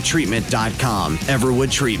everwoodtreatment.com.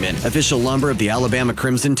 Everwood Treatment, official lumber of the Alabama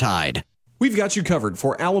Crimson Tide. We've got you covered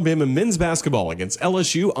for Alabama men's basketball against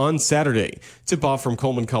LSU on Saturday. Tip-off from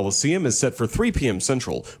Coleman Coliseum is set for 3 p.m.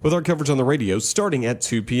 Central, with our coverage on the radio starting at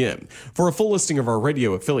 2 p.m. For a full listing of our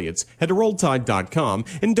radio affiliates, head to RollTide.com,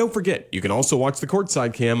 and don't forget, you can also watch the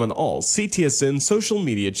Courtside Cam on all CTSN social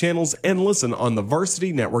media channels and listen on the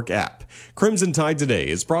Varsity Network app. Crimson Tide Today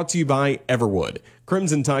is brought to you by Everwood.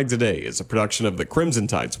 Crimson Tide Today is a production of the Crimson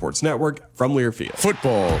Tide Sports Network from Learfield.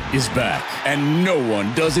 Football is back, and no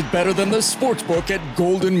one does it better than the Sportsbook at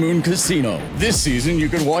Golden Moon Casino. This season, you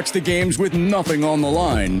can watch the games with nothing on the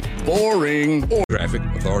line. Boring. Traffic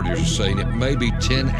authorities are saying it may be 10